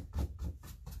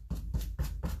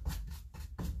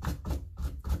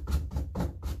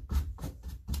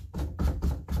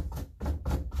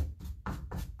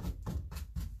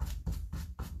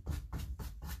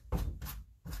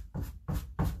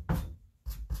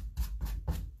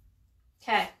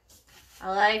 Okay,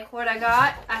 I like what I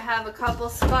got. I have a couple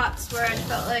spots where I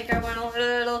felt like I went a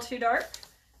little too dark.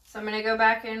 So I'm going to go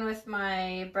back in with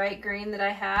my bright green that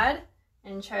I had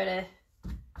and try to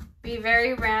be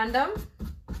very random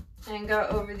and go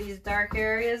over these dark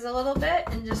areas a little bit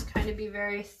and just kind of be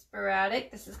very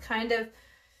sporadic. This is kind of,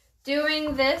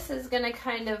 doing this is going to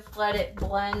kind of let it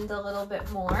blend a little bit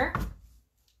more,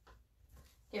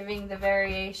 giving the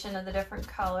variation of the different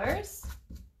colors.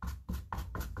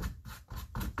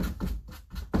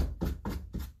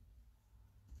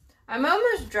 I'm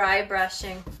almost dry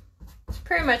brushing. It's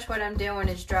pretty much what I'm doing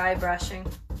is dry brushing.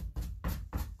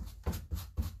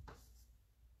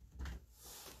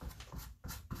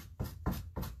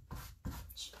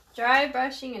 Dry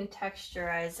brushing and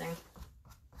texturizing.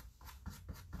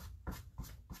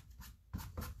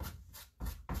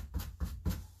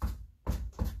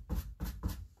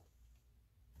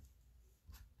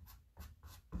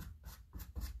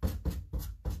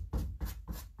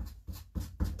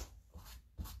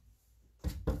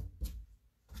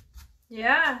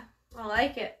 Yeah, I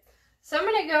like it. So I'm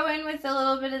going to go in with a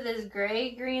little bit of this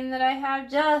gray green that I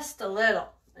have, just a little.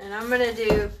 And I'm going to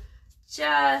do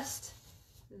just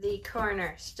the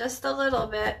corners, just a little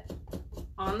bit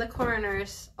on the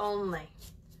corners only.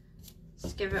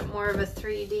 Just give it more of a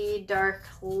 3D dark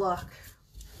look,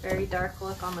 very dark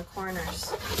look on the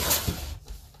corners.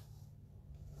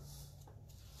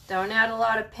 Don't add a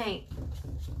lot of paint.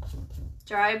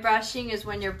 Dry brushing is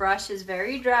when your brush is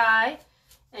very dry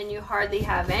and you hardly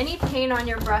have any paint on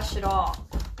your brush at all.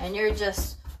 And you're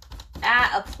just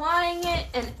applying it,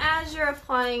 and as you're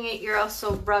applying it, you're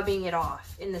also rubbing it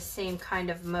off in the same kind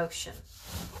of motion.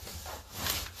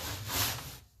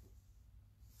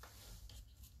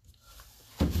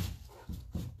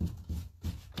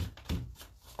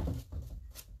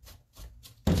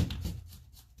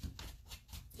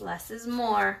 Less is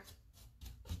more.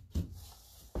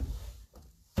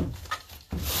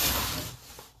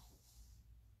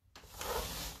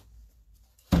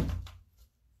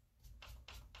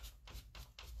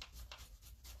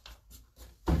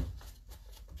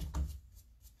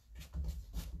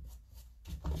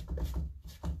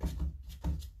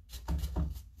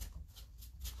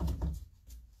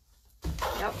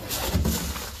 Yep.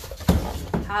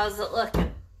 How's it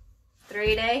looking?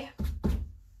 3D?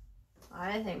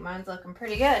 I think mine's looking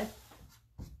pretty good.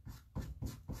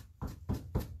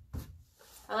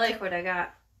 I like what I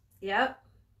got. Yep.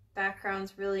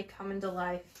 Background's really coming to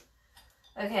life.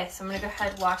 Okay, so I'm going to go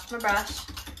ahead and wash my brush.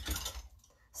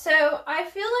 So I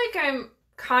feel like I'm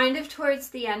kind of towards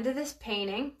the end of this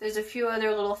painting. There's a few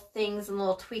other little things and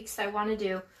little tweaks I want to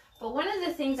do. But one of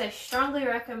the things I strongly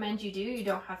recommend you do, you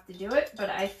don't have to do it,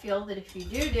 but I feel that if you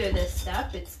do this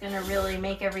step, it's going to really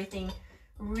make everything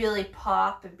really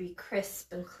pop and be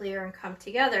crisp and clear and come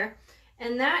together.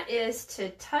 And that is to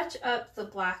touch up the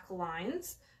black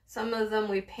lines. Some of them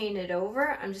we painted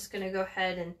over. I'm just going to go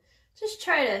ahead and just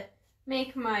try to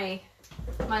make my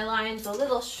lines a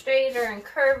little straighter and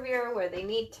curvier where they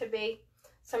need to be.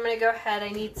 So I'm going to go ahead, I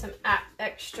need some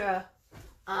extra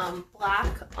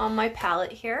black on my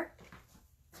palette here.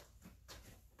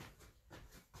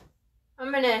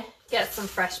 I'm going to get some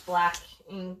fresh black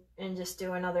and just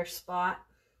do another spot.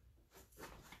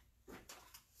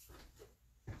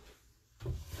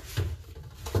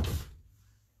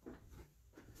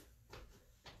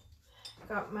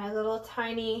 Got my little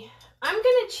tiny, I'm going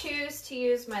to choose to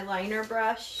use my liner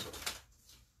brush.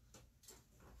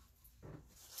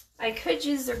 I could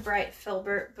use a bright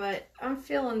filbert, but I'm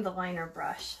feeling the liner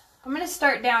brush. I'm going to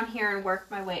start down here and work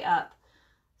my way up.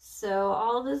 So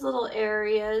all these little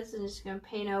areas, I'm just going to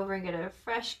paint over and get a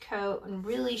fresh coat and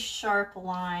really sharp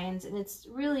lines, and it's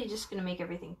really just going to make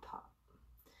everything pop.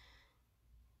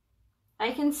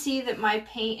 I can see that my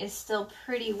paint is still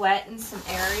pretty wet in some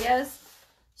areas.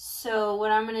 So what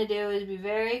I'm going to do is be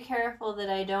very careful that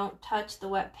I don't touch the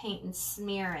wet paint and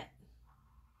smear it.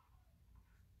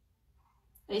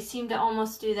 I seem to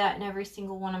almost do that in every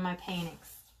single one of my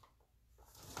paintings.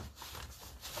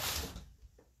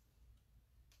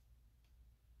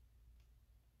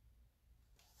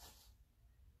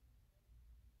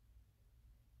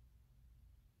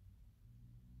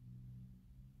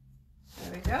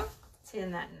 There we go.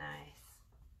 Isn't that nice?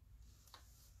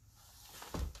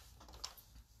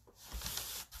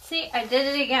 See, I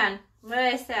did it again. What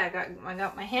did I say? I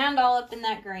got my hand all up in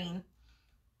that green.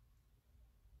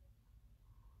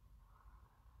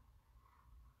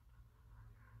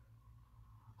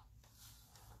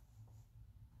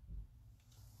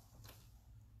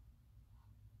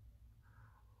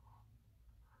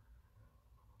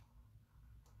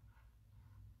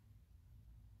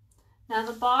 Now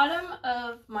the bottom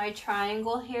of my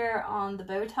triangle here on the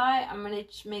bow tie, I'm going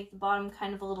to make the bottom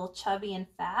kind of a little chubby and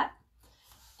fat.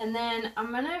 And then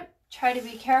I'm going to try to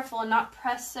be careful and not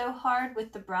press so hard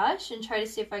with the brush and try to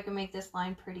see if I can make this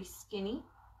line pretty skinny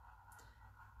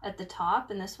at the top,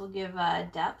 and this will give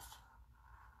depth.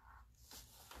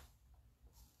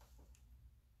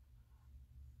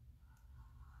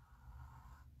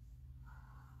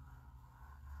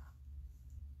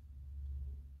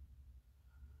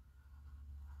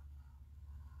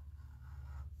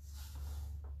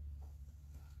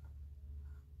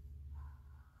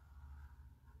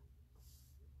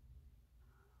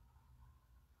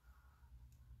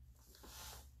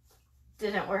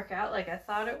 Didn't work out like I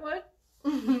thought it would.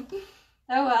 Oh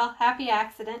well, happy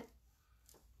accident.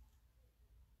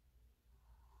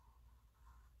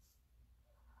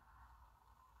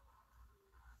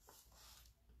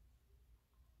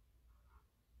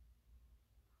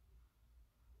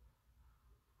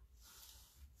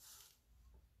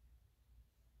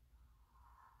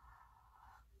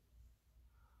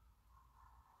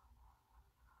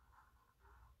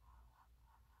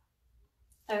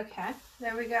 Okay,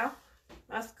 there we go.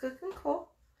 That's cooking cool.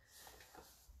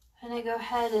 And I go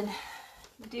ahead and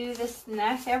do this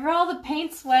neck. Ever all the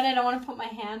paint's wet, I don't want to put my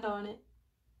hand on it.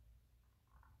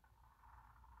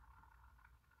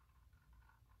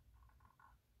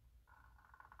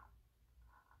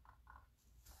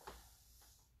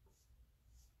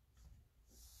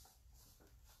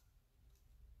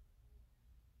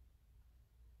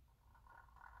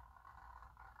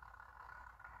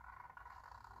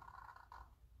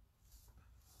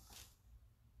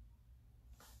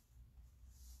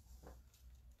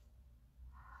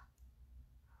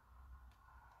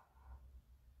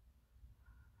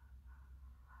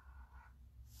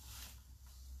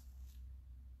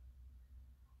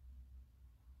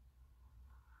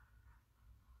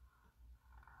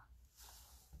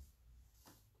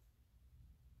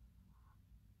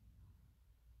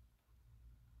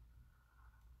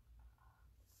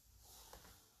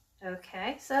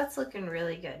 Okay, so that's looking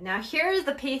really good. Now here's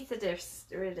the piece de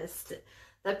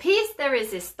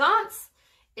resistance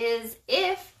is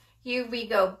if we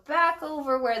go back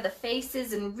over where the face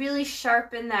is and really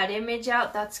sharpen that image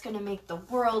out, that's going to make the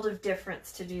world of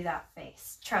difference to do that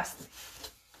face. Trust me.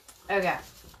 Okay,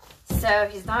 so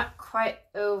he's not quite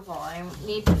oval. I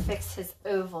need to fix his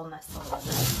ovalness a little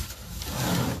bit.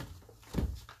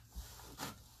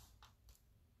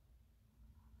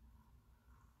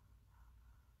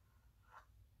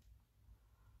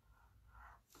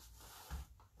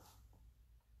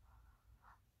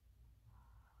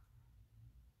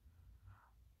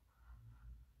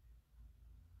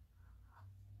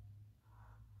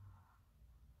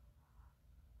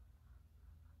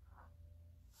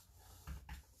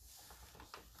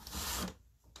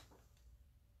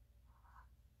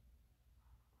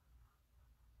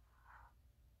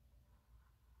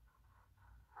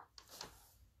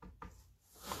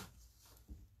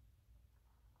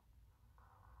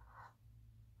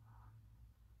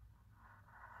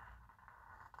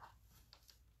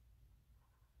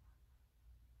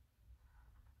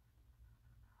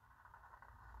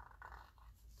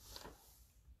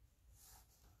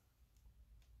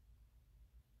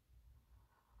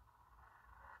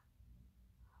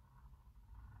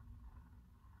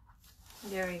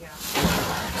 There we go.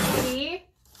 See?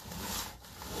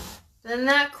 Isn't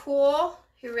that cool?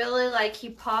 He really, like, he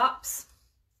pops.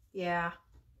 Yeah.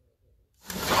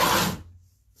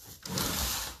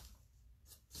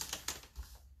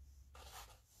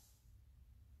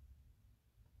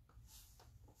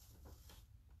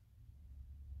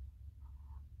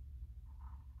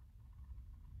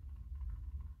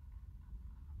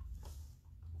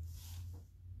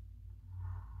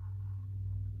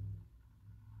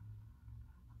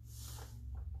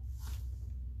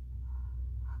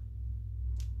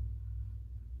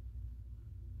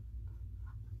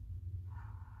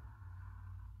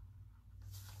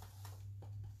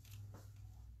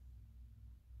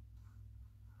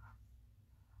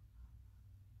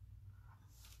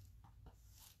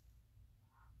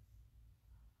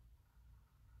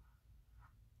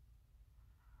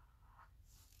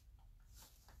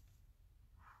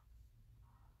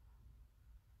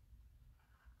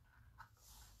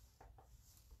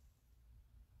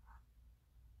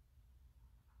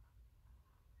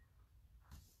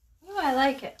 Oh, I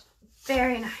like it.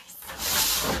 Very nice.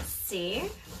 See?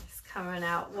 It's coming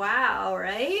out. Wow,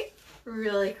 right?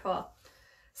 Really cool.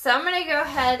 So I'm going to go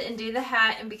ahead and do the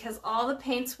hat, and because all the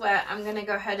paint's wet, I'm going to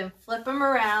go ahead and flip them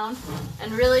around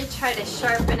and really try to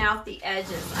sharpen out the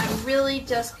edges. I'm really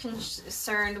just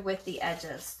concerned with the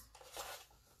edges.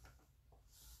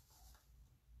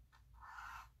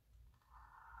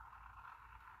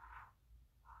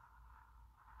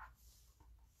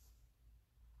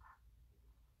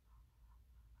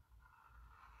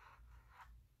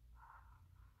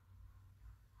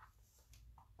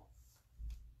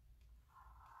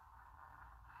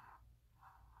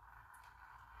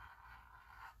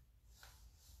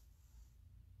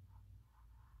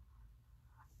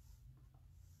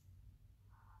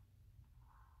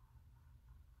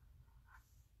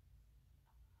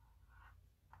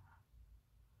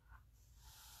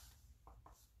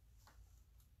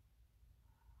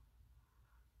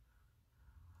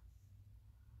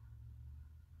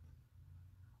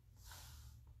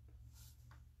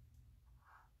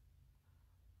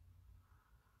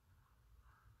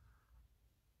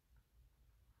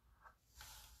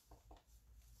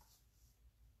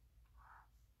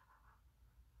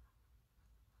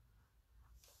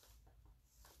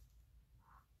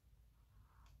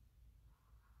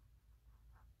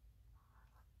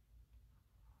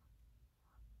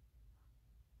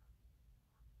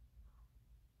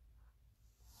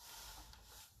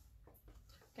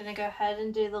 Gonna go ahead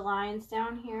and do the lines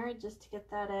down here just to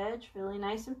get that edge really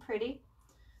nice and pretty.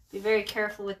 Be very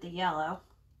careful with the yellow.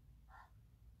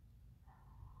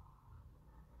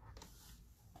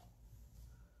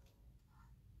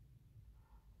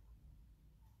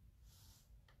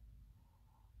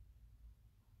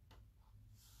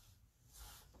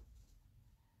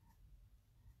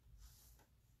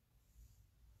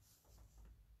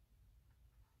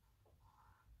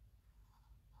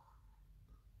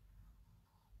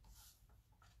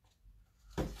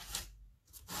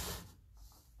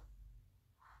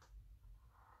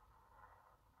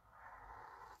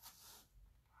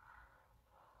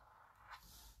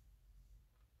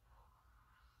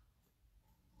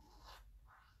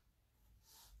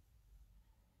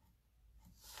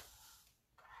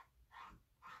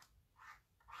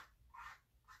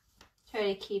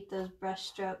 Try to keep those brush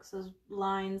strokes, those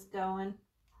lines going.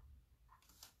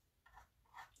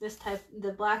 This type,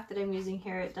 the black that I'm using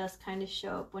here, it does kind of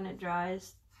show up when it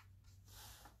dries.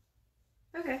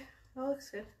 Okay, that looks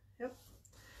good. Yep.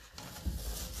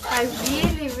 I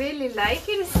really, really like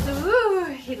it. Ooh,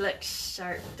 he looks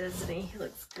sharp, doesn't he? He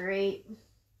looks great.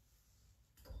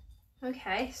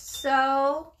 Okay,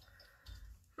 so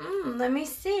let me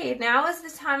see. Now is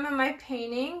the time of my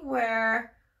painting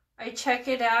where I check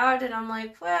it out and I'm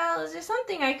like, well, is there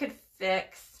something I could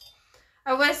fix?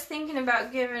 I was thinking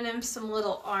about giving him some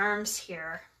little arms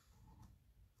here.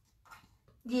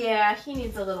 Yeah, he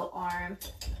needs a little arm.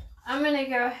 I'm going to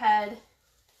go ahead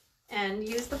and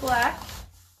use the black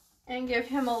and give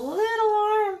him a little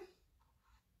arm.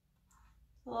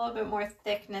 A little bit more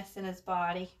thickness in his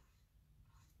body.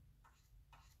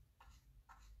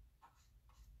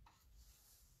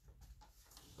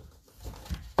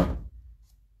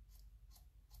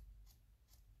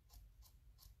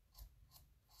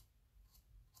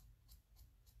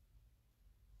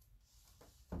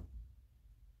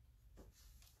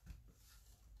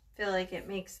 I feel like it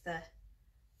makes the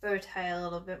bow tie a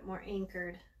little bit more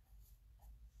anchored.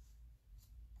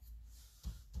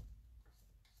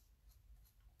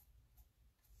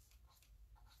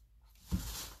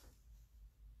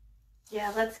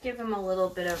 Yeah, let's give him a little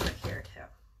bit over here too.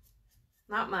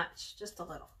 Not much, just a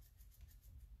little.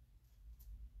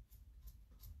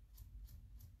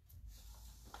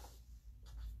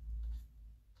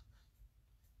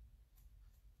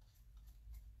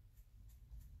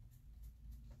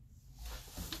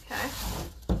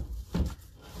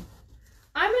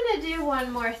 gonna do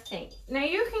one more thing. Now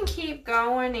you can keep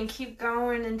going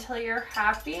until you're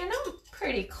happy, and I'm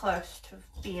pretty close to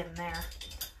being there.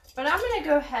 But I'm gonna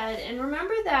go ahead and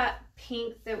remember that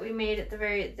pink that we made at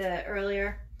the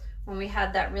earlier when we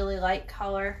had that really light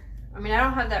color. I mean, I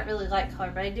don't have that really light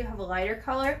color, but I do have a lighter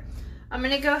color. I'm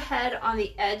gonna go ahead on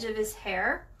the edge of his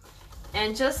hair,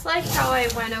 and just like how I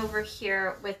went over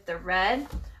here with the red,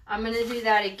 I'm gonna do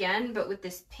that again, but with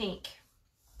this pink.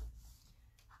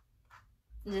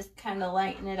 And just kind of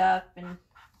lighten it up and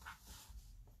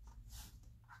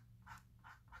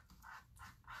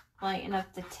lighten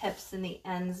up the tips and the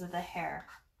ends of the hair.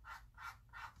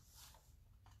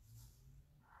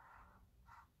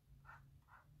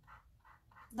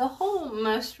 The whole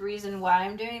most reason why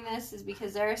I'm doing this is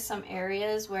because there are some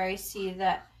areas where I see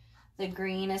that the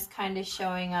green is kind of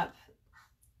showing up,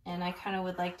 and I kind of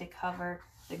would like to cover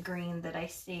the green that I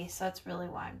see. So that's really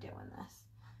why I'm doing this,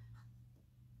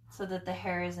 so that the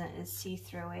hair isn't as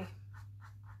see-through-y.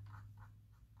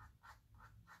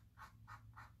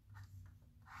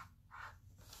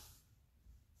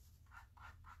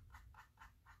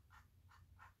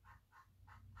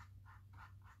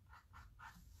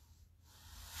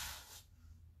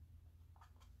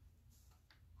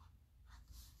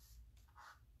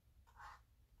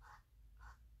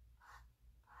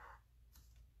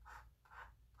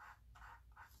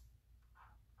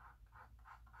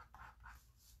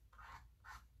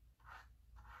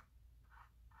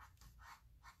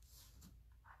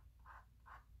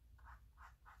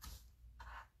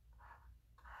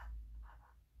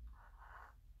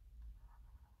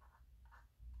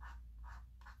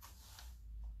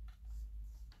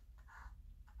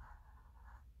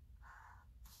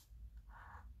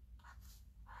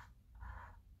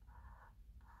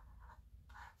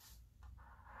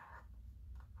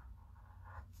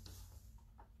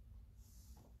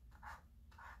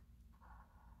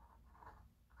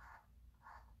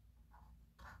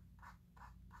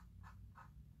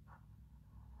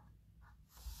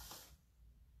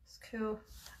 Cool.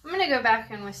 I'm going to go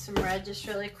back in with some red just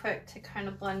really quick to kind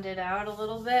of blend it out a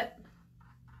little bit.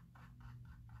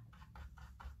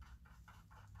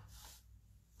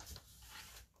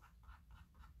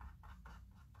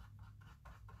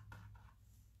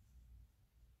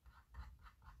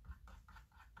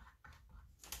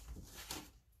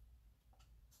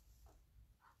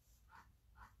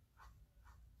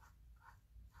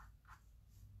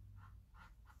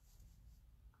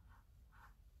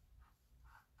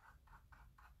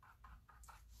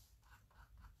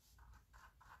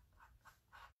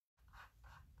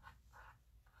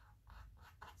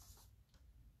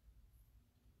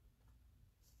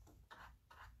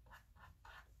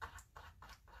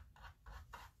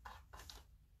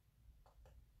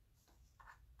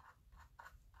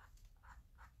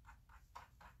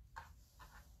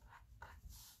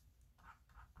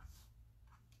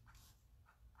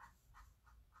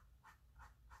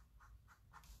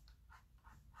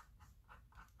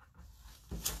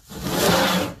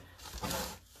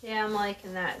 Yeah, I'm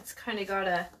liking that. It's kind of got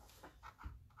a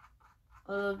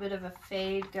little bit of a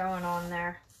fade going on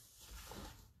there.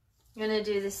 I'm going to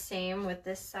do the same with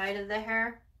this side of the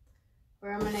hair,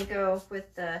 where I'm going to go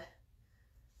with the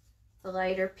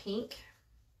lighter pink.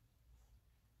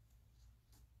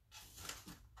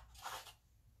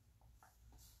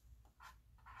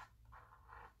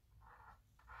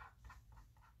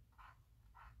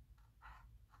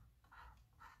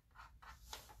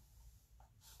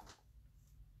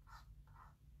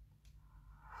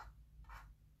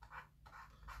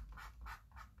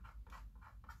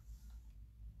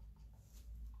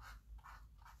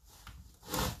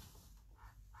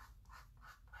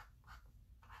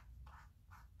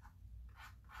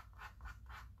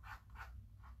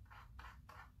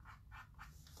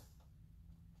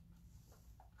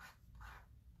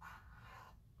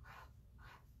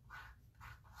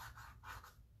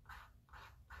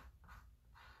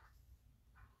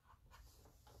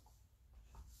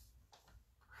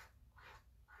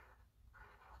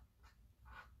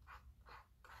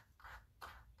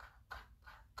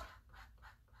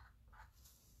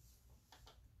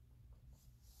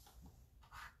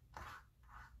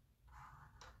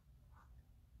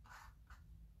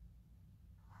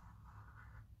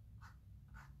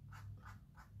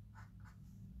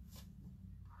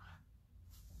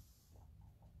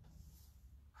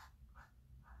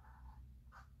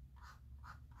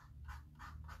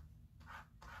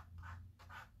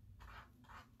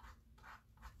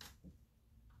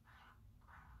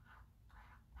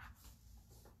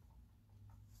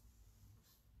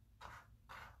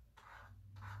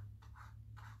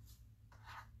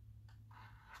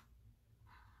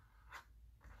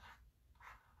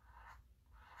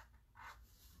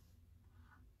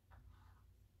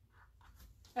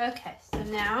 Okay, so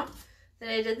now that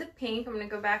I did the pink, I'm going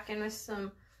to go back in with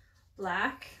some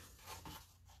black,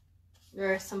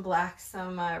 or some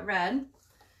red,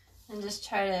 and just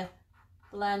try to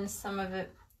blend some of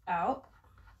it out.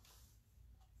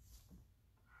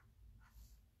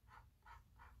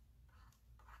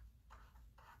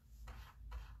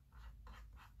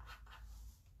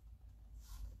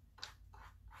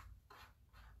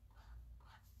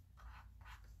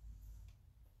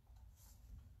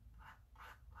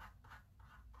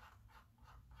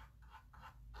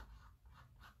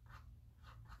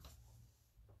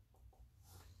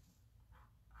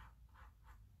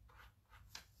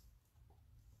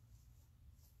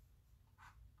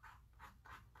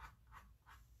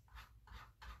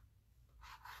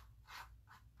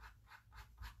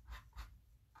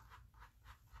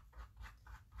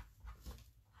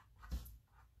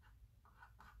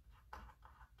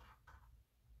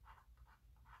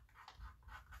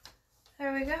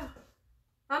 There we go.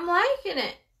 I'm liking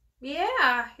it.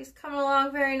 Yeah, he's coming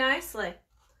along very nicely. I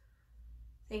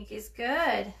think he's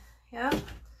good. Yep.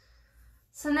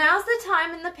 So now's the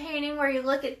time in the painting where you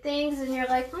look at things and you're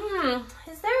like,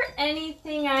 is there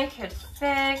anything I could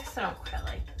fix? I don't quite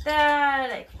like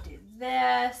that. I could do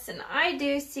this. And I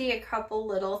do see a couple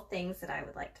little things that I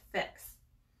would like to fix.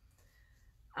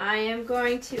 I am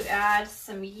going to add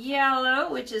some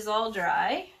yellow, which is all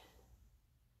dry.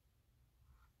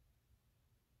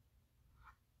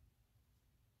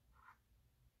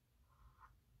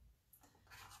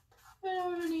 I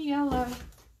don't want any yellow.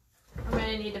 I'm going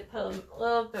to need to put a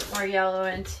little bit more yellow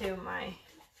into my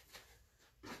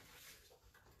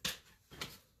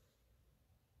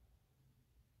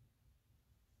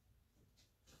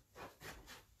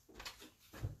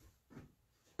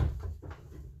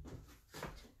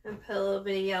put a little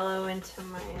bit of yellow into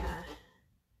my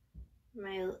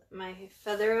my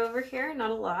feather over here, not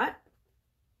a lot.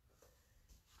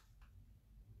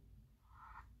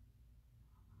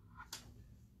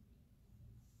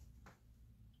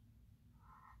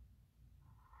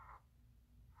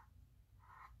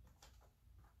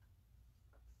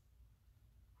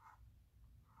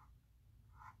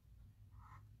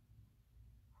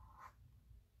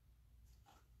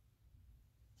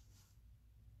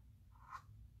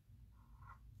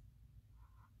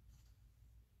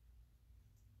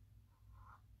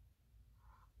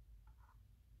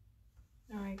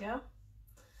 There we go.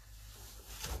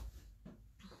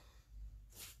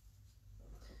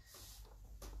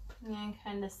 I'm going to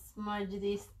kind of smudge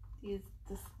this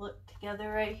look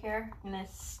together right here. I'm going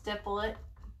to stipple it.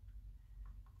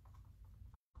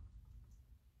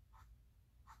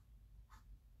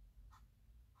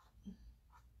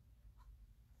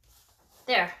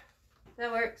 There.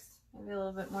 That works. Maybe a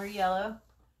little bit more yellow.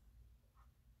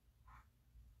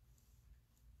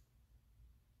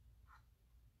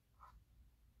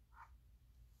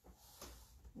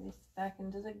 Back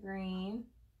into the green.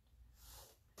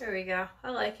 There we go. I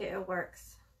like it. It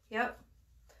works. Yep.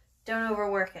 Don't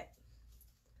overwork it.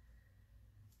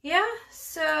 Yeah,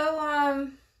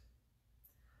 so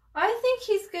I think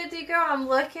he's good to go. I'm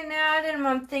looking at him.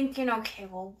 I'm thinking, okay,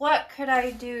 well, what could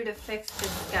I do to fix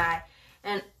this guy?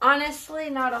 And honestly,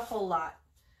 not a whole lot.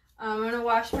 I'm going to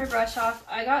wash my brush off.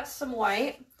 I got some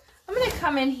white. I'm going to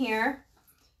come in here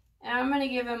and I'm going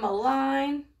to give him a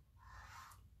line.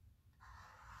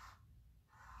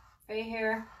 Right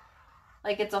here,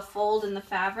 like it's a fold in the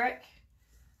fabric.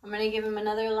 I'm going to give him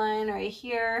another line right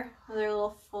here, another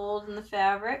little fold in the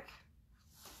fabric.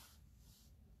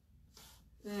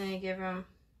 And then give him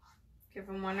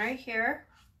one right here.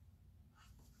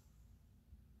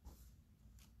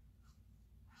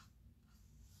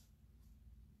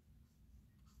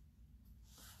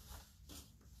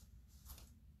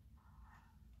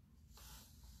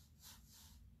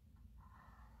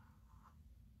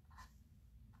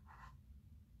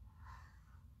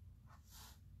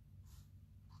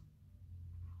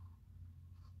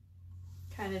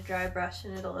 Kind of dry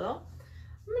brushing it a little.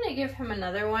 I'm going to give him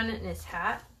another one in his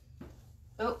hat.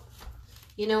 Oh,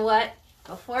 you know what?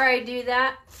 Before I do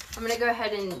that, I'm going to go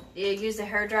ahead and use the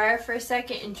hairdryer for a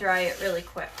second and dry it really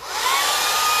quick.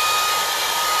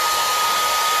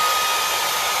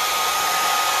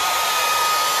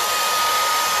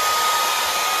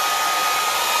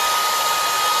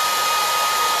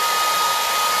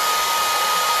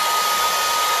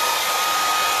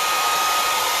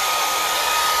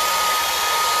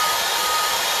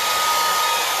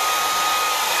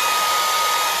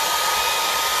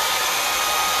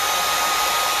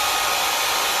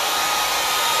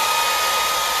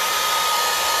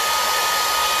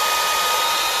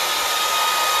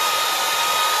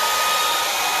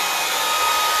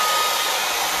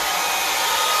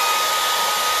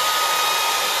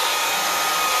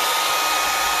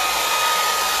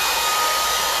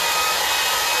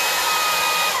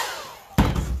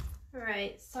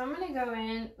 So I'm going to go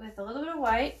in with a little bit of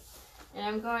white, and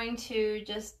I'm going to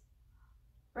just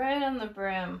right on the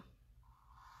brim.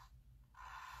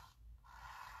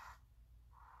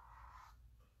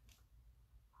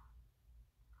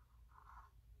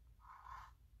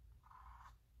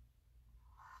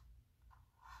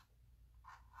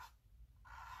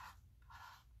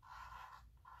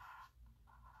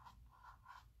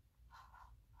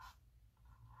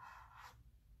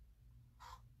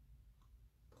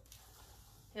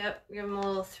 Yep, give them a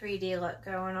little 3D look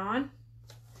going on.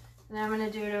 And I'm going to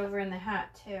do it over in the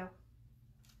hat too.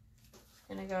 It's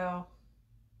going to go.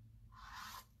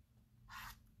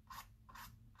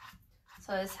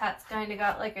 So this hat's kind of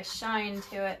got like a shine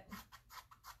to it.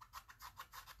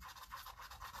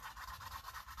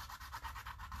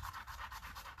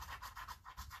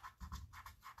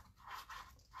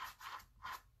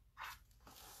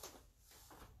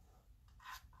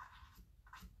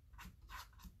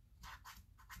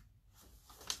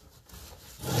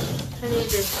 I need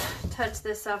to touch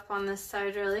this up on this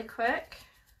side really quick.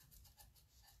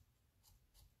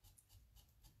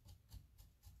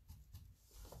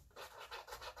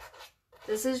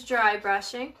 This is dry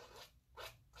brushing.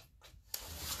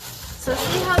 So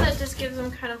see how that just gives them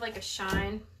kind of like a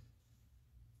shine?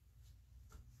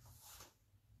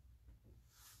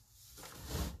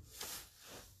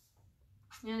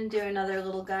 I'm going to do another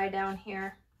little guy down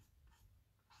here.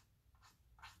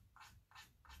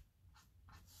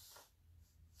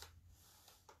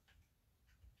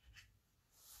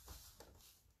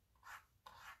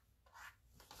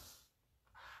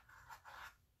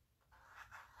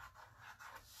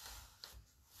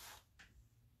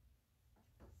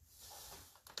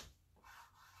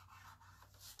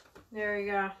 There we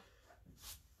go.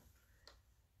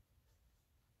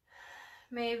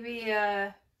 Maybe,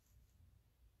 a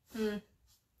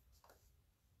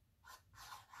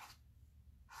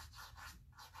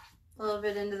little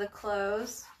bit into the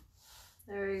clothes.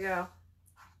 There we go.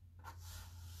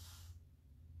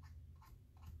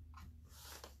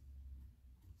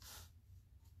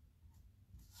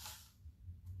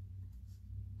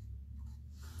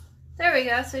 There we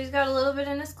go. So he's got a little bit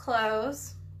in his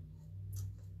clothes.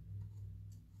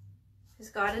 He's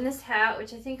got in his hat,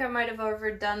 which I think I might have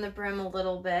overdone the brim a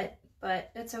little bit, but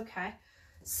it's okay.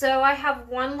 So I have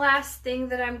one last thing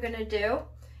that I'm going to do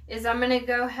is I'm going to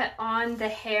go on the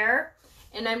hair,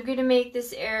 and I'm going to make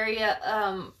this area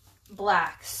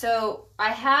black. So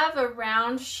I have a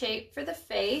round shape for the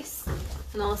face,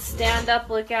 and I'll stand up,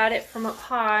 look at it from up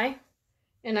high,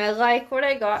 and I like what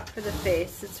I got for the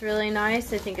face. It's really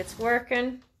nice. I think it's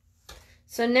working.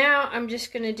 So now I'm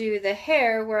just going to do the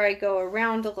hair where I go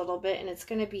around a little bit, and it's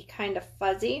going to be kind of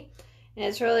fuzzy, and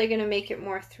it's really going to make it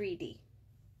more 3D.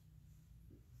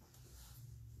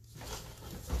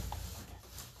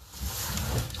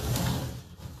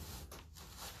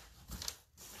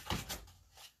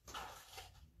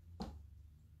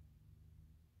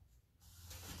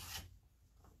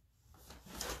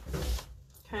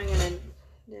 I'm going to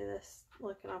do this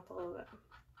looking up a little bit.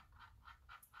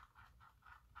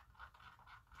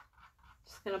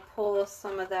 Just going to pull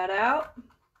some of that out.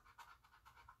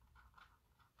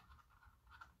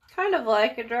 Kind of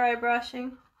like a dry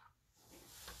brushing.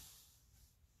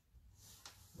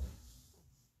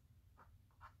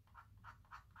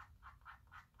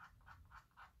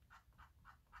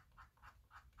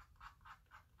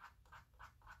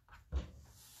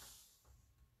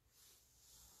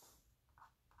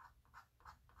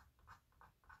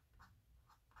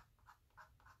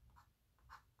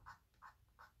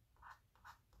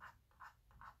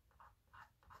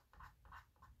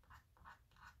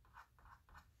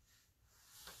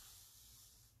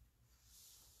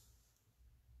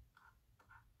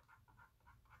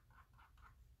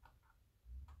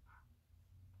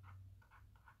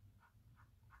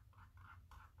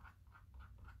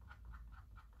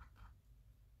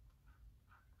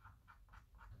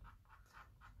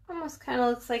 Almost kind of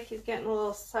looks like he's getting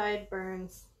little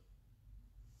sideburns.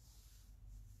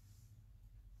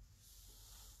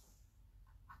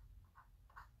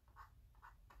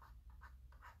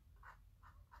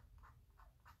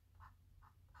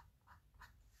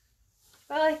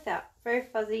 I like that. Very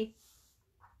fuzzy.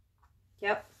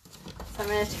 Yep. So I'm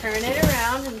going to turn it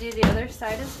around and do the other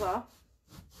side as well.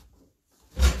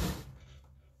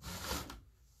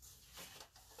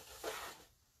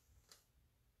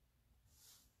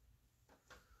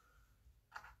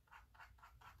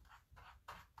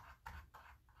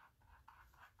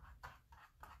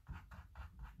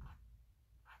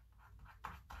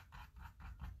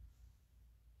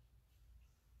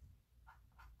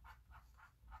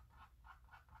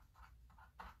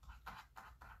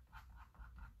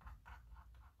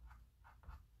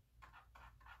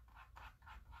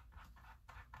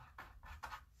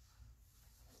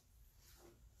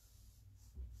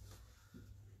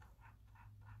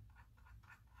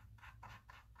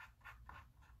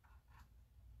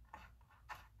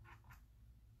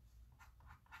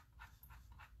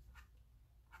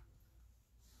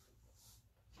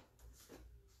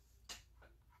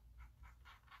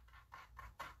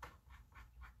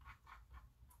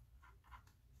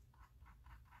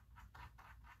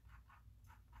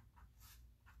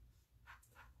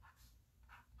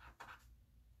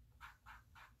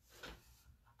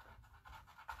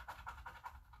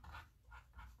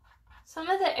 Some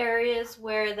of the areas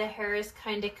where the hair is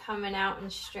kind of coming out in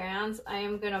strands, I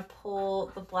am going to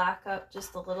pull the black up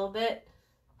just a little bit,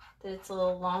 that it's a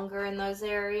little longer in those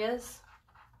areas.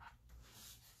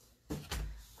 I'm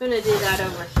going to do that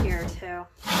over here too.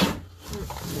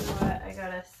 What? I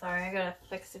gotta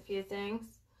fix a few things.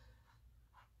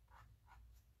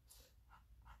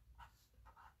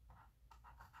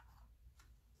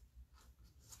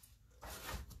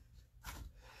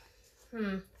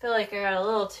 Feel like I got a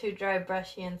little too dry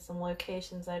brushy in some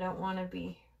locations. I don't want to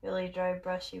be really dry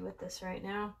brushy with this right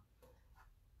now.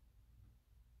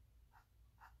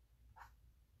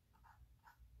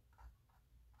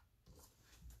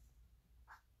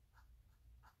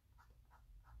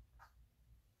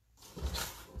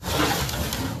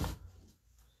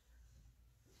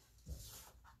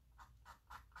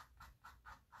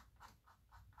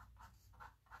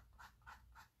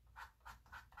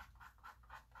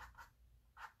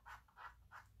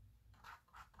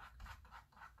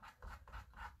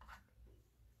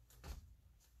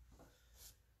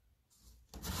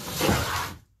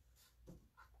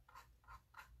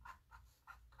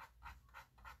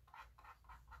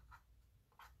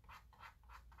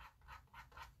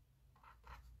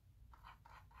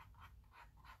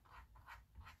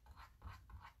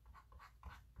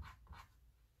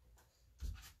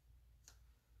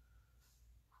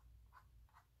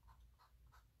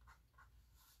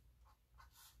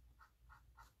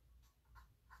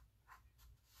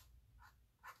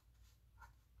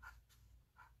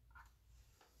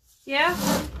 Yeah,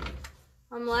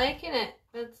 I'm liking it.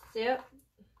 Yep.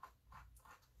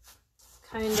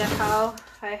 Kind of how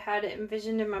I had it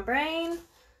envisioned in my brain.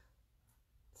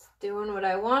 It's doing what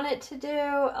I want it to do.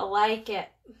 I like it.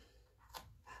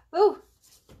 Ooh.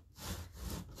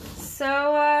 So,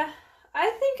 I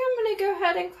think I'm going to go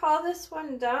ahead and call this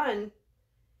one done.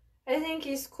 I think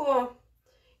he's cool.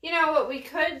 You know what we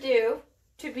could do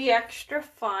to be extra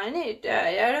fun? I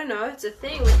don't know, it's a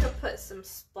thing. We could put some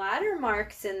splatter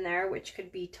marks in there, which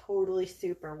could be totally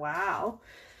super wow.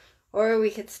 Or we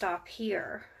could stop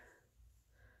here.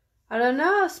 I don't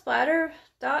know, splatter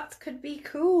dots could be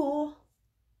cool.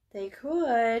 They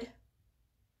could.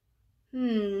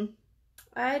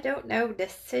 I don't know.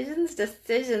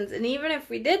 Decisions. And even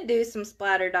if we did do some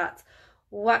splatter dots,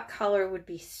 what color would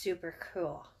be super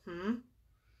cool?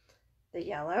 The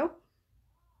yellow?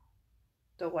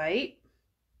 The white?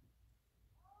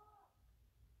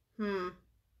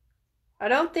 I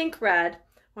don't think red.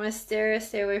 I want to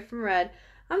stay away from red.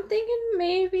 I'm thinking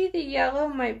maybe the yellow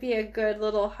might be a good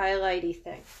little highlighty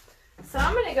thing. So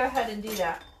I'm going to go ahead and do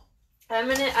that. I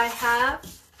have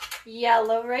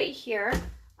yellow right here.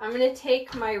 I'm going to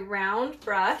take my round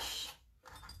brush,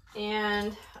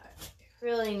 and I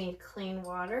really need clean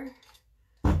water.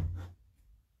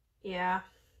 Yeah,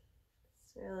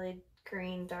 it's really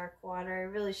green, dark water. I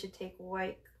really should take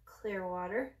white, clear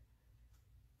water.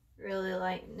 Really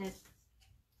lighten it.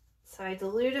 So I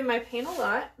diluted my paint a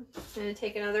lot. I'm going to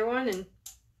take another one and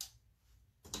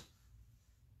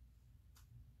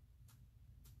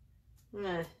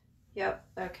yep,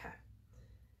 okay.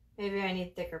 Maybe I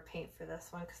need thicker paint for this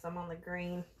one because I'm on the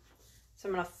green. So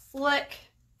I'm going to flick,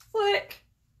 flick,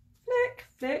 flick,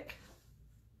 flick,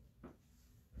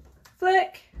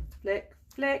 flick, flick,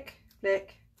 flick,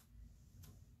 flick.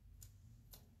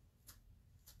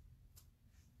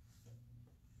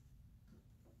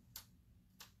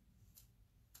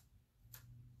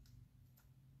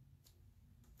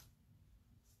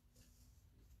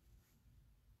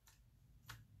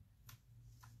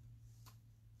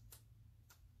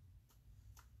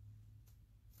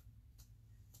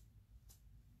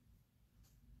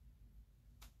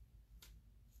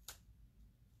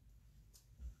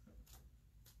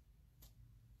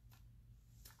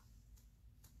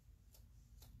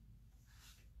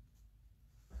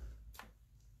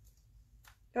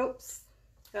 Oops,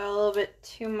 got a little bit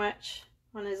too much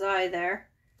on his eye there.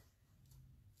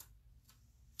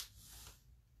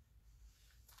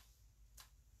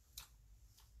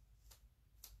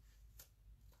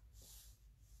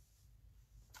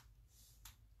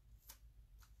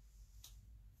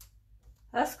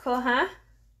 That's cool, huh?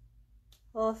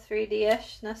 A little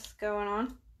 3D-ishness going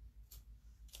on.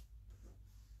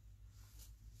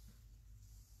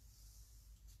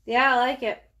 Yeah, I like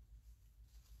it.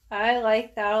 I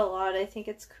like that a lot. I think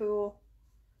it's cool.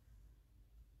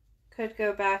 Could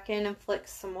go back in and flick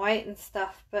some white and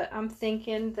stuff, but I'm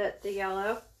thinking that the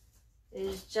yellow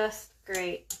is just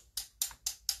great.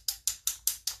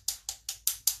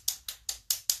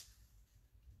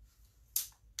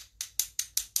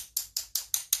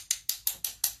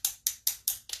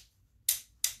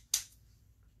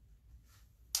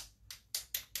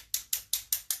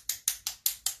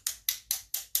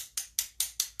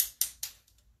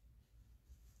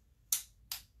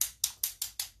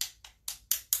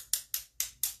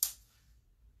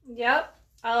 Yep,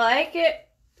 I like it.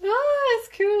 Oh,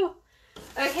 it's cool.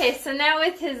 Okay, so now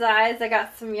with his eyes, I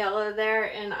got some yellow there,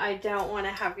 and I don't want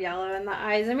to have yellow in the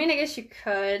eyes. I mean, I guess you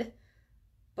could,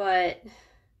 but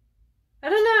I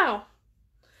don't know.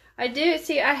 I do,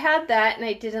 see, I had that, and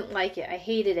I didn't like it. I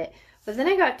hated it. But then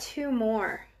I got 2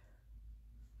 more.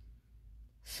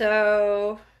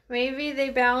 So maybe they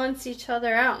balance each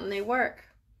other out and they work.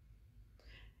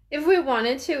 If we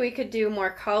wanted to, we could do more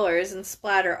colors and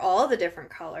splatter all the different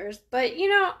colors. But, you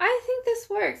know, I think this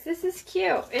works. This is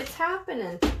cute. It's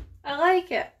happening. I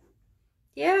like it.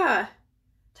 Yeah,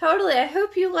 totally. I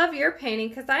hope you love your painting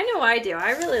because I know I do.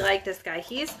 I really like this guy.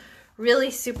 He's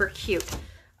really super cute.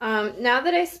 Now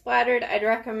that I splattered, I'd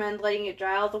recommend letting it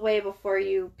dry all the way before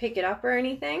you pick it up or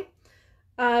anything.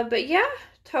 But yeah,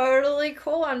 totally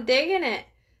cool. I'm digging it.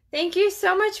 Thank you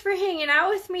so much for hanging out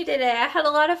with me today. I had a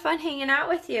lot of fun hanging out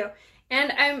with you.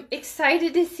 And I'm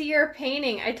excited to see your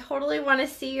painting. I totally want to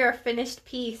see your finished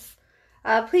piece.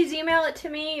 Please email it to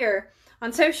me or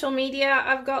on social media.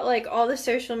 I've got like all the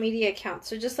social media accounts.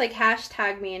 So just like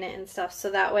hashtag me in it and stuff. So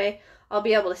that way I'll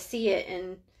be able to see it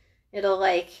and it'll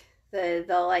like,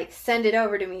 they'll like send it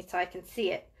over to me so I can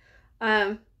see it.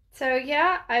 So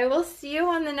yeah, I will see you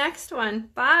on the next one.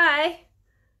 Bye.